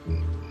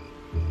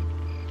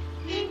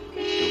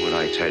what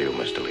I tell you,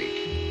 Mr. Leake.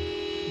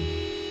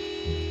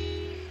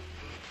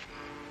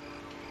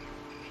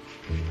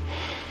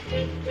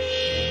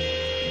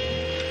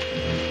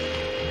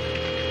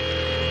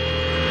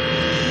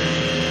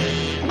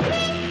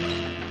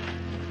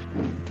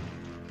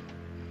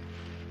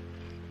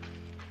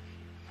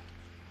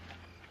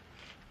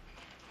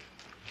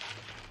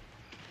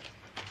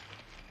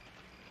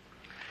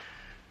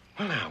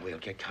 Well, now, we'll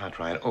get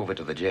Cartwright over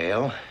to the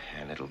jail,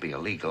 and it'll be a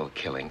legal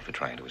killing for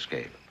trying to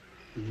escape.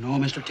 No,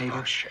 Mr. Tabor.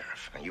 Oh,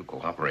 Sheriff, now you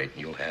cooperate,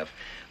 and you'll have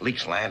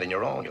Leake's land and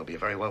your own. You'll be a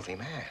very wealthy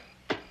man.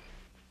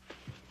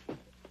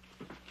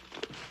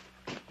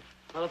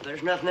 Well, if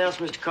there's nothing else,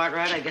 Mr.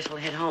 Cartwright, I guess I'll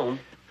head home.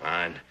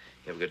 Fine.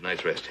 You have a good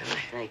night's rest, Henry.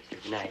 Thanks, sir.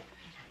 Good night.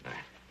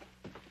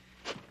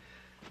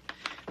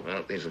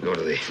 Well, these will go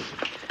to the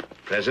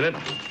president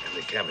and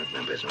the cabinet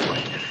members in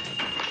Washington.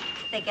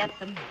 They get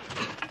them.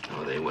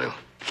 Oh, they will.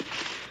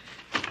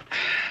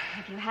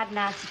 Have you had an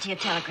answer to your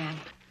telegram?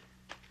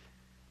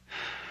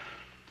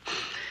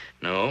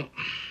 No.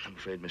 I'm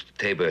afraid Mr.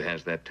 Tabor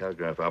has that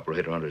telegraph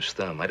operator under his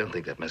thumb. I don't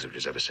think that message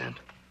was ever sent.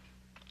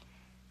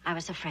 I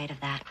was afraid of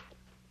that.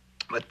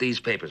 But these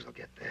papers will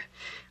get there.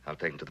 I'll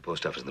take them to the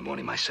post office in the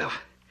morning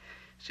myself.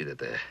 See that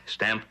they're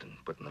stamped and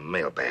put in the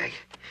mail bag.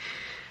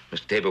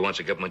 Mr. Tabor wants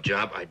a government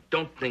job. I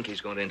don't think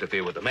he's going to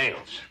interfere with the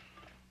mails.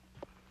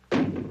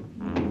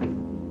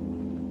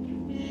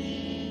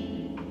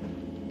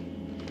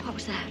 What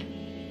was that?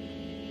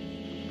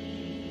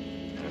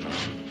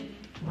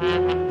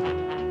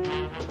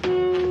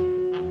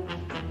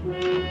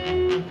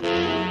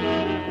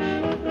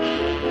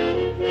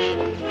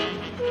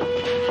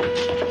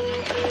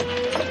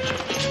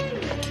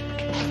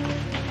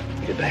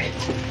 Goodbye.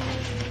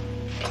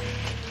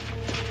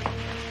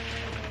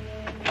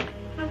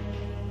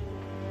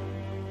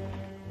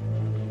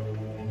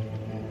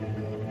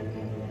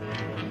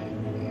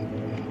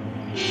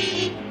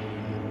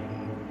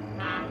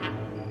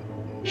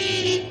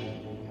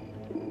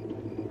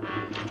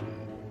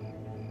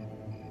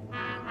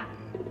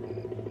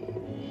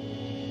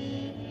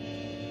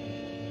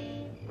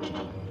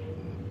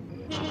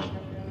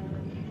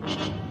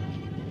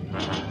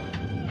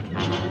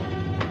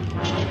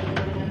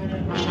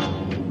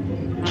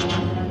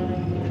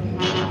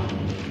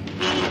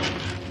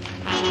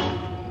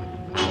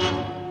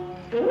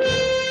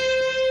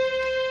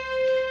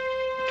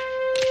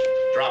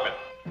 Drop it.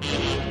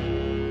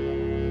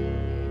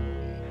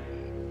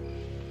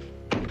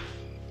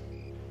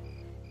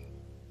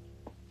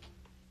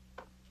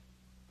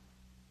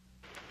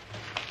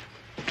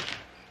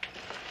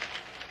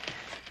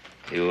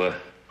 You,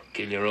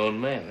 kill your own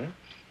man, huh?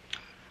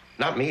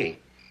 Not me.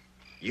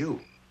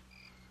 You.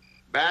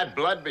 Bad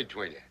blood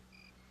between you.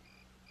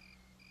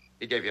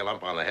 He gave you a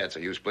lump on the head, so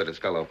you split his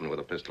skull open with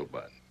a pistol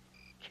butt.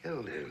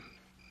 Killed him.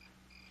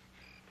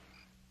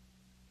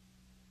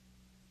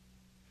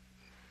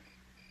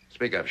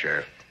 Speak up,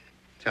 Sheriff.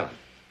 Tell him.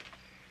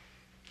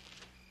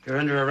 You're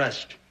under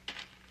arrest.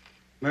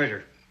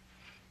 Murder.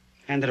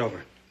 Hand it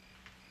over.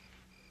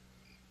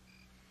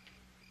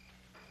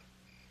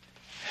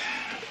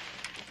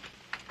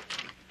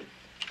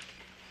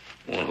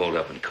 Won't hold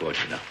up in court,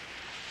 you know.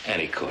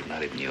 Any court,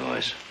 not even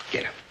yours.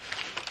 Get him.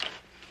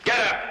 Get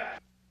up!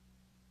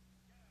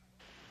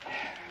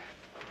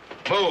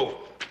 Move!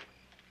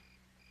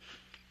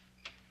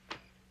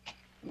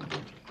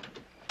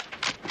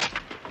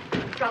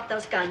 Drop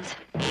those guns.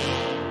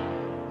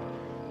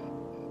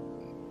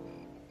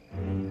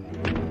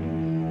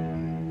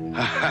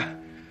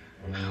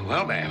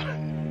 Well,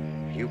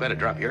 ma'am, you better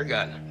drop your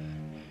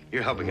gun.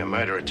 You're helping a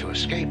murderer to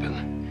escape,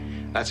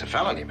 and that's a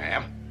felony,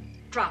 ma'am.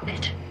 Drop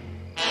it.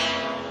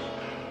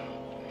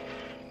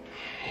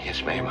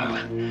 Yes, ma'am,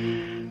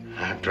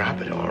 I'll drop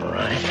it, all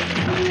right.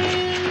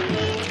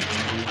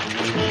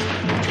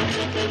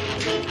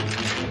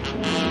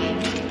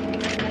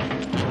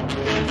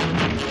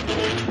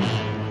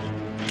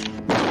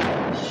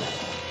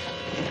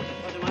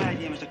 Wasn't my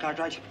idea, Mr.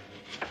 Cartwright.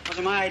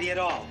 Wasn't my idea at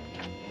all.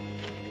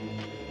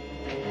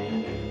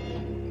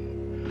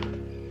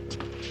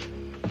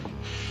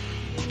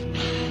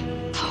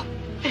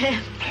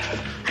 Ben.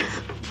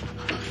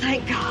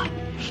 Thank God.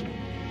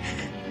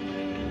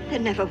 There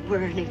never were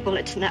any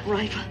bullets in that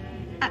rifle.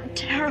 I'm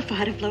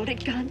terrified of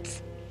loaded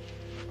guns.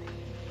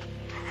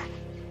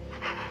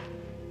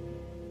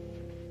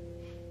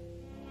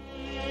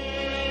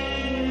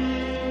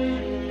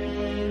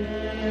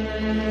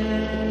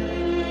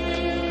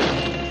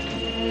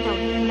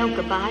 No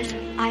goodbyes.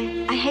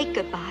 I hate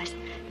goodbyes.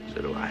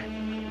 So do I.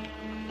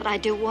 But I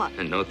do what?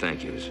 And no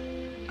thank yous.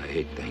 I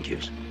hate thank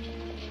yous.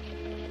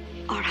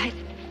 All right.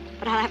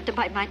 But I'll have to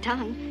bite my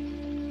tongue.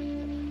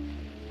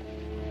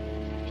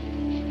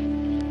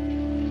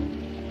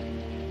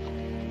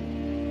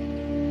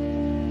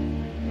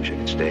 Wish I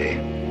could stay.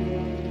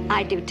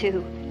 I do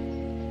too.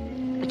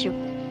 But you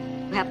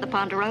have the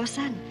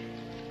Ponderosa and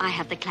I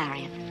have the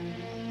Clarion.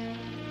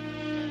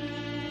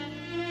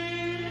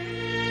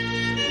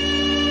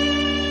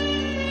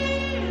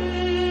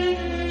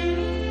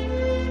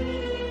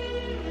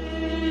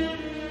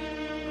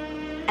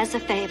 As a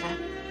favor,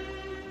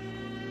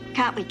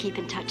 can't we keep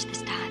in touch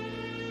this time?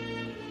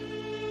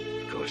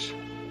 Of course.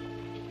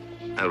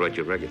 I'll write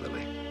you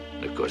regularly.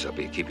 And of course, I'll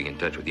be keeping in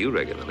touch with you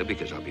regularly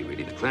because I'll be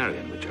reading the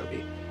Clarion, which I'll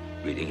be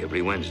reading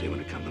every Wednesday when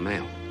it comes the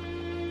mail.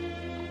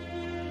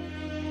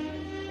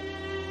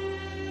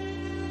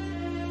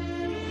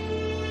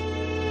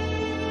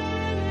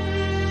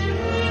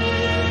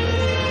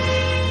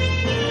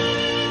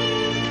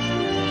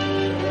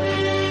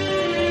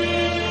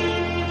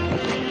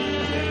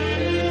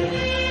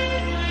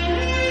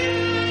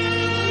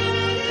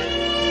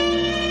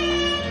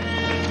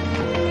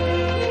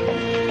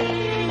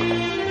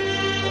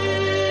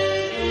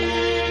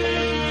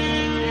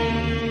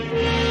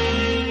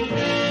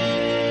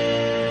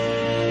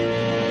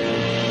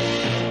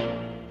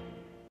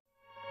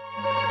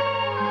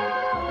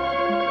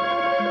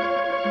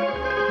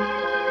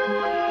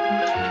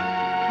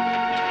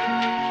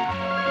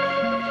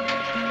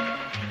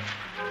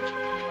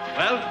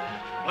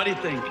 What do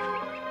you think?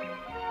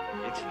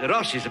 It's the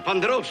Rossi's, the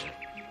Ponderosa.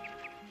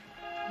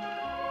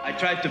 I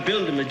tried to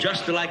build him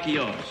just like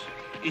yours.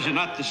 He's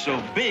not so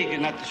big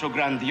and not so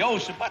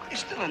grandiose, but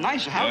it's still a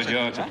nice house.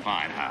 Joe, it's a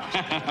fine house.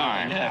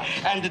 Fine Yeah.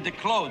 house. And the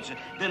clothes,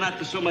 they're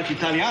not so much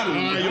Italiano.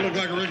 You look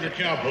like a regular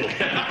cowboy.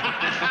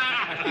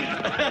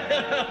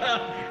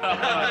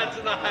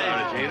 That's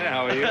nice. Gina,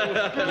 how are you?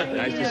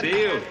 Nice to see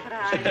you.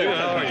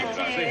 How are you,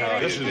 Rossi? How are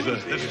This you?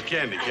 is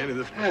Candy. Candy,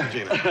 this is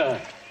Gina.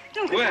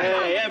 Well,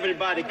 hey,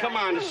 everybody, come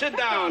on, sit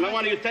down. I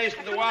want you to taste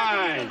the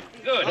wine.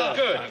 Good,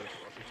 good.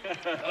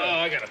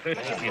 I got a fish.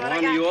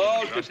 I want you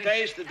all to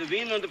taste the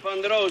Vino de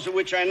Ponderosa,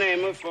 which I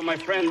name for my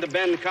friend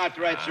Ben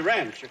Cartwright's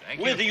ranch.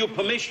 With your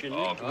permission.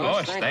 Of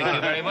course. Thank you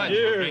very much.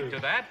 We'll drink to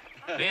that.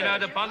 Vino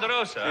de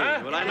Ponderosa,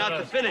 huh? Well, I'm not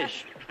to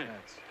finish.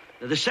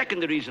 The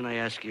second reason I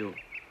ask you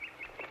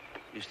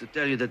is to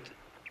tell you that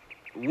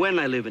when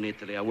I live in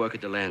Italy, I work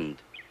at the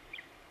land.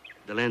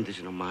 The land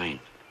is not mine.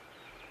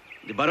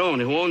 The barone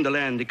who owned the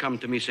land, he come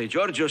to me and say,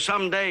 Giorgio,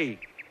 someday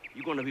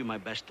you're going to be my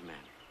best man.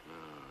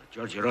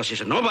 Giorgio Rossi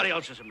said, nobody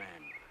else is a man.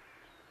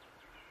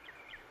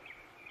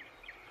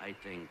 I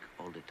think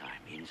all the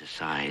time,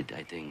 inside,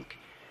 I think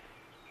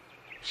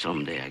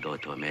someday I go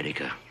to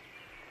America.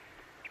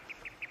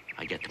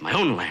 I get my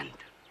own land.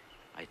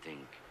 I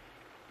think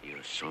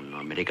io sono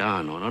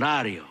americano,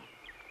 onorario.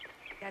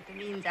 That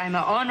means I'm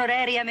an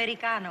honorary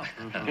Americano.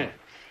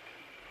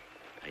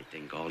 I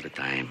think all the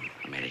time,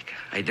 America.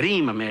 I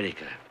dream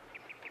America.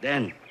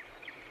 Then,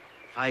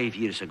 5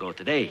 years ago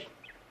today,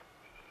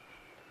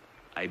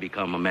 I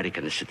become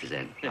American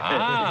citizen.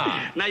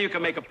 Ah. Now you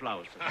can make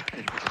applause.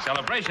 It's a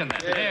celebration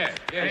then. Yeah.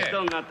 Yeah. I'm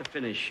still not to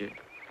finish.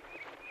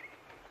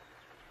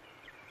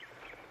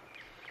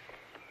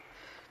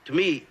 To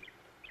me,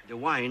 the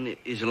wine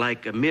is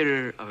like a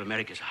mirror of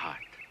America's heart.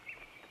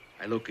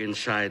 I look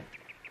inside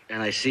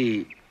and I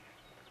see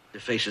the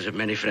faces of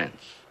many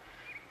friends.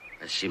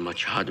 I see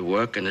much hard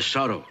work and the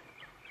sorrow,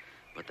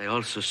 but I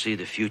also see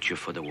the future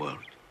for the world.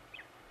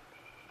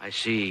 I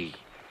see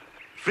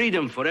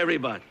freedom for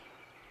everybody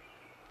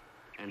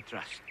and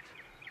trust.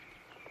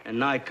 And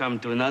now I come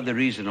to another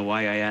reason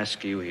why I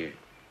ask you here.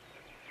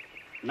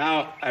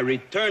 Now I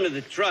return to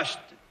the trust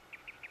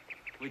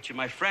which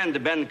my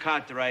friend Ben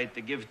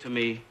Cartwright gave to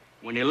me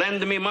when he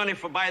lent me money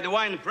for buy the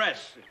wine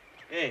press.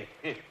 Hey,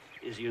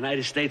 is the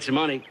United States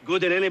money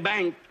good at any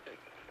bank?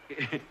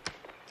 Thank you.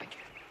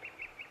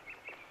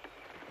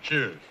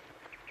 Cheers.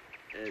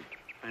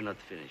 I'm not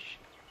finished.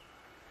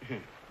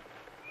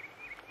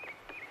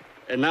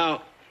 And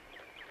now,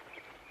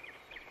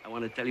 I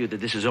want to tell you that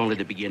this is only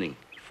the beginning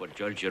for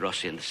Giorgio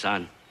Rossi and the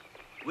son.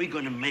 We're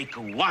going to make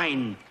a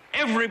wine.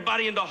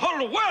 Everybody in the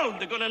whole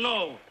world are going to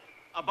know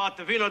about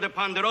the Vino de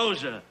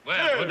Ponderosa.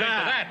 Well, we'll drink to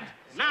that.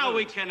 Now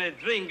we can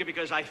drink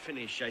because I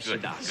finish. I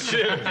sit down.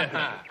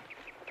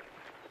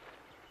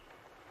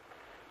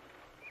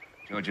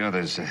 Giorgio,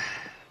 there's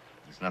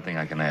nothing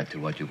I can add to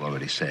what you've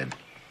already said,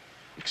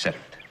 except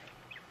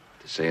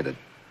to say that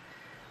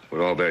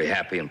we're all very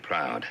happy and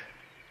proud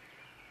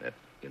that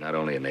you're not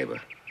only a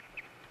neighbor,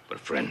 but a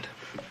friend.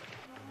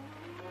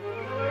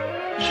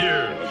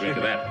 Cheers. I'll drink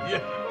to that.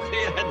 Yeah,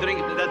 I drink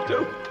to that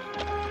too.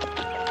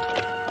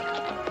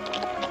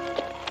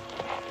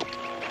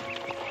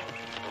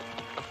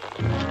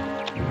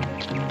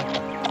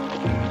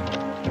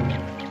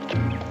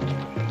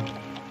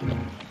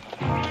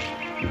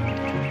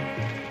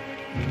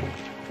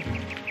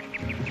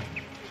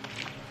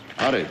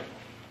 Howdy.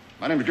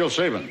 My name is Joe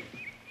Sabin.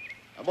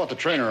 I bought the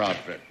trainer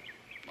outfit.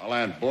 My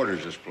land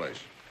borders this place.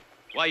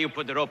 Why you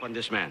put the rope on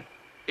this man?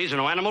 He's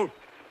no animal.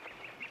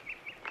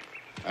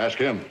 Ask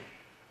him.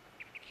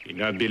 You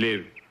not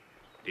believe.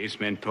 This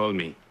man told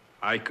me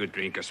I could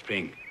drink a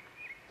spring.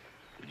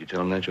 Did you tell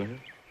him that, Giorgio?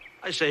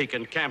 I say he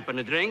can camp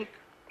and drink.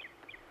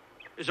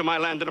 This is my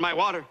land and my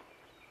water.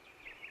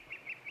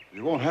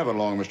 You won't have it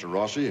long, Mr.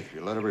 Rossi, if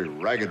you let every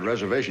ragged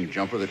reservation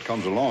jumper that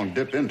comes along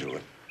dip into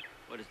it.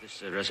 What is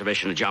this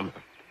reservation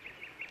jumper?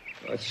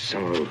 Well, it's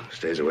someone who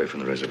stays away from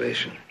the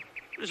reservation.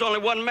 There's only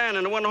one man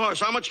and one horse.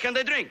 How much can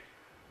they drink?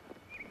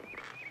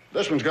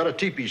 This one's got a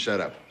teepee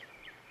set up.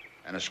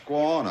 and a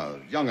squaw and a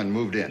young'un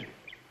moved in.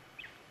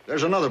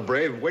 There's another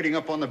brave waiting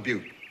up on the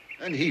butte,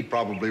 and he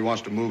probably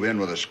wants to move in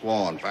with a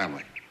squaw and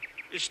family.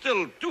 There's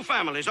still 2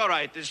 families, all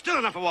right. There's still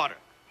enough of water.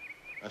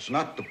 That's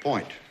not the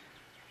point.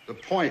 The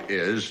point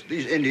is,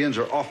 these Indians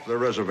are off their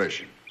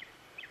reservation.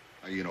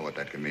 Now, you know what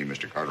that can mean,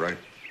 Mr. Cartwright.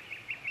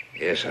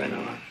 Yes, I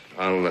know.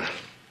 I'll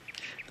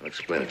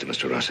explain it to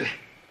Mr. Rossi.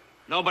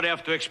 Nobody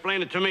have to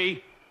explain it to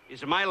me.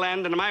 It's my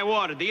land and my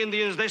water. The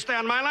Indians, they stay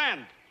on my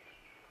land.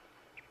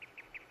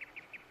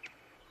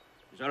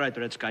 It's all right,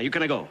 Red Sky. You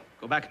can go.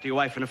 Go back to your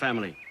wife and the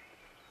family.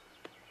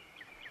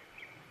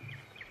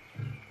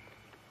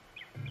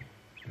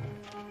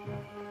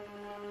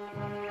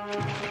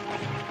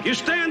 You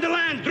stay on the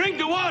land. Drink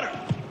the water.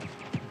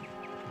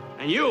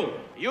 And you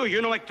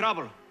don't like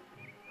trouble.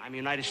 I'm a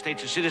United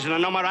States citizen. I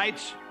know my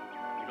rights.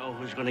 You know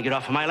who's going to get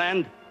off of my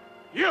land?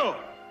 You!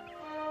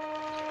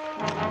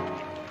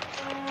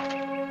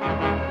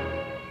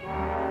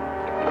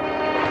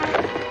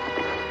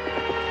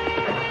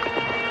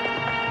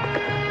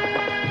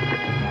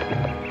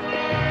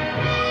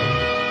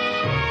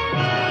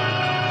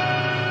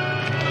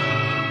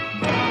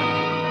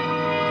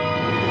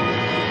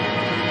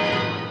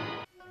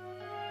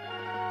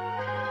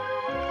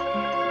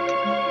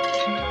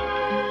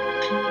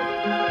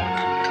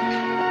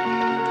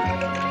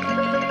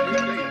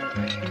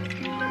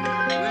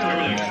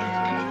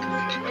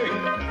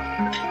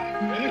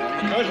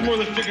 More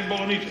of this chicken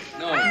bolognese.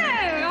 No.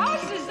 Hey,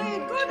 horses say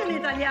good in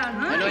Italiano,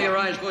 huh? I know your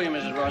eyes fool you,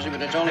 Mrs. Rossi,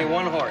 but it's only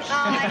one horse. Oh,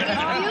 I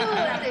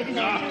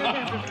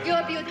know you.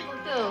 You're beautiful, too.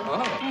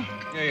 Oh,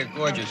 yeah, you're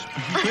gorgeous.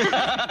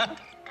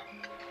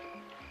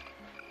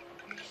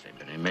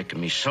 They're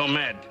making me so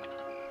mad.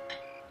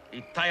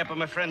 He tie up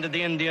my friend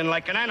the Indian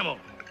like an animal.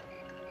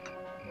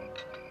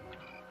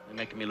 They're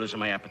making me lose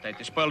my appetite.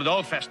 They spoiled it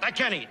all fast. I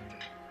can't eat.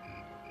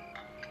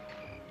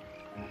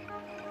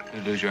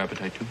 You lose your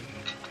appetite, too?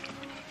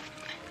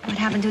 What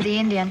happened to the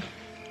Indian?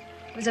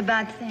 It was a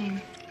bad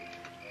thing.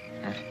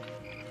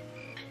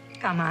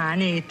 Come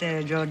on, eat,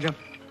 Giorgio.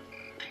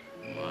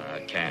 Well,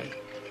 I can.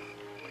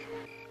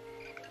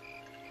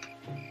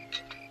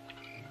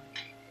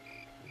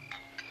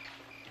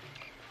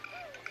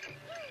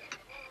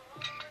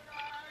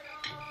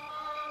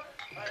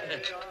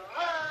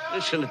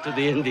 Listen to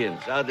the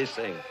Indians, how they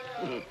sing.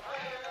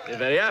 They're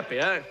very happy,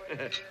 huh?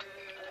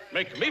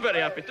 Making me very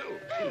happy, too.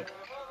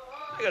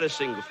 I got a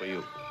single for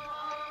you.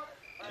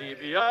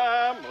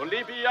 Libiamo,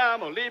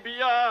 libiamo,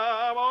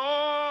 libiamo.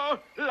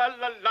 La la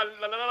la la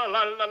la la la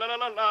la la la la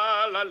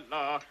la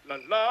la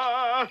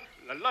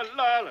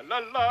la la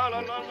la la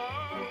la.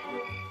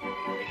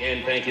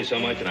 Again, thank you so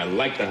much, and I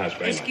like the house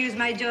very much. Excuse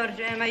my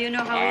Giorgio, Emma. You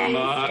know how he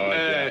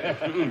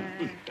is.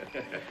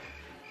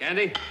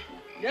 Candy?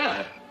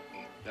 Yeah.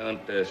 Don't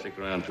stick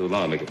around too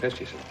long. Make a pest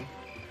yourself.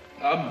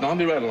 I'll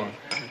be right along.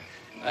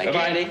 Bye,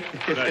 Candy.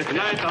 Good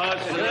night,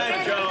 Hoss. Good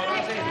night,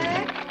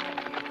 Joe.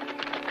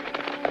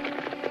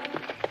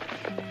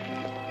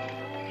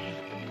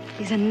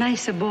 He's a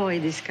nice boy,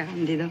 this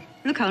Candido.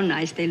 Look how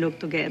nice they look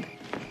together.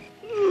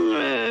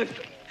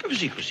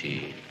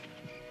 Così.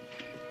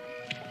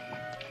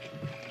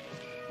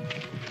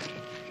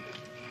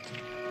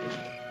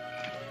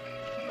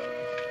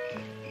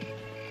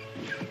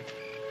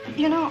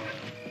 You know,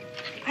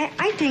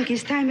 I think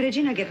it's time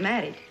Regina get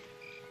married.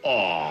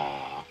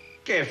 Oh,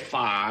 che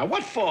fa?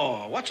 What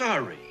for? What's the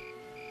hurry?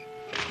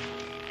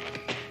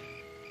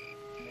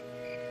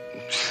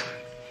 Oops.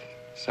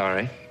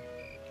 Sorry.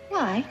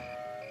 Why?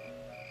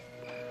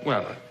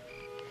 Well,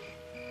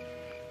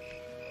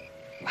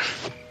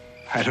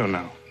 I don't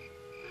know.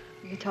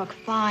 You talk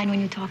fine when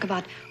you talk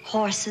about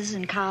horses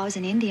and cows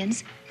and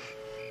Indians.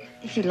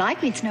 If you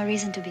like me, it's no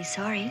reason to be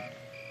sorry.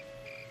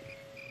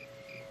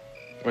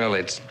 Well,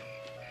 it's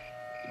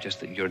just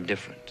that you're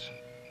different.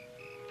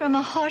 From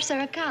a horse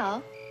or a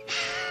cow?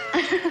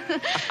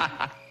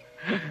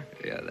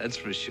 Yeah, that's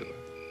for sure.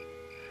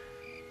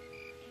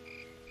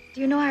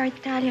 Do you know our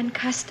Italian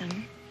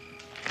custom?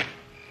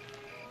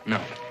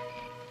 No.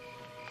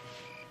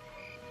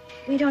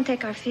 We don't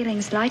take our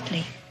feelings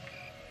lightly.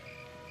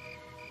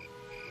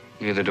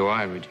 Neither do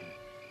I, Regina.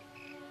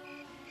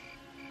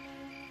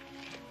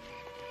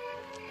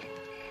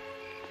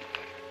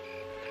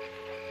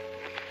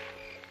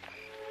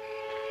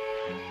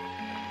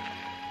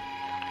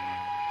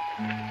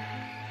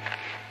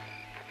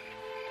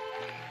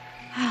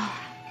 Oh,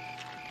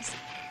 this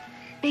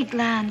big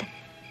land.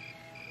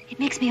 It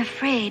makes me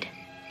afraid.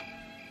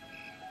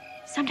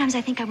 Sometimes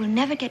I think I will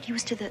never get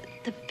used to the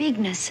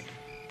bigness,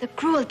 the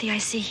cruelty I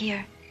see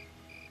here.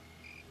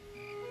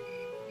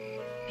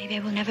 Maybe I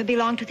will never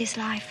belong to this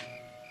life.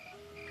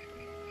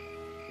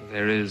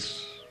 There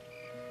is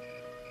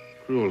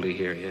cruelty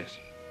here, yes.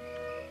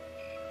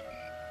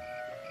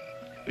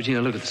 Regina,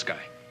 look at the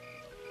sky.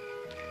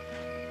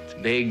 It's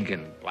big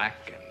and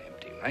black and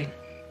empty, right?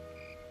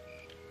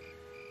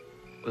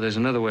 Well, there's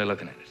another way of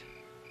looking at it.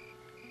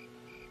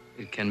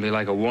 It can be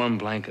like a warm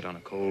blanket on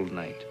a cold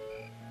night.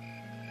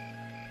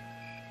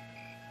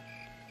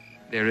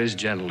 There is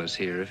gentleness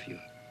here if you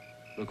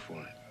look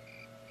for it.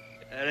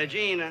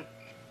 Regina,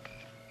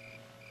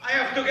 I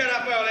have to get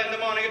up early in the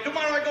morning. And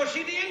tomorrow I go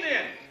see the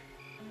Indian.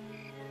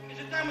 Is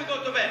it time we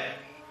go to bed?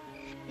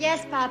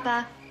 Yes,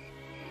 Papa.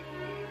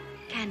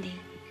 Candy,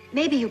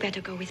 maybe you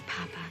better go with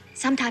Papa.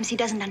 Sometimes he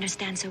doesn't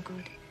understand so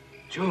good.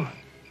 Sure.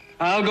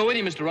 I'll go with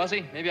you, Mr.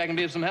 Rossi. Maybe I can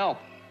be of some help.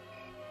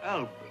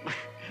 Help?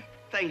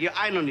 Thank you.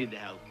 I don't need the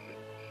help.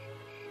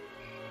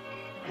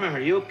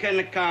 You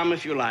can come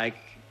if you like.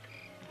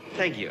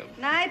 Thank you.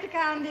 Night,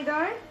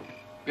 Candidor.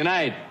 Good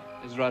night,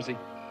 Mrs. Rossi.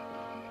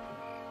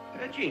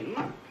 Gene.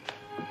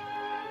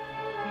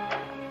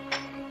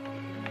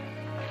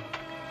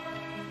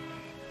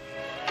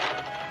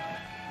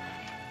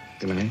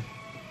 Good night.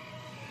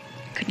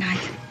 Good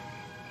night.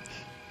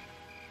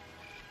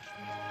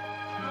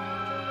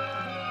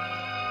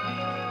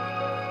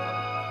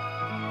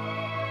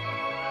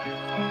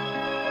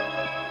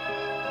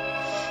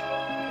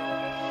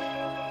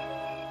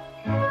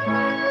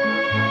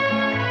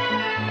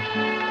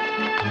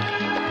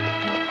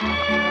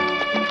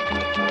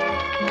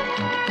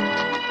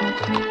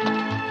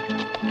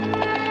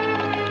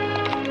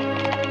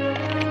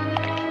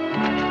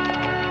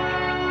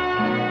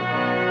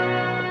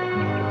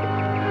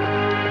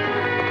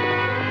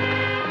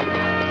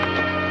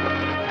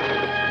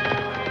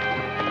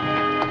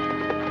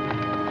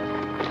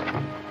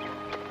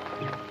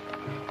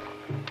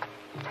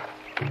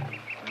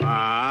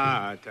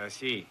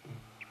 See.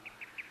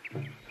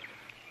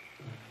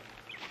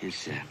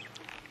 His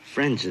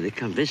friends, they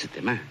come visit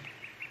him, huh?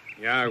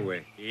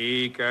 Yahweh,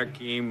 Ika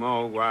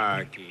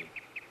Kimowaki.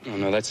 Oh,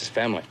 no, that's his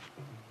family.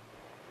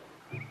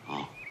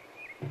 Oh.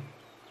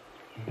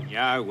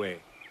 Yahweh,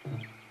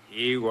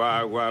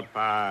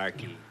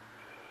 Iwawapaki.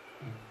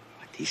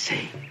 What'd he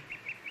say?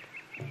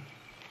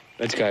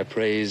 That guy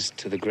prays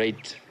to the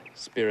great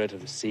spirit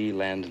of the sea,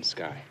 land, and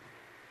sky.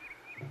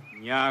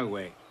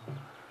 Yahweh.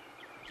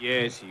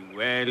 Yes,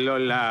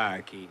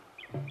 Laki.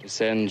 To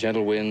send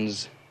gentle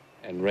winds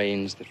and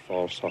rains that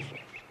fall softly.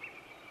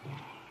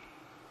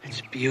 It's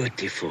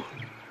beautiful.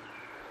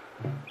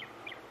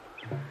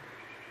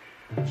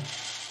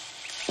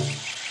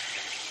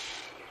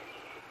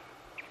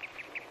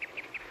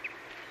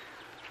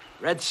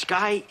 Red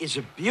sky is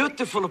a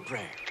beautiful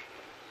prayer.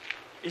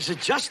 It's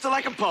just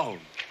like a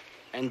poem.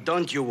 And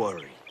don't you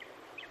worry.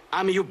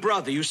 I'm your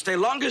brother. You stay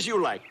long as you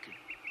like.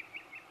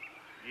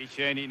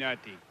 Isheni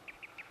Nati.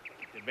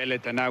 Bele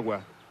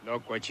Tanagua,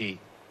 Lokwachi,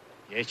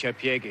 Yesha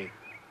Piege,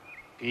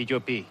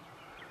 Pijo Pi.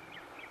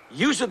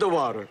 Use the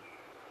water.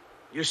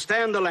 You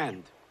stay on the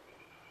land.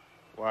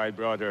 Why,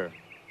 brother,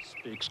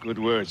 speaks good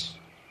words.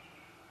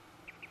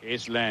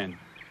 His land,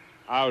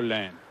 our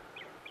land.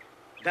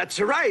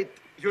 That's right.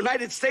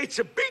 United States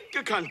a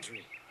big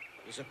country.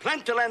 There's a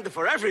plenty of land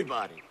for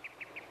everybody.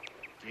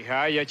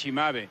 Chihaya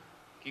Chimabe,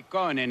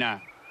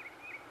 Kikonena.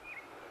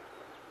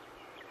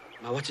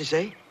 Now, what's he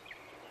say?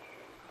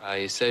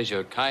 He says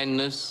your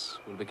kindness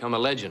will become a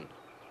legend.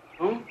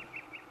 Huh?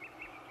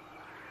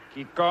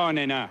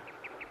 Kikonena.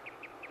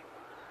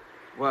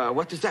 Well,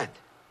 what is that?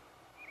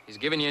 He's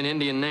given you an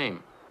Indian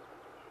name.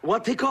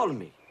 What he call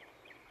me?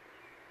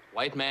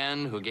 White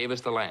man who gave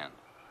us the land.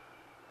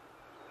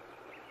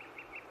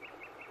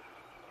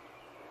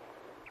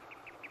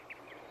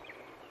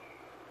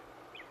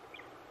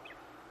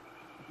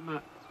 Ma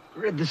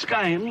read the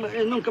sky,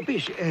 non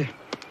capisci.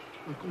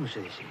 Come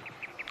si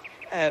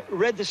dice?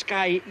 Read the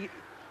sky.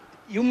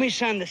 You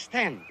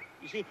misunderstand.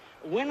 You see,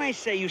 when I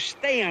say you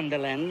stay on the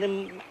land,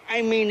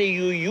 I mean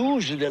you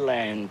use the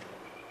land.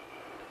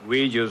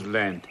 We use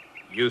land,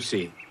 you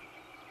see.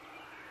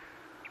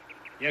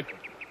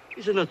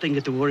 There's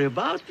nothing to worry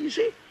about, you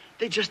see.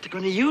 They're just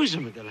going to use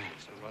them, the land.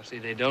 So, Rossi,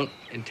 they don't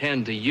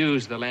intend to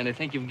use the land. They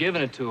think you've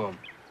given it to them.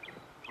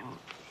 Oh.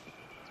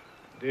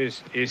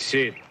 This is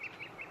seed.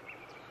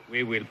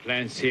 We will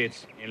plant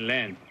seeds in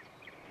land.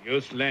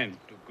 Use land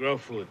to grow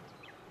food.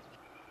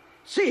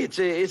 See, it's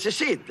a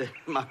seed.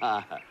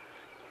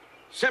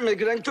 Semi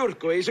Gran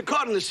Turco is a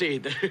corn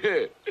seed.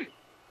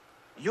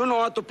 You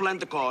know how to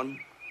plant the corn?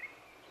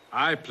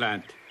 I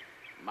plant.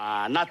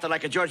 Not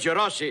like a Giorgio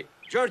Rossi.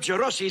 Giorgio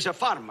Rossi is a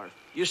farmer.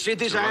 You see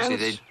these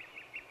hands?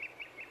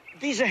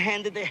 These are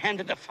handed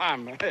the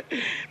farmer.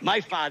 My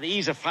father,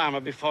 he's a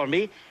farmer before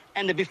me,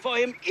 and before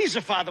him, his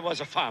father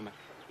was a farmer.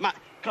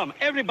 Come,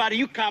 everybody,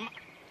 you come.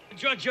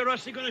 Giorgio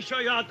Rossi gonna show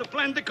you how to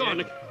plant the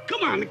corn.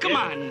 Come on, come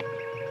on.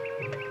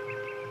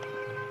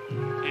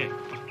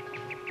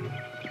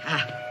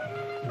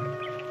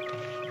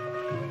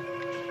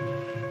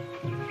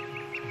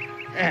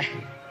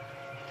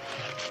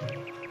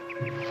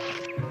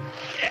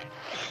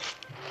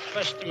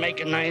 First, make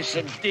a nice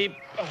deep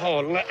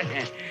hole.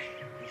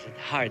 Is it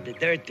hard,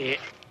 dirty?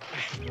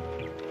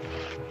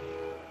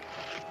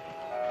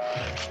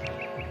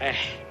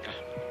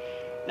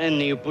 Then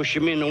you push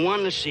him in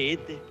one seed.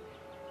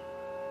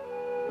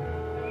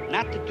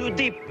 Not too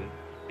deep,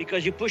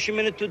 because you push him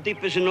in too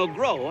deep, it's no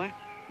grow.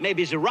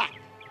 Maybe it's a rot.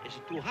 It's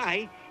too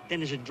high,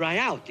 then it's a dry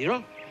out, you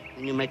know?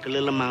 Then you make a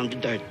little mound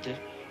of dirt.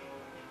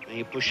 Then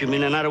you push him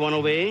in another one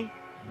away,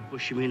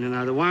 push him in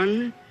another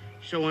one,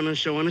 so on and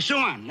so on and so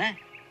on.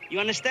 You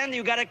understand?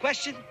 You got a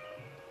question?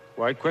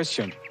 What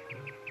question?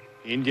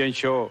 Indians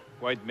show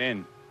white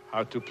men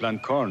how to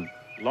plant corn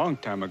long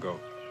time ago.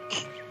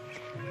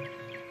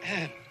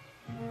 I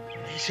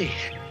see.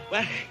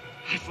 Well,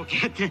 I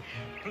forget.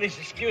 Please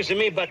excuse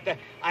me, but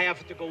I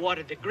have to go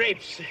water the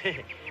grapes.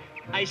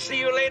 I see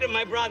you later,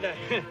 my brother.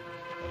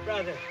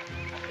 Brother,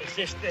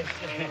 sister.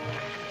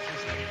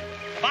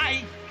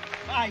 Bye.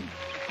 Bye.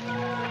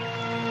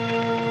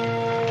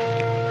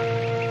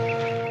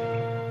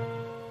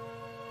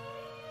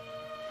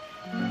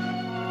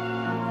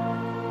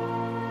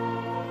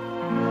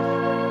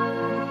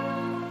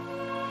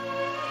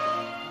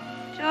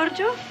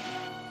 Giorgio,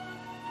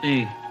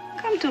 Sì,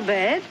 come to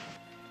bed.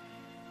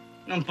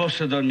 non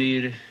posso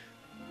dormire.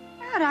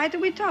 All right,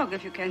 we talk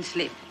if you can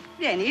sleep.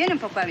 Vieni un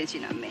po' qua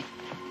vicino a me.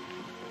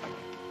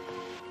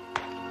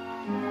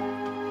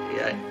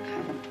 Yeah,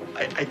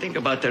 I think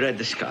about the red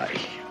sky.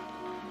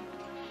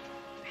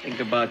 Think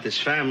about his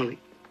family,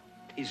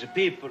 his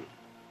people.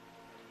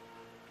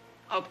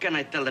 How can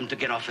I tell them to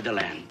get off of the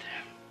land?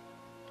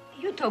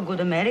 You talk good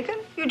American.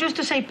 You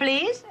just say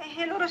please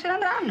e loro se ne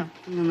andranno.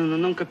 No,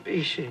 non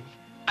capisci.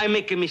 I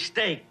make a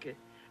mistake.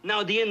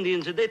 Now the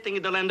Indians, they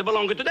think the land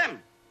belongs to them.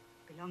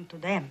 Belong to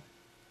them?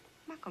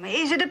 Ma come?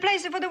 Is it the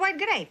place for the white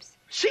grapes?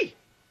 See.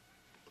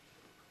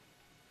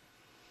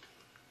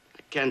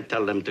 I can't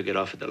tell them to get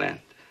off of the land.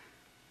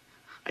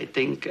 I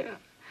think,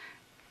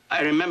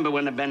 I remember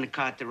when Ben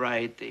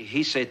Cartwright,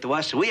 he said to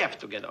us, we have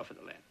to get off of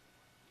the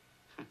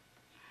land.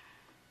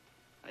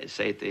 I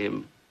say to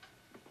him,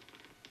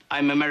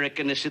 I'm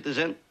American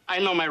citizen. I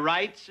know my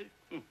rights.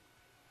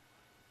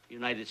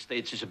 United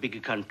States is a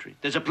big country.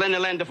 There's a plenty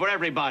of land for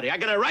everybody. I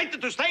got a right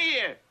to stay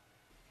here.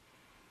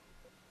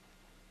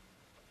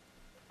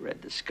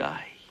 Read the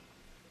sky.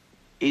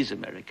 He's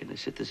American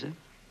citizen.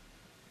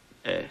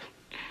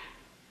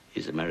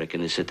 He's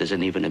American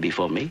citizen even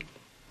before me.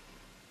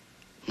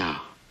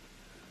 Now,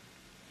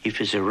 if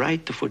it's a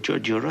right for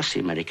Giorgio Rossi,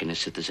 American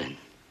citizen,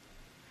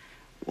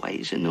 why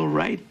is it no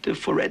right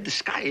for Red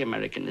Sky,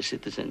 American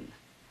citizen?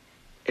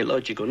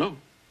 Illogical, no?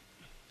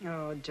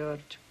 Oh,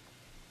 George.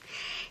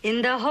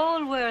 In the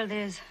whole world,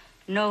 there's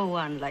no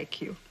one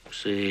like you.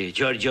 See,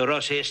 Giorgio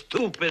Rossi is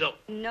stupido.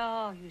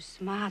 No, you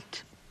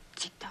smart.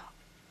 Zitto.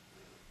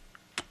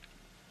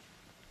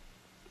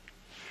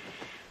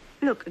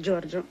 Look,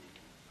 Giorgio,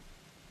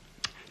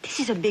 this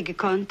is a big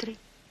country.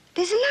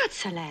 There's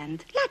lots of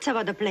land, lots of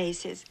other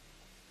places.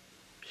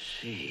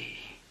 See,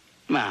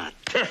 ma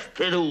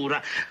testa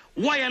dura.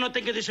 Why I not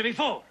think of this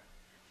before?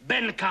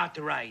 Ben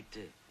Cartwright.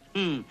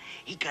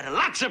 He got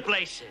lots of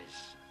places.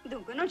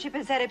 Dunque, non ci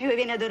pensare più e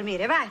vieni a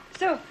dormire, vai,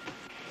 su.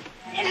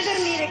 Vieni a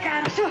dormire,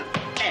 caro, su.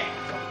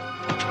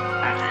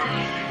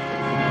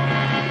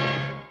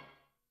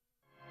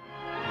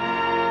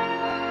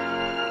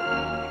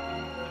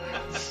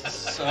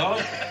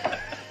 So,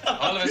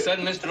 all of a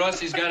sudden, Mr.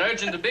 Rossi's got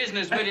urgent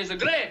business with his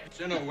grapes,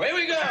 and away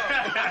we go.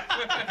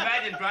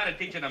 Imagine trying to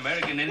teach an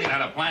American Indian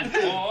how to plant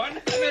corn.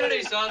 The minute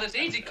he saw this,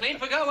 easy clean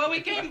forgot what we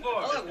came for.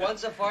 Oh, look,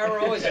 once a farmer,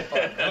 always a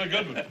farmer. Oh,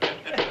 good one.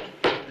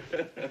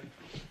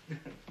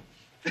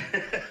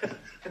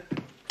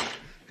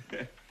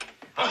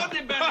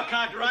 Howdy, Ben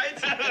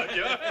Cartwright.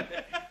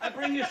 I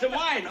bring you some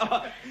wine.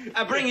 Oh,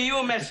 I bring you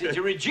a message.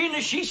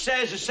 Regina, she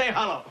says, say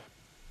hello.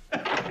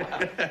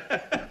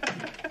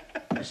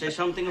 You say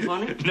something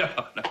funny? No.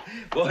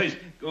 Boys,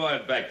 go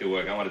on back to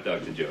work. I want to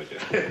talk to Giorgio.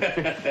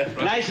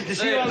 Nice to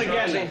see you all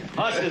again.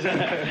 Horses.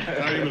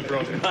 How are you, Miss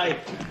Rossi? Hi.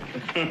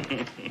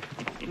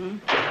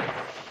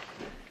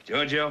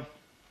 Giorgio,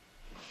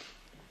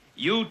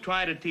 you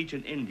try to teach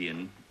an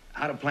Indian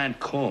how to plant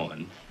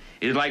corn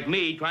is like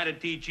me trying to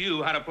teach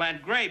you how to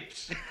plant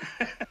grapes.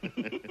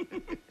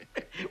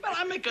 Well,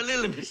 I make a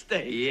little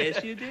mistake.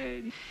 Yes, you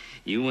did.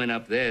 You went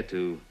up there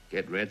to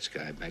get Red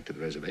Sky back to the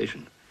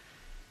reservation,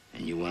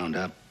 and you wound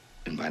up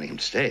inviting him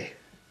to stay.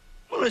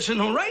 Well, it's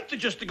no right to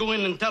just go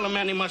in and tell a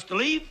man he must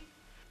leave.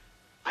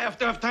 I have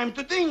to have time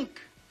to think.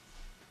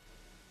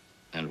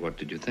 And what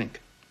did you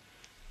think?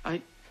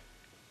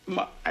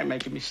 I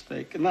make a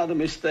mistake, another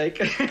mistake.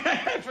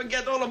 I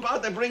forget all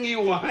about it. I bring you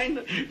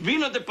wine.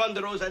 Vino de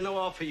Ponderosa I know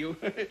offer you.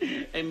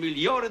 E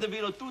migliore di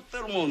vino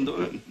tutto il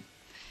mondo.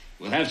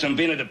 We'll have some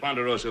vino de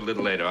Ponderosa a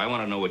little later. I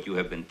want to know what you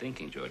have been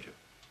thinking, Giorgio.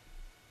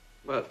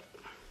 Well,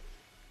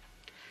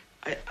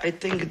 I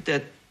think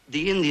that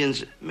the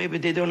Indians, maybe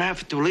they don't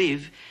have to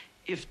leave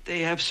if they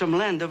have some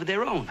land of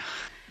their own.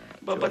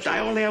 But I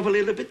only have a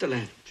little bit of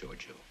land.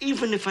 Giorgio.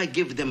 Even if I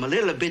give them a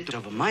little bit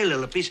of my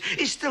little piece,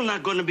 it's still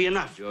not going to be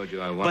enough. Giorgio,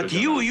 I want But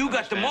you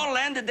got the more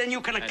land than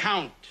you can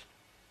account.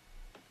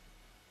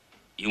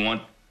 You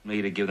want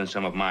me to give them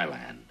some of my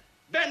land?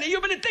 Benny,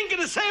 you've been thinking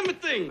the same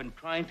thing. I've been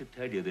trying to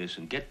tell you this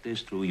and get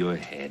this through your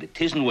head. It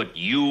isn't what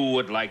you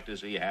would like to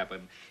see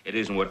happen. It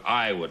isn't what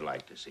I would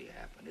like to see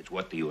happen. It's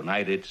what the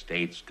United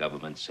States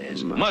government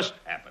says must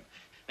happen.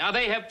 Now,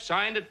 they have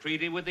signed a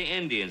treaty with the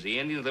Indians. The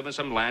Indians live on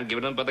some land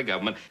given them by the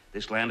government.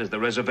 This land is the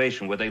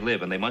reservation where they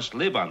live, and they must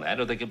live on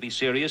that or there can be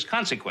serious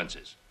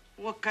consequences.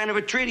 What kind of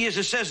a treaty is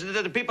it says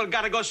that the people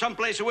got to go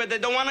someplace where they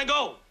don't want to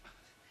go?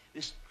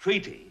 This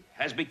treaty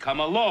has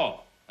become a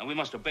law. And we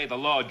must obey the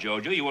law,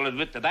 Jojo. You will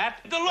admit to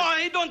that? The law,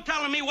 he don't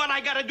tell me what I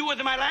gotta do with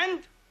my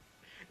land.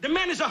 The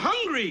man is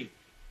hungry.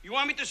 You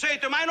want me to say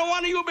to him, I don't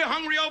want you to be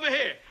hungry over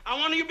here. I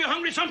want you to be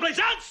hungry someplace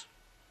else.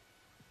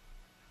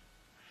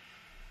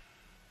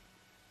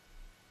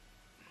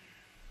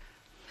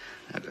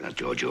 Now,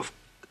 Jojo, of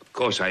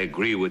course I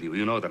agree with you.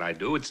 You know that I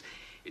do. It's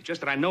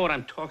just that I know what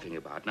I'm talking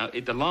about. Now,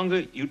 the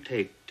longer you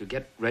take to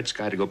get Red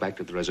Sky to go back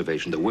to the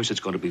reservation, the worse it's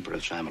going to be for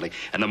his family,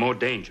 and the more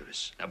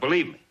dangerous. Now,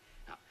 believe me.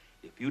 Now,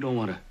 if you don't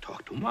want to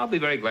talk to him, I'll be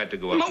very glad to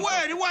go up. No,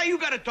 why you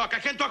gotta talk? I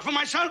can't talk for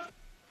myself.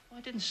 I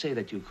didn't say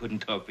that you couldn't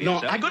talk for No,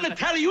 yourself. I'm gonna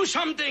tell you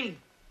something.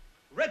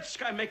 Red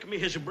Sky make me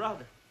his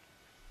brother.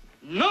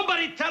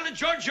 Nobody tell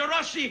George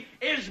Rossi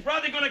his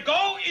brother gonna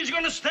go, he's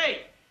gonna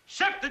stay.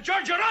 Except the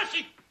George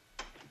Rossi.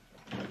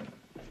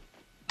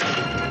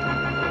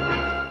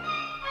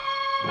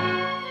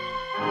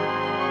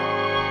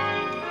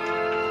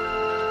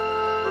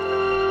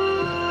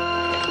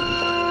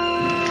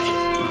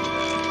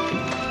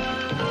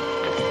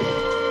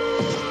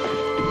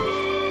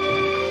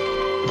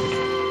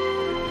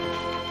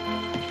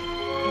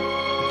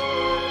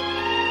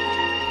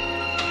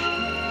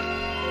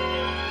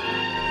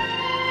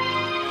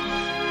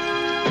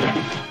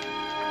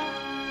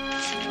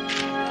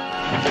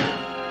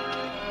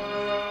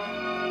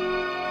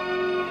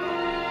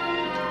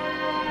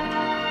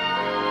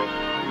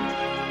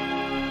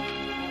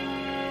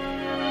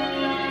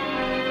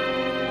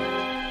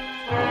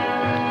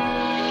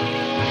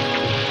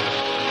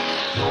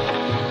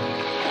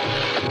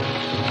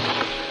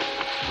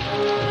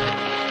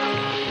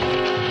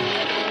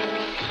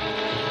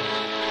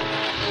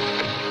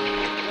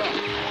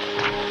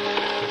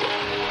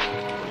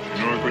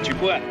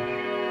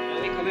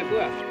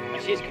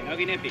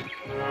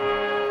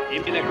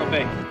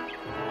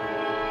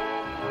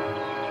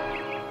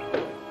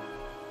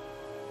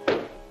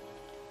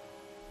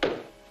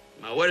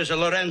 Now, where's the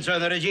Lorenzo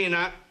and the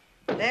Regina?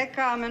 They're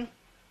coming.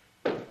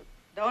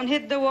 Don't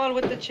hit the wall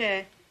with the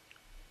chair.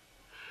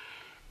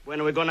 When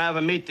are we going to have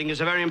a meeting?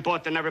 It's very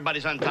important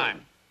everybody's on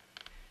time.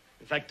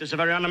 In fact, it's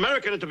very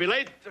un-American to be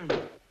late.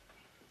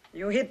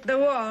 You hit the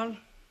wall.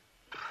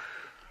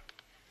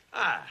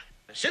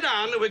 Sit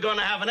down. We're going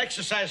to have an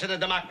exercise in the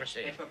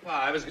democracy. Hey, Papa,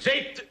 I was...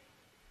 Sit.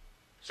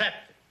 Set.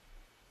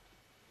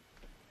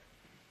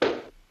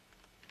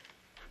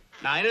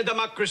 Now, in a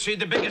democracy,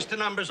 the biggest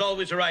number is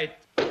always right.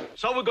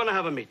 So we're going to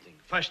have a meeting.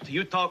 First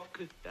you talk,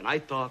 then I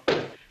talk,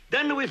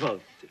 then we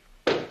vote.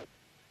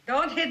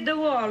 Don't hit the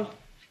wall.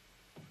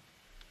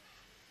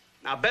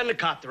 Now, Ben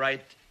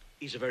Cartwright,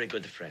 he's a very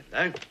good friend,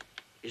 eh?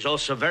 He's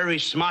also a very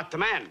smart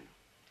man.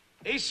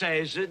 He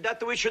says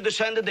that we should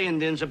send the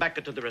Indians back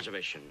to the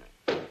reservation.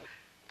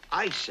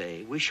 I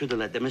say we should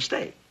let them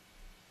stay.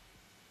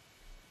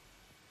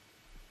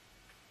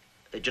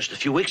 Just a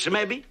few weeks,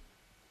 maybe.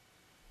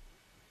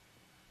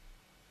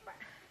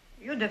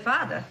 You're the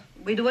father.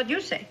 We do what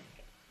you say.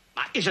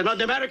 It's not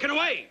the American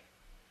way.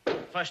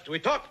 First we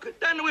talk,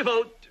 then we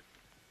vote.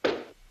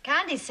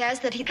 Candy says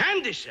that he...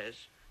 Candy says?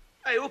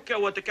 Hey, who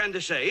cares what the Candy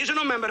say? He's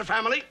no member of the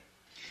family.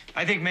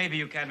 I think maybe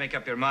you can't make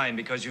up your mind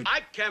because you... I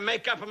can't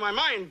make up my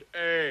mind.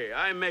 Hey,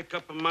 I make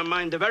up my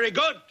mind very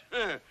good.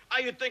 How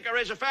you think I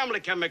raise a family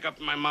can make up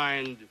my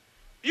mind?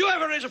 You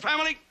ever raise a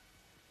family?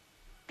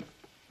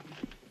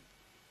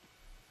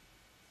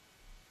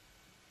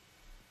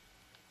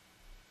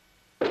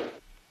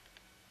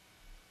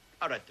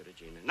 All right,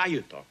 Regina, now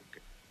you talk.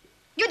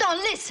 You don't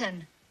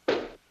listen.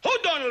 Who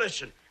don't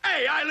listen?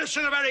 Hey, I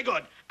listen very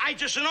good. I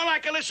just don't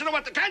like to listen to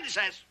what the Candy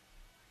says.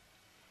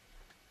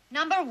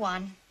 Number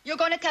one, you're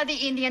going to tell the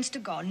Indians to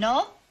go,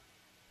 no?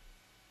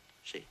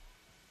 See.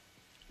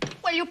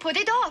 Well, you put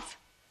it off.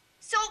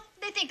 So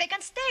they think they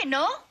can stay,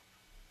 no?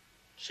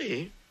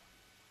 See.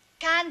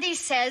 Candy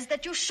says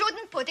that you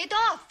shouldn't put it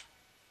off.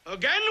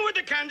 Again with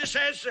the Candy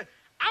says.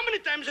 How many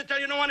times I tell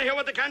you don't want to hear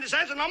what the Candy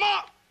says and no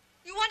more?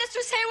 You want us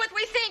to say what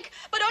we think,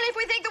 but only if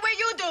we think the way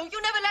you do.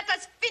 You never let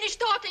us finish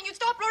talking. You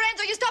stop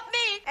Lorenzo, you stop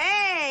me.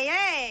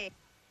 Hey.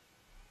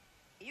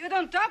 You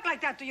don't talk like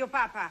that to your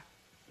papa.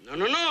 No,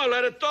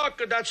 let her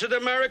talk. That's the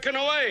American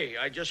way.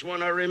 I just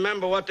want to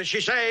remember what she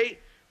say.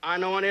 I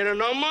don't want to hear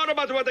no more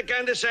about what the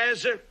Candy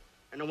says.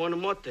 And one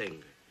more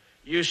thing.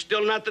 You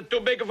still not too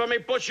big for me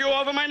push you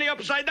over my knee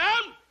upside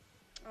down?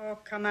 Oh,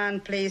 come on,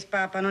 please,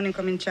 Papa. Non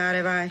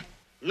incominciare, vai.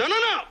 No.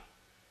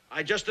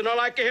 I just don't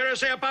like to hear her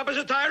say Papa's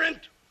a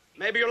tyrant.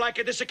 Maybe you like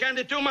this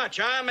Candy too much,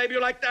 huh? Maybe you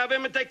like to have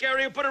him take care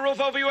of you, put a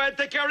roof over your head,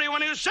 take care of you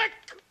when you're sick.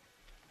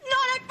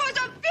 Non è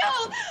cosa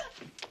più!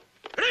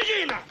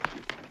 Regina!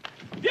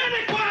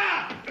 Vieni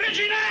qua!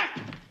 Regina!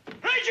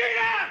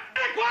 Regina!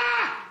 Vieni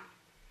qua!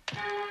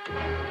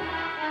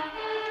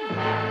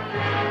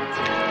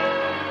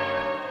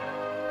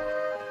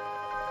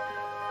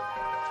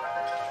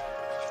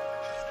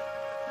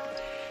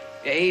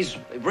 Yeah, he's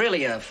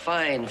really a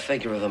fine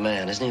figure of a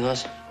man, isn't he,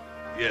 Hoss?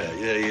 Yeah,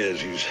 he is.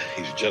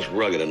 He's just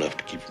rugged enough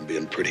to keep from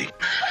being pretty.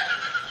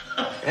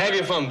 Have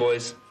your fun,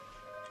 boys.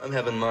 I'm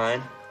having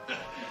mine.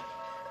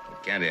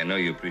 Candy, I know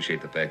you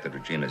appreciate the fact that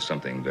Regina is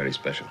something very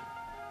special.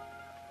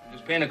 You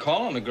was paying a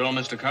call on the girl,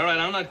 Mr. Cartwright.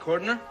 I'm not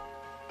courting her.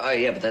 Oh,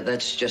 yeah, but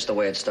that's just the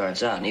way it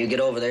starts out. And you get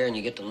over there and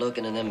you get to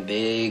looking in them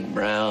big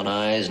brown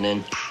eyes, and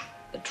then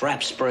the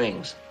trap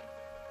springs.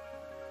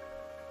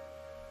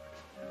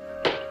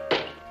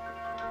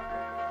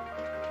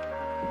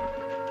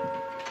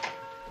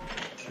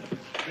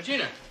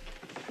 Regina,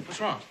 what's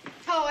wrong?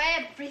 Oh,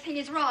 everything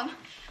is wrong.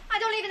 I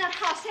don't live in that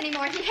house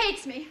anymore. He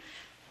hates me.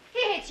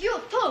 He hates you,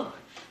 too.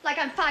 Like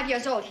I'm 5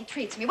 years old, he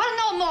treats me. Well,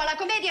 no more. La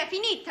commedia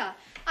finita.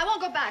 I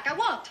won't go back. I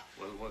won't.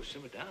 Well,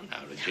 simmer down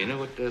now, Regina.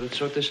 Let's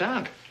sort this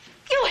out.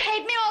 You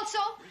hate me also?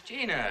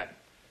 Regina,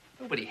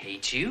 nobody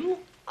hates you.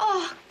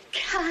 Oh,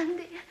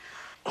 Candy.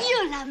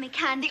 You love me,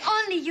 Candy.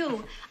 Only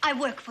you. I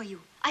work for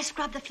you. I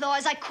scrub the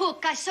floors. I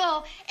cook. I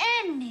sew.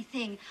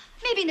 Anything.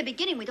 Maybe in the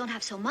beginning we don't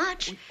have so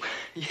much.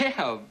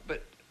 Yeah,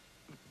 but...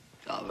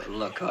 Oh, but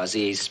look,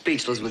 Ozzy, he's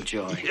speechless with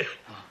joy.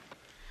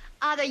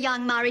 Other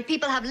young married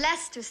people have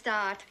less to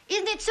start.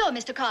 Isn't it so,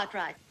 Mr.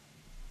 Cartwright?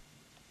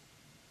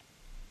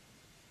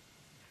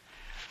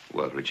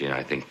 Well, Regina,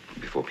 I think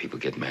before people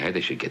get married,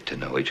 they should get to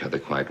know each other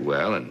quite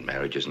well, and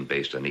marriage isn't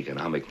based on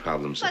economic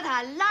problems. But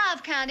I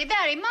love Candy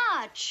very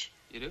much.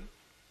 You do?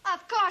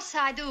 Of course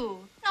I do.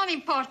 Non mi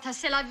importa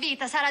se la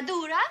vita sarà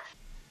dura.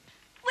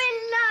 We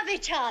love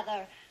each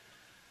other.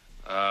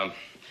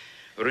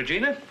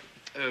 Regina?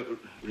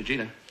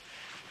 Regina,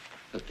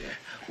 look there.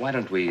 Why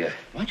don't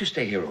you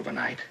stay here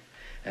overnight?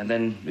 And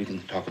then we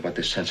can talk about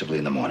this sensibly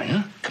in the morning,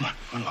 huh? Come on,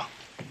 run along.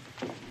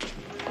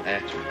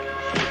 That's right.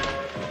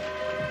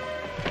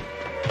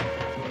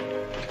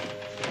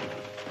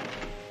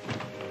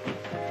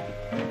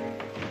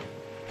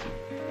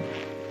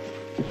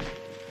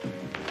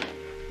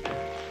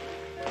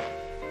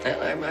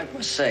 I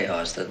must say,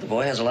 Hoss, that the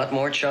boy has a lot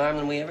more charm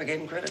than we ever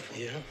gave him credit for.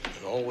 Yeah,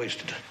 and all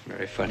wasted.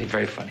 Very funny,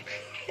 very funny.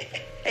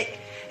 Hey,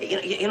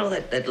 you know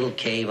that little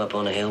cave up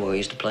on the hill where we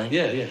used to play?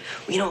 Yeah. Well,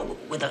 you know,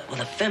 with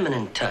a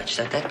feminine touch,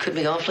 that could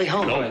be awfully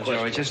homely. No,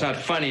 Joe, it's just not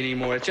funny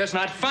anymore. It's just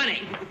not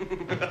funny.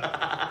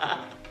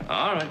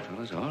 All right,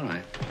 fellas, all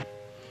right.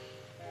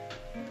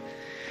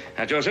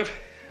 Now, Joseph,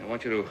 I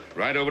want you to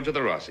ride over to the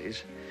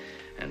Rossies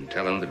and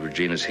tell them that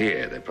Regina's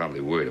here. They're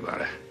probably worried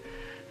about her.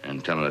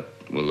 And tell them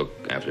that we'll look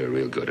after her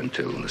real good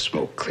until the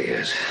smoke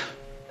clears.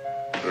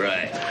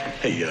 Right.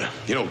 Hey,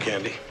 you know,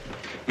 Candy,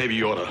 maybe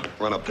you ought to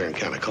run up there and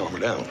kind of calm her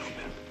down.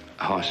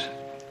 Hoss,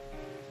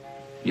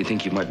 you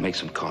think you might make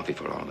some coffee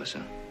for all of us,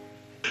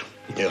 huh?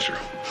 Yes, sir.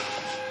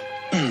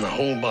 A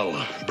whole bottle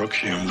of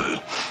Brookshire Blue.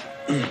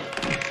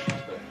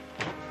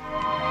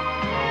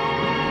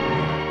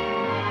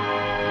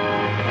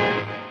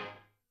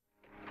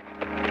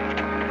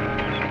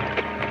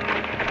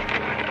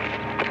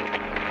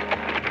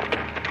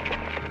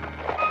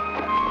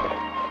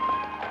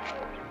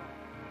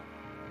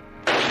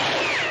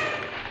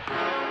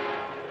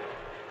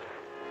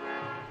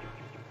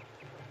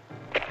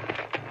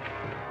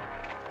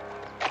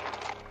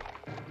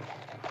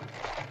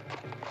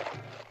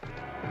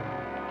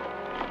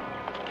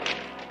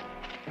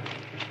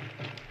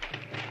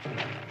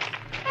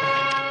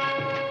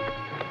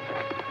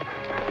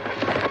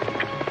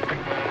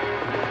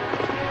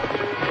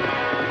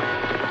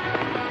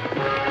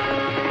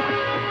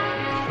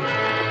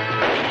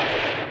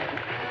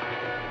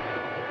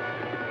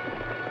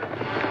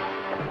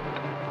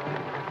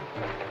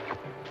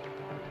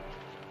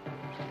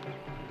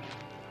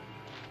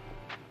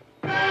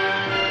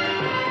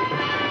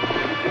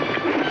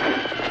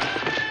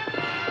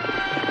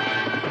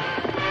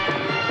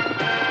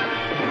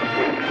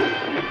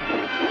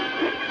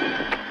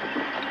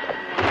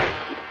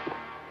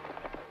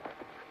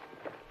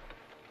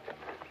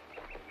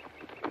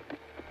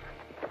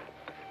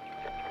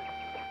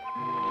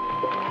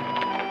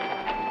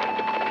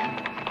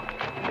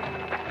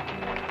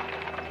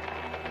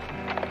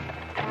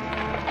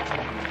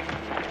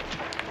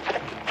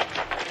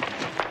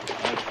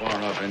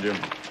 Indian.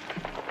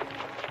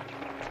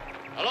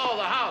 Hello,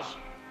 the house.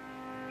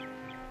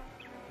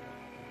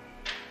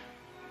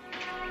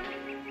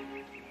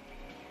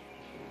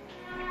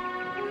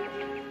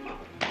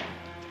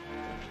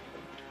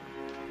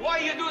 Why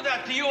you do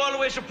that? You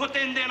always put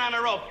Indian on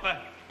a rope.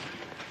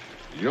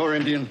 You're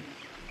Indian?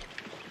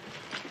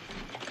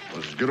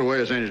 Was as good a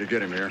way as any to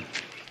get him here.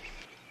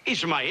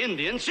 He's my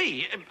Indian,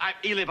 see.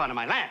 He live on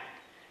my land.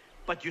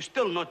 But you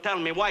still not tell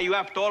me why you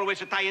have to always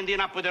tie Indian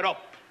up with a rope.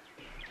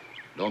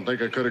 Don't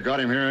think I could have got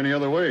him here any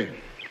other way.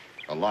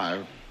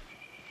 Alive.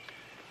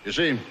 You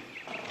see,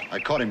 I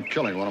caught him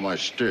killing one of my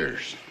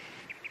steers.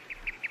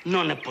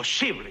 Non è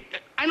possible.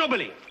 I don't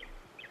believe.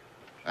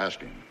 Ask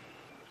him.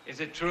 Is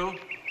it true?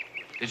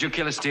 Did you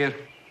kill a steer?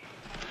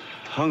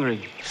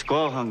 Hungry.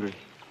 Squall hungry.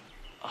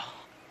 Oh,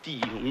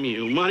 Dio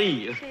mio,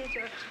 Maria.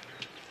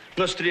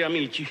 Nostri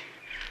amici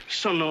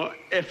sono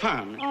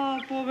fame.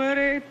 Oh,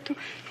 poveretto.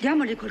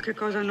 Diamogli qualche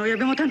cosa a noi.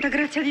 Abbiamo tanta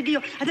grazia di Dio.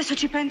 Adesso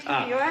ci penso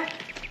io,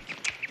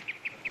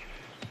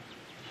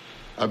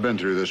 I've been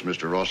through this,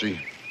 Mr. Rossi.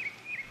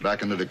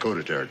 Back in the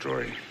Dakota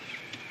Territory.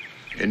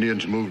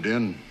 Indians moved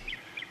in.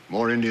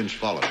 More Indians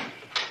followed.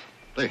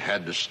 They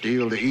had to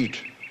steal to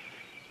eat.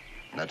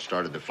 And that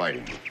started the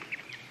fighting.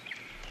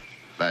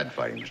 Bad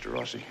fighting, Mr.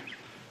 Rossi.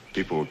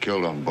 People were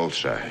killed on both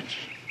sides.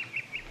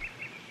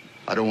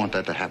 I don't want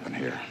that to happen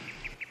here.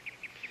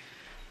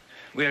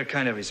 We are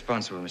kind of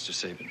responsible, Mr.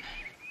 Sabin.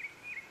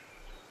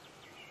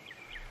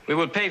 We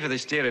will pay for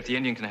this deer if the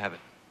Indian can have it.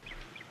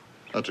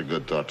 That's a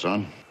good thought,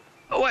 son.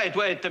 Oh,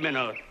 wait a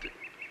minute.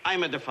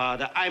 I'm the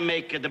father. I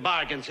make the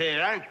bargains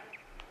here, huh?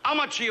 How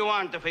much do you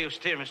want for your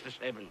steer, Mr.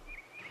 Sabin?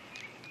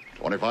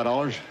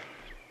 $25?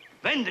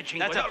 Vendicing.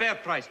 That's a fair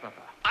price,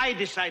 Papa. I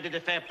decided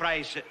the fair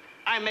price.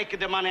 I make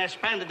the money, I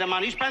spend the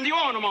money. You spend your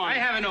own money. I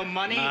have no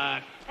money.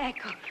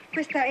 Ecco,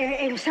 questa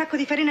è un sacco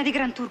di farina di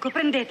Gran Turco.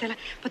 Prendetela.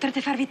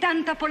 Potrete farvi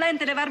tanta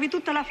polenta e levarvi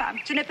tutta la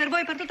fame. Ce n'è per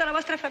voi e per tutta la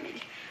vostra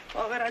famiglia.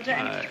 Povera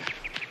gente.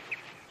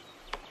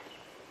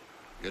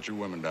 Get your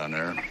women down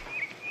there.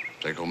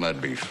 Take home that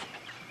beef.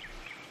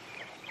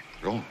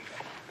 Go.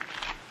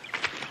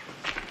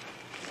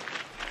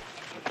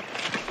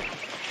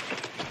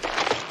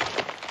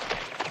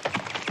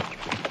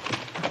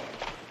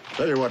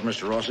 Tell you what,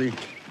 Mr. Rossi,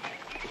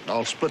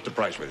 I'll split the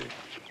price with you.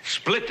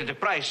 Split the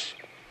price?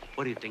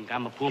 What do you think?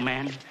 I'm a poor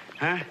man?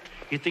 Huh?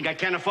 You think I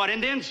can't afford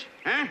Indians?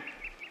 Huh?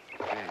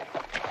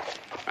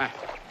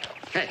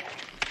 Hey.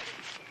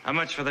 How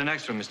much for the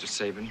next one, Mr.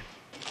 Sabin?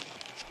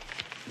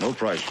 No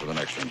price for the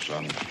next one,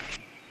 son.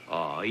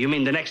 Oh, you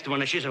mean the next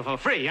one is for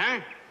free, huh?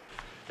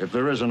 If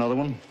there is another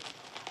one,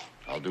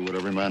 I'll do what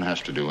every man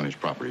has to do when his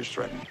property is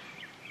threatened.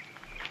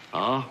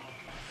 Oh?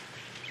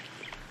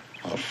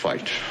 I'll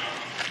fight.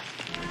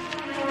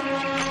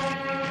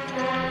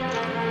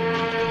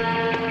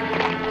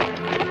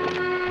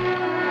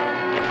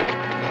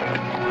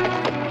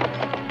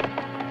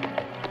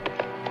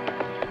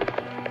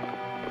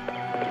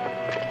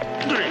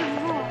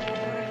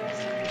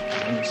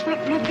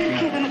 Ma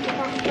perché non ti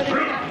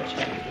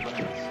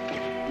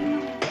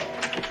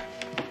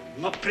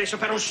M'ha preso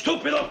per un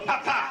stupido,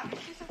 Papa!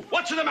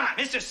 What's the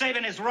matter? Mr.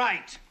 Sabin is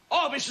right.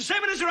 Oh, Mr.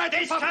 Sabin is right.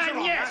 This Papa's time,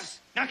 wrong, yes.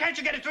 Now, can't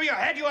you get it through your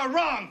head? You are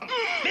wrong.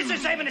 Mr.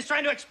 Sabin is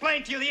trying to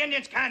explain to you the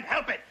Indians can't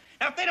help it.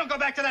 Now, if they don't go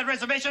back to that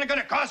reservation, they're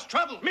going to cause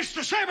trouble.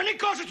 Mr. Sabin, he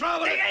causes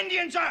trouble. The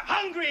Indians are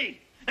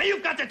hungry. Now,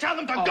 you've got to tell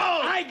them to go.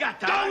 I got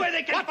to. Go where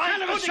they can what find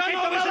kind of a food to son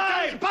keep them was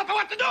alive. it? Papa,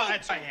 what to do?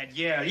 That's my head.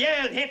 Yell,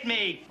 hit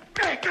me.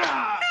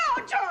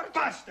 No, George!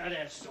 Basta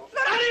adesso.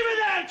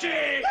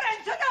 Arrivederci!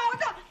 Lorenzo,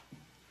 no!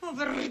 Oh,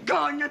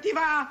 vergognati,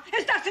 va!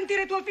 E sta a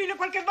sentire tuo figlio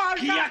qualche volta!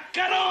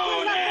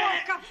 Chiacchierone! La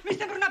bocca! Mi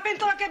sembra una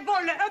pentola che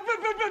bolle! E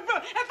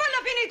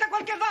falla finita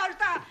qualche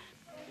volta!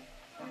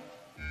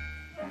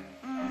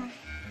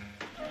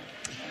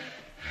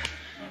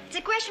 It's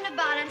a question of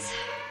balance.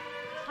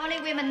 Only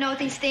women know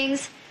these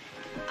things.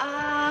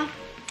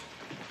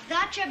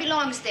 That chair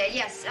belongs there,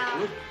 yes.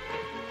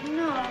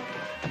 No.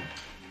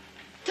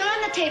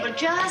 Turn the table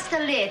just a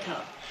little.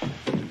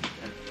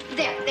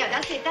 There,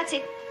 that's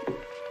it.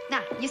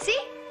 Now, you see?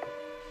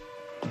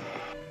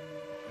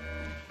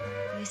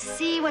 You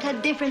see what a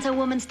difference a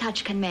woman's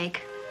touch can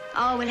make.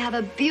 Oh, we'll have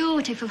a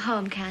beautiful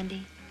home,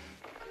 Candy.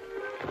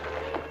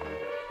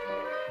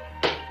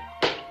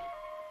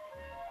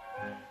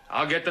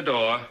 I'll get the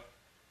door.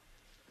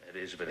 That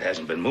is, if it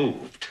hasn't been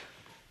moved.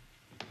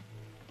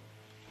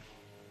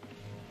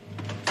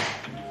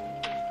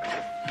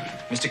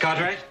 Mr.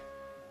 Cartwright,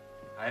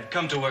 I have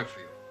come to work for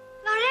you.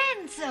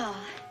 Lorenzo!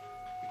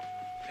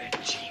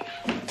 Regina.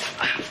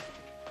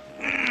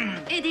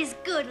 It is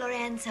good,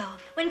 Lorenzo.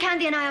 When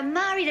Candy and I are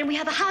married and we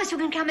have a house, you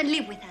can come and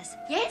live with us.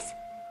 Yes?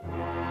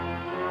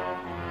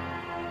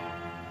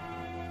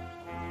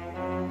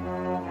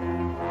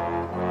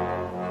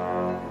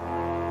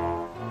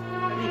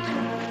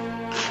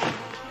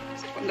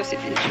 Quando si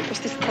finisce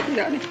questi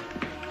spaglioni.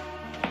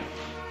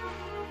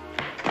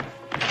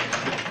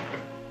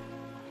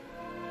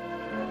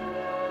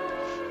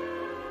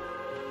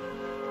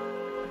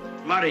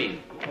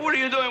 Maureen, what are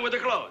you doing with the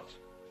clothes?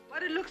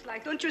 What it looks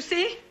like, don't you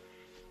see?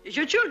 It's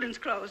your children's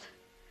clothes.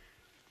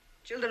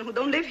 Children who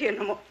don't live here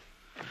no more.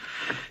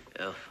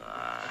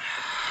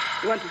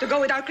 You want them to go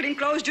without clean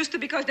clothes just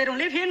because they don't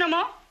live here no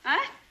more?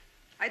 Huh?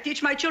 I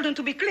teach my children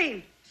to be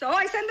clean, so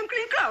I send them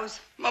clean clothes.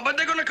 But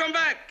they're gonna come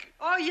back.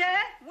 Oh, yeah?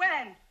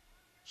 When?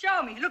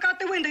 Show me. Look out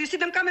the window. You see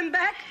them coming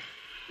back?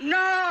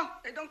 No,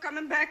 they don't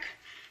coming back.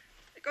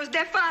 Because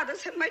their father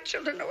sent my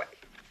children away.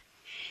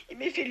 I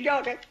miei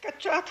figlioli ha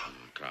cacciato.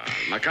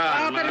 Calma,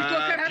 per il tuo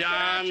carattere.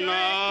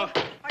 piano.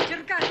 Hai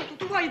cercato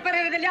tu vuoi il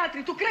parere degli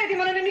altri. Tu credi,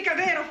 ma non è mica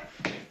vero.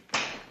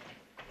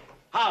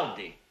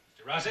 Howdy.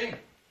 Mr. Rossi?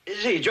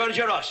 Sì,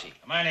 Giorgio Rossi.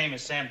 My name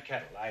is Sam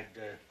Kettle. I'd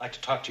like to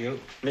talk to you.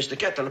 Mr.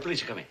 Kettle,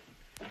 please come in.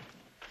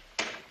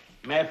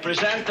 May I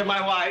present my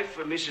wife,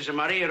 Mrs.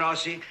 Maria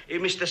Rossi,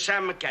 and Mr.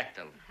 Sam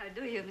Kettle. How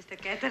do you, Mr.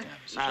 Kettle?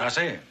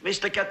 Rossi?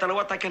 Mr. Kettle,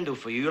 what I can do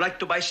for you? You like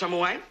to buy some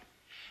wine?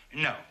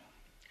 No.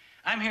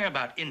 I'm here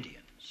about Indians.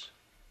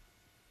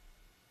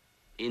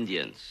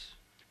 Indians?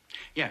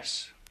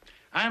 Yes.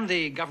 I'm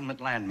the government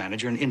land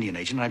manager and Indian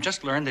agent, and I've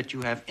just learned that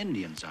you have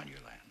Indians on your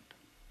land.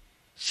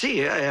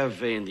 See, I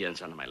have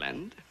Indians on my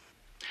land.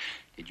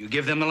 Did you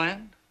give them the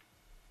land?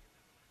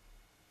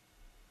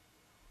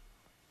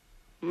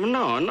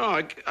 No,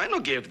 I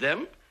don't give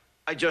them.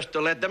 I just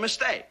let them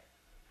stay.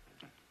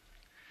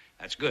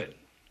 That's good.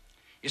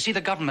 You see,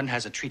 the government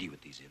has a treaty with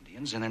these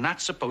Indians, and they're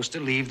not supposed to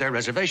leave their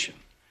reservation.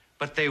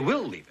 But they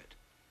will leave it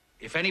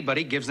if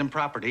anybody gives them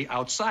property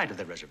outside of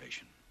the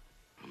reservation.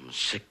 I'm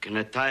sick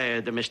and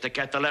tired, Mr.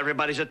 Kettle.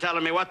 Everybody's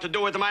telling me what to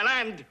do with my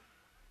land.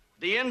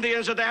 The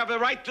Indians, they have the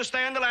right to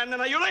stay on the land, and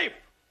now you leave.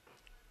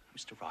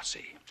 Mr.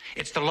 Rossi,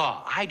 it's the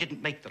law. I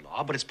didn't make the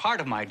law, but it's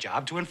part of my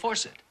job to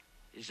enforce it.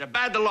 It's a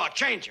bad law.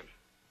 Change him.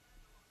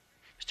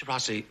 Mr.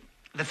 Rossi,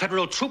 the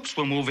federal troops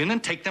will move in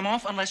and take them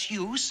off unless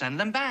you send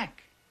them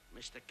back.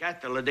 Mr.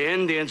 Kettle, the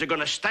Indians are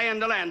going to stay on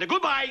the land.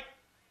 Goodbye.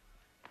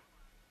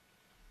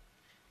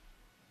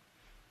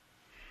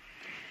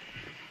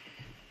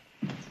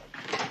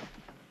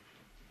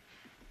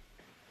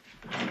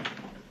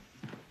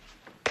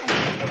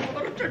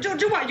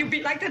 Georgia, why you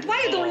be like that?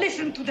 Why you don't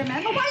listen to the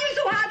man? Why you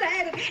so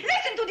hard-headed?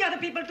 Listen to the other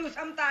people too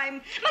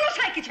sometime. Ma lo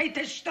sai che c'hai il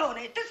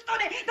testone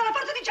dalla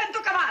forza di 100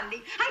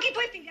 cavalli. Anche i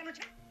tuoi figli hanno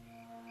 100.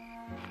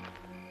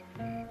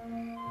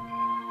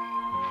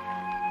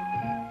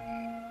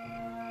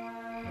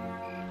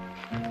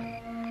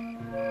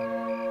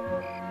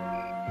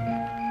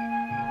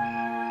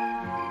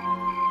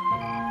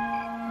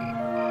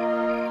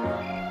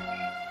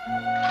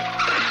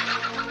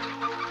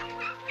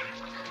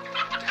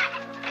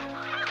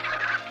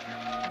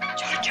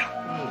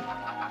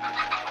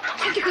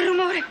 Senti quel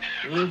rumore?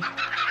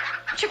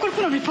 C'è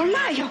qualcuno nel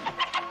pollaio.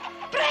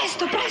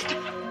 Presto,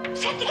 presto.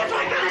 Senti che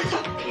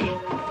fracasso.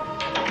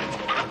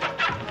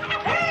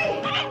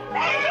 Ehi, lì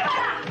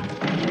là.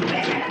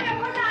 Vieni nel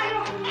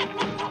pollaio.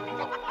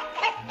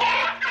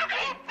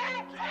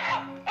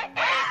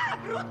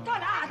 Brutto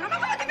ladro. Ma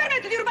come ti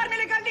permette di rubarmi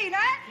le galline,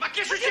 eh? Ma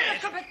che succede?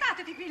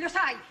 Scoppettate, ti figlio,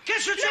 sai. Che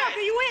succede?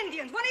 Look, you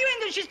Indians. One of you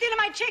Indians is stealing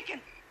my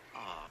chicken.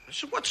 Oh,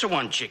 so what's the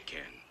one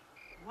chicken?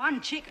 One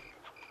chicken?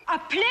 A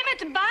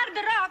Plymouth Barred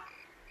Rock?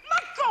 Ma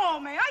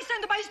come? I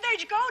send by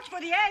stagecoach for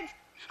the eggs.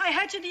 I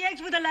hatch the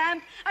eggs with a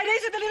lamp. I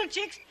raise the little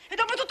chicks. E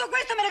dopo tutto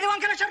questo me le devo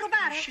anche lasciar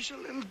rubare? She's a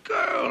little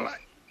girl.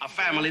 A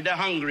family, they're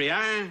hungry,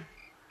 eh?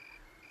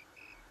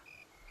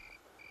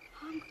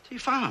 Ti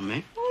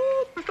fame?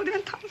 Sto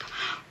diventando.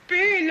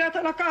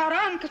 Pigliatela,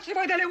 cara, anche se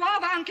vuoi delle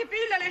uova, anche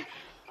pigliale.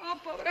 Oh,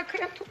 povera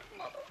creatura.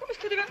 Ma come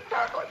sto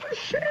diventando?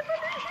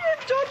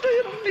 Giorgio,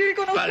 io non li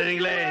riconosco. Parli in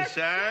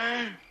inglese,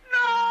 eh?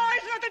 No,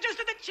 it's not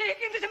just the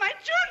chicken. These are my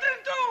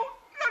children, too.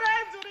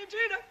 Lorenzo,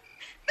 Regina.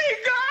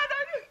 Thank God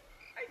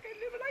I can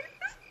live like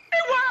this.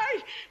 And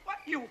why? What,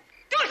 you?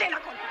 Tu sei la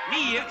colpa.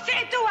 Mia?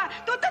 Sei tua,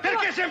 tutta tua.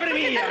 Perché sempre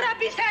mia? Ti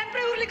arrabbi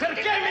sempre, urli così.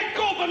 Perché mi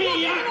colpa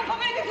mia? Non può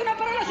mai dire una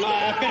parola su.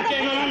 Ma perché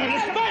non hanno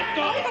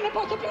rispetto? Io non ne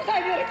posso più,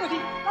 sai, vivere così.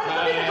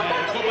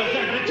 Colpa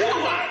sempre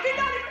tua.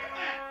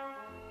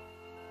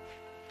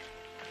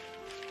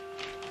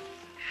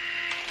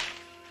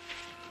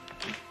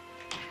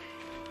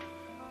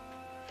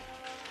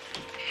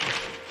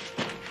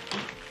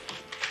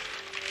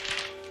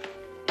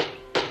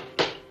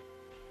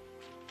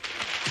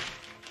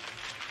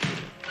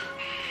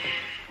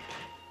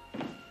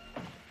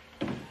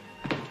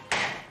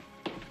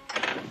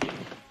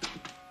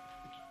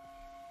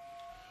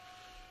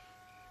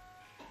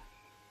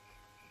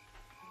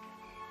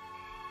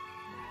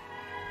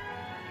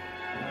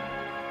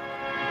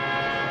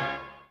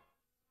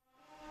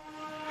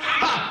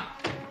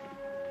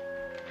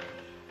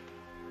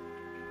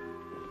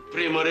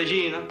 Primo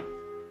Regina,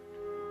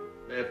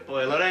 e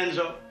poi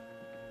Lorenzo,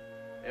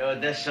 e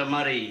adesso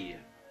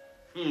Maria.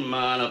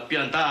 Ma hanno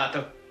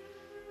piantato.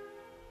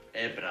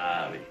 E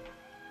bravi.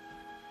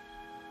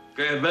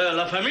 Che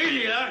bella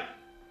famiglia!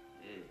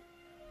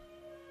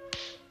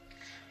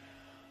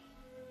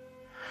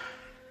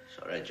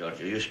 Sorry,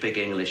 Giorgio, you speak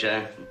English,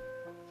 eh?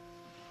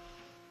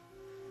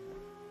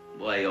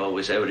 Why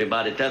always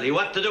everybody tell you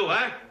what to do,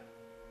 eh?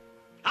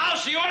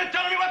 House, you want to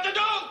tell me what to do?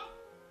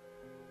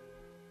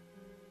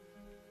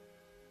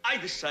 I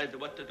decide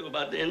what to do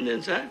about the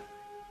Indians, huh?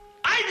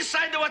 I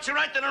decide what's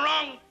right and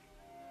wrong.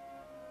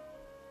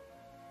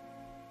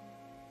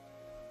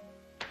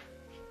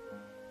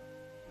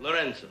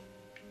 Lorenzo,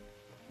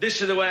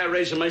 this is the way I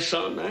raise my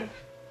son, huh?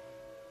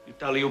 You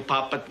tell your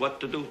papa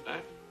what to do, huh?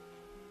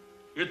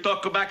 You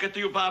talk back to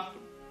your papa.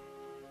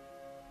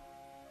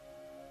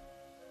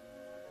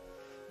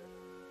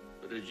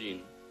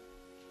 Regina,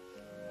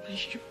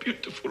 you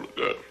beautiful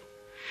girl.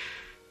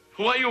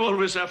 Why you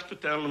always have to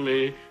tell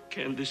me,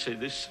 Candy say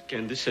this,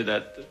 Candy say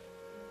that?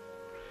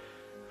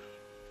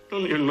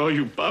 Don't you know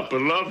your papa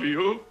love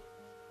you?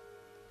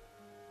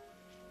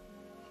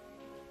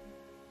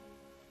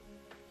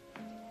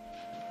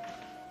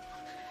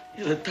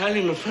 In the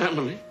Italian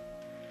family,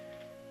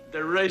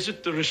 they raise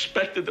it to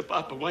respect the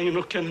papa. Why you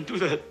not can do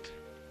that?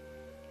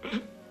 Huh?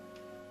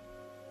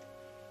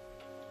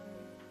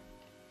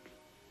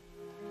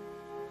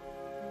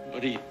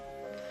 Maria.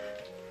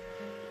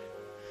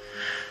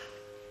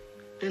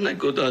 Ain't I a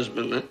good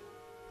husband, huh?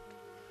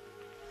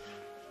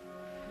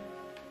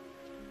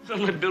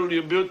 Then I build you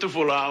a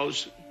beautiful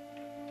house.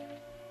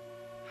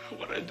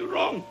 What I do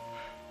wrong?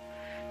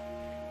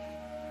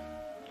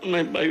 Don't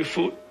I buy you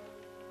food?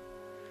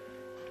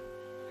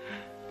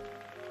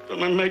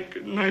 Don't I make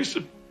it nice?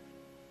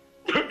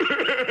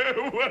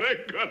 What I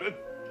gonna do?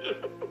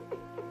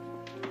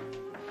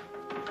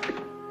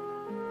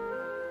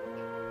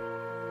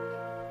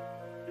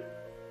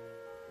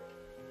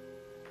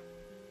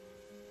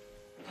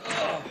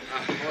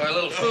 Boy, a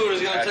little food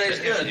is gonna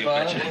taste good,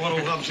 Bob. One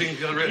old Hobson's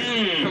got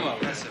ready. Come on,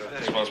 that's it.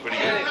 That smells pretty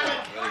good.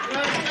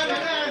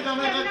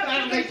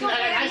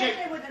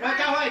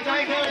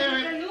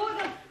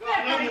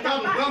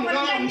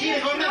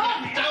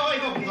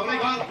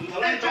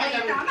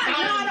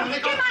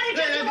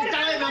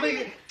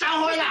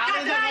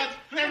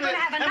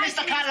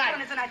 Mr. Cartwright,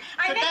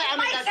 today I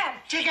make a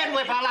chicken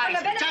with our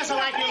lives, just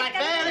like you like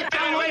that.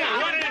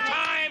 One at a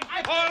time.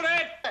 Hold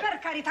it. Per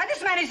carità,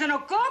 this man isn't a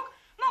cook.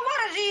 Ma what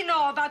does he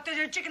know about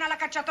the chicken alla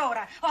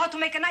cacciatora? Or how to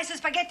make a nice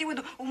spaghetti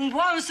with un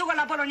buon sugo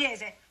alla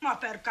bolognese? Ma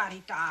per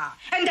carità.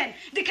 And then,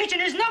 the kitchen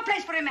is no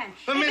place for a man.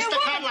 But It's a Mr.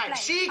 woman's Cartwright,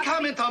 place. she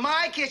come into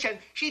my kitchen.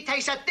 She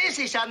tastes that this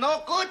is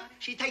no good.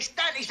 She tastes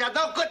that is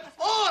no good.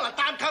 All the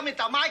time come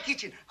into my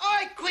kitchen.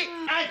 I quit.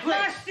 I quit.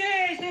 Ma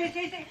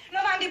sì.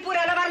 Lo mandi pure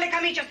a lavare le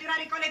camicie, a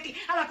stirare i colletti.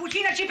 Alla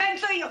cucina ci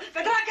penso io.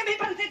 Vedrà che bei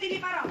pranzetti li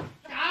farò.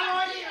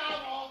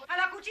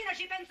 Alla cucina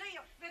ci penso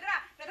io. Vedrà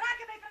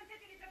che bei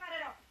pranzetti li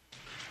preparerò.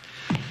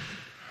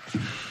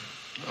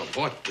 Well,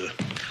 what?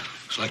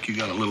 Looks like you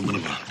got a little bit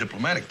of a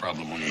diplomatic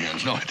problem on your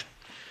hands, don't it?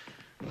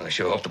 Well, I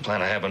sure hope the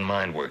plan I have in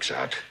mind works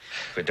out.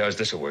 If it does,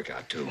 this will work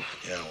out, too.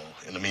 Yeah, well,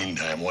 in the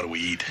meantime, what do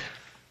we eat?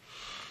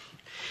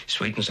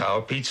 Sweet and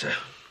sour pizza.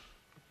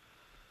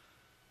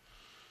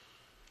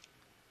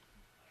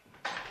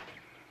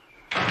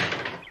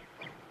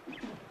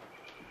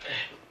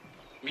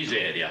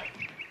 Miseria.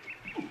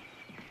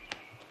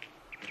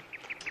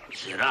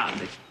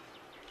 Miserabile.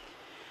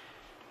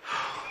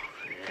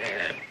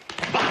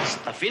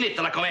 Basta,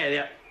 finita la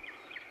commedia.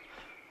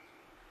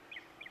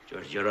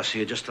 Giorgio Rossi,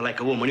 you're just like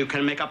a woman. You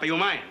can make up your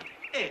mind.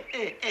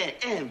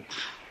 You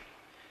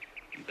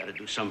gotta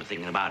do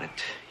something about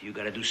it. You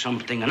gotta do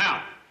something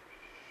now.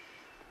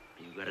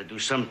 You gotta do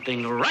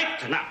something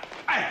right now.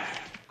 I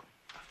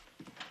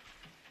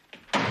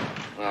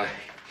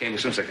came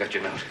as soon as I got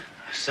your note.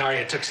 Sorry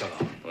it took so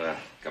long. Well,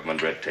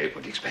 government red tape,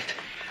 what do you expect?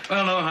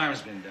 Well, no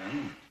harm's been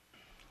done.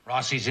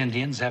 Rossi's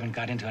Indians haven't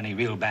got into any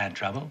real bad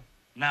trouble.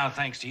 Now,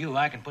 thanks to you,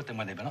 I can put them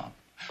where they belong.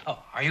 Oh,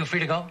 are you free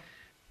to go?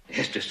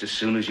 Yes, just as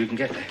soon as you can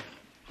get there.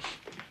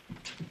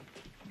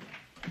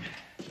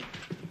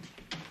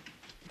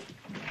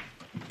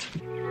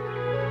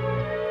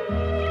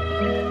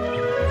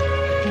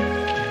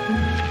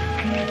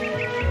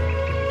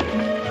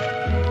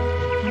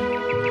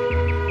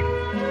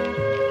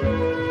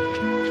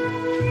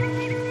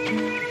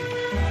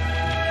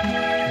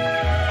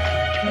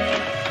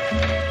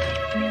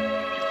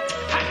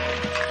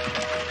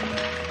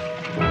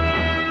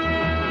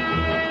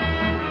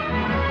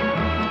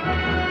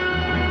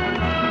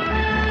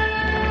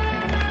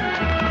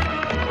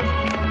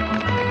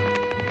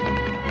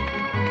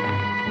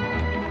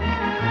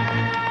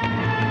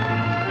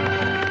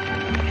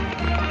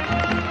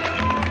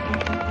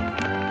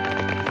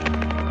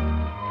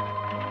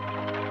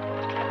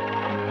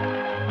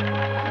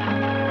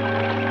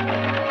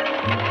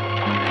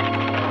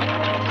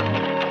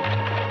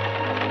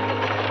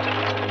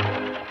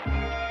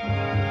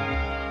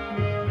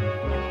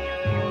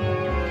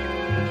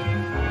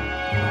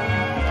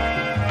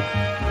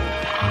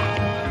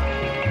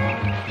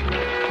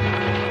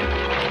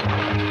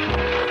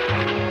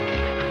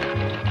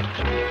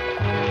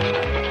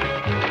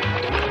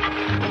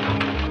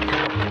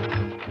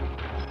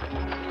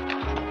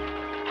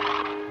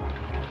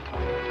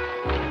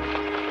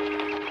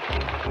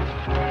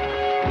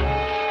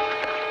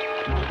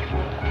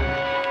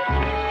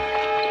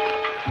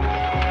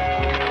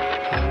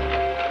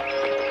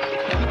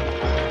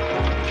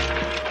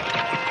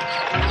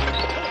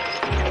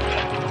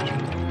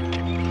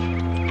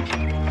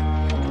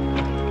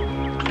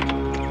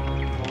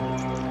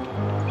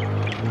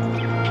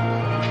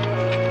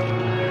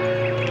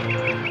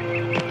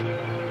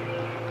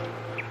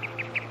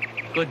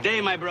 Good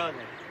day, my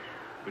brother.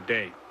 Good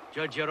day.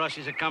 Giorgio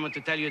Rossi's coming to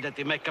tell you that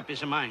he make up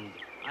his mind.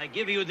 I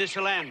give you this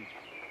land.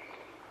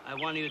 I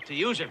want you to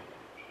use it.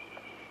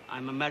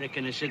 I'm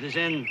American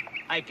citizen.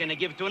 I can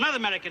give to another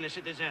American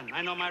citizen.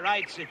 I know my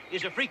rights.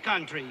 It's a free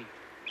country.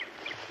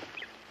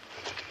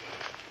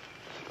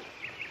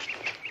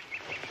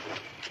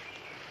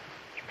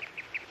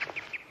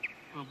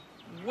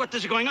 What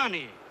is going on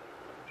here?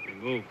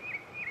 Remove.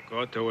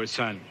 Go to our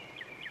son.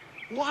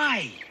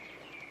 Why?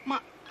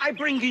 I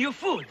bring you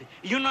food.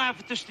 You don't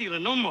have to steal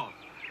it no more.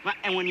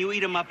 And when you eat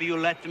them up, you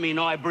let me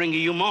know I bring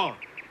you more.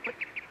 But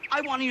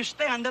I want you to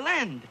stay on the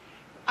land.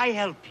 I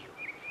help you.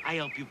 I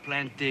help you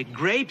plant the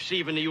grapes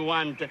even if you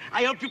want.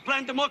 I help you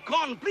plant more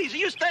corn. Please,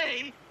 you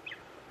stay.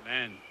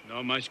 Man,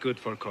 not much good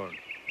for corn.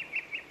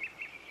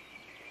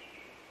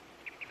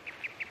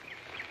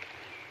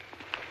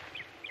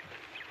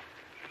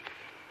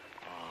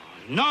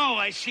 No,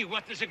 I see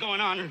what is going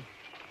on.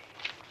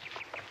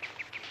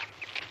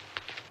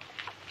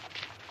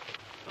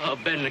 Oh,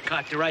 Ben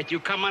Cartwright, you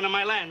come onto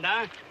my land,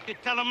 huh? You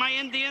tell them my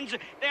Indians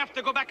they have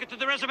to go back into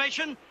the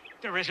reservation?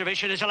 The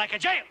reservation is like a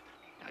jail.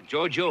 Now,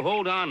 Giorgio,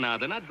 hold on now.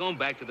 They're not going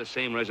back to the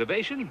same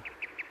reservation.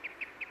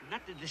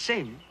 Not the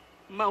same.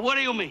 Ma, what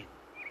do you mean?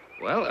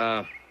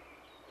 Well,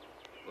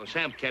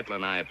 Sam Kettler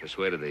and I have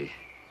persuaded the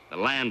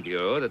Land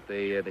Bureau that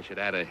they should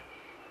add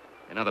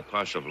another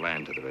parcel of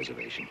land to the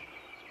reservation.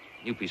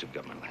 New piece of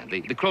government land,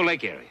 the Crow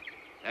Lake area.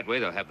 That way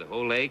they'll have the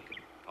whole lake,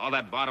 all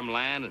that bottom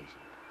land, and,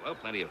 well,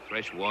 plenty of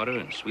fresh water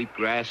and sweet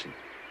grass and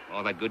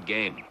all that good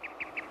game.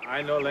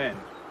 I know land.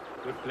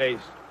 Good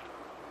place.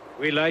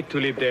 We like to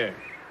live there.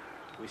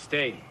 We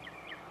stay.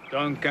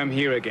 Don't come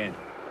here again.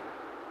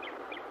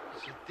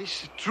 Is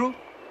this true?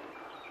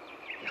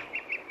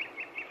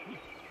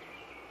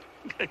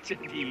 That's a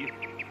deal.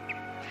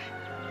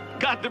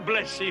 God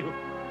bless you.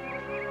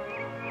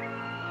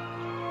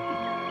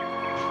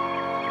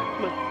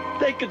 But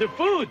take the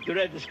food, the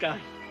Red Sky.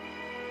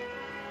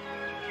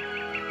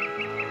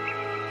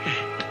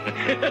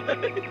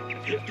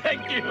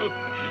 Thank you.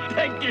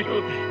 Thank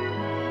you.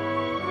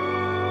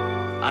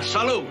 A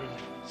salute.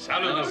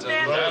 Salute.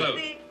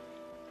 Salute.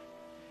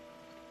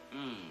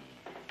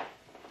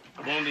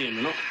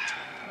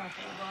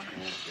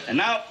 And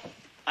now,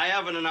 I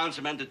have an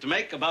announcement to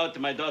make about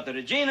my daughter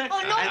Regina.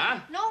 Oh, no.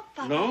 No,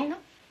 Papa. No?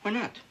 Why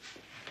not?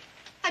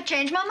 I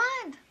changed my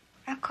mind.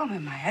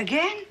 Come mai?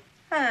 Again?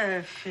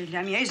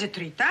 Figlia mia, is it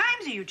 3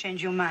 times you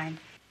change your mind?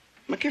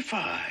 Ma che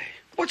fai?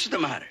 What's the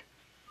matter?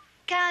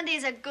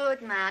 Candy's a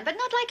good man, but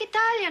not like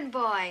Italian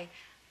boy.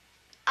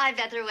 I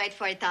better wait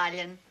for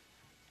Italian.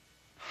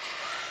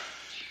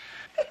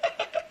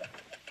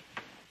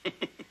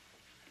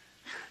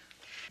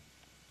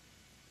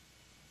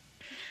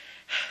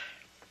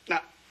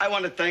 Now, I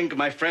want to thank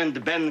my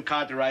friend Ben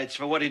Cartwrights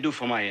for what he do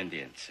for my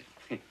Indians.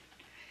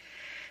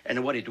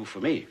 And what he do for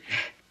me.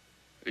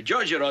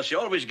 George Rossi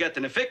always get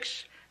in a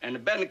fix,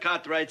 and Ben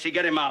Cartwrights, he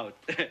get him out.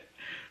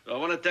 So I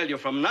want to tell you,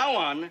 from now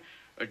on,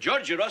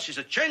 George Rossi's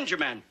a change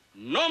man.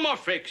 No more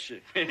fix.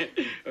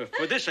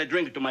 For this, I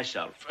drink to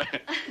myself.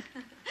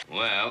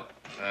 Well,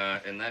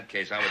 in that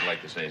case, I would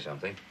like to say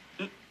something.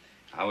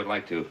 I would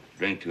like to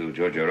drink to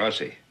Giorgio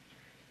Rossi.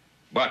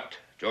 But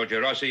Giorgio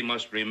Rossi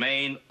must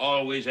remain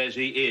always as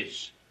he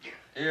is.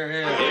 Here,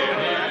 here.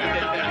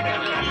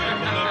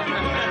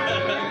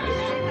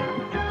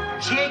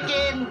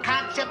 Chicken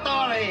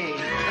cacciatore.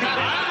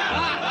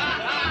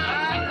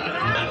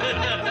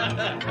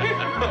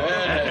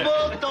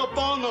 Molto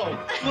buono.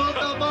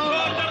 Molto buono.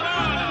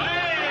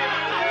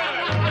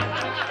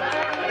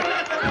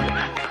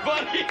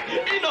 But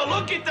he don't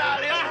look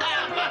Italian.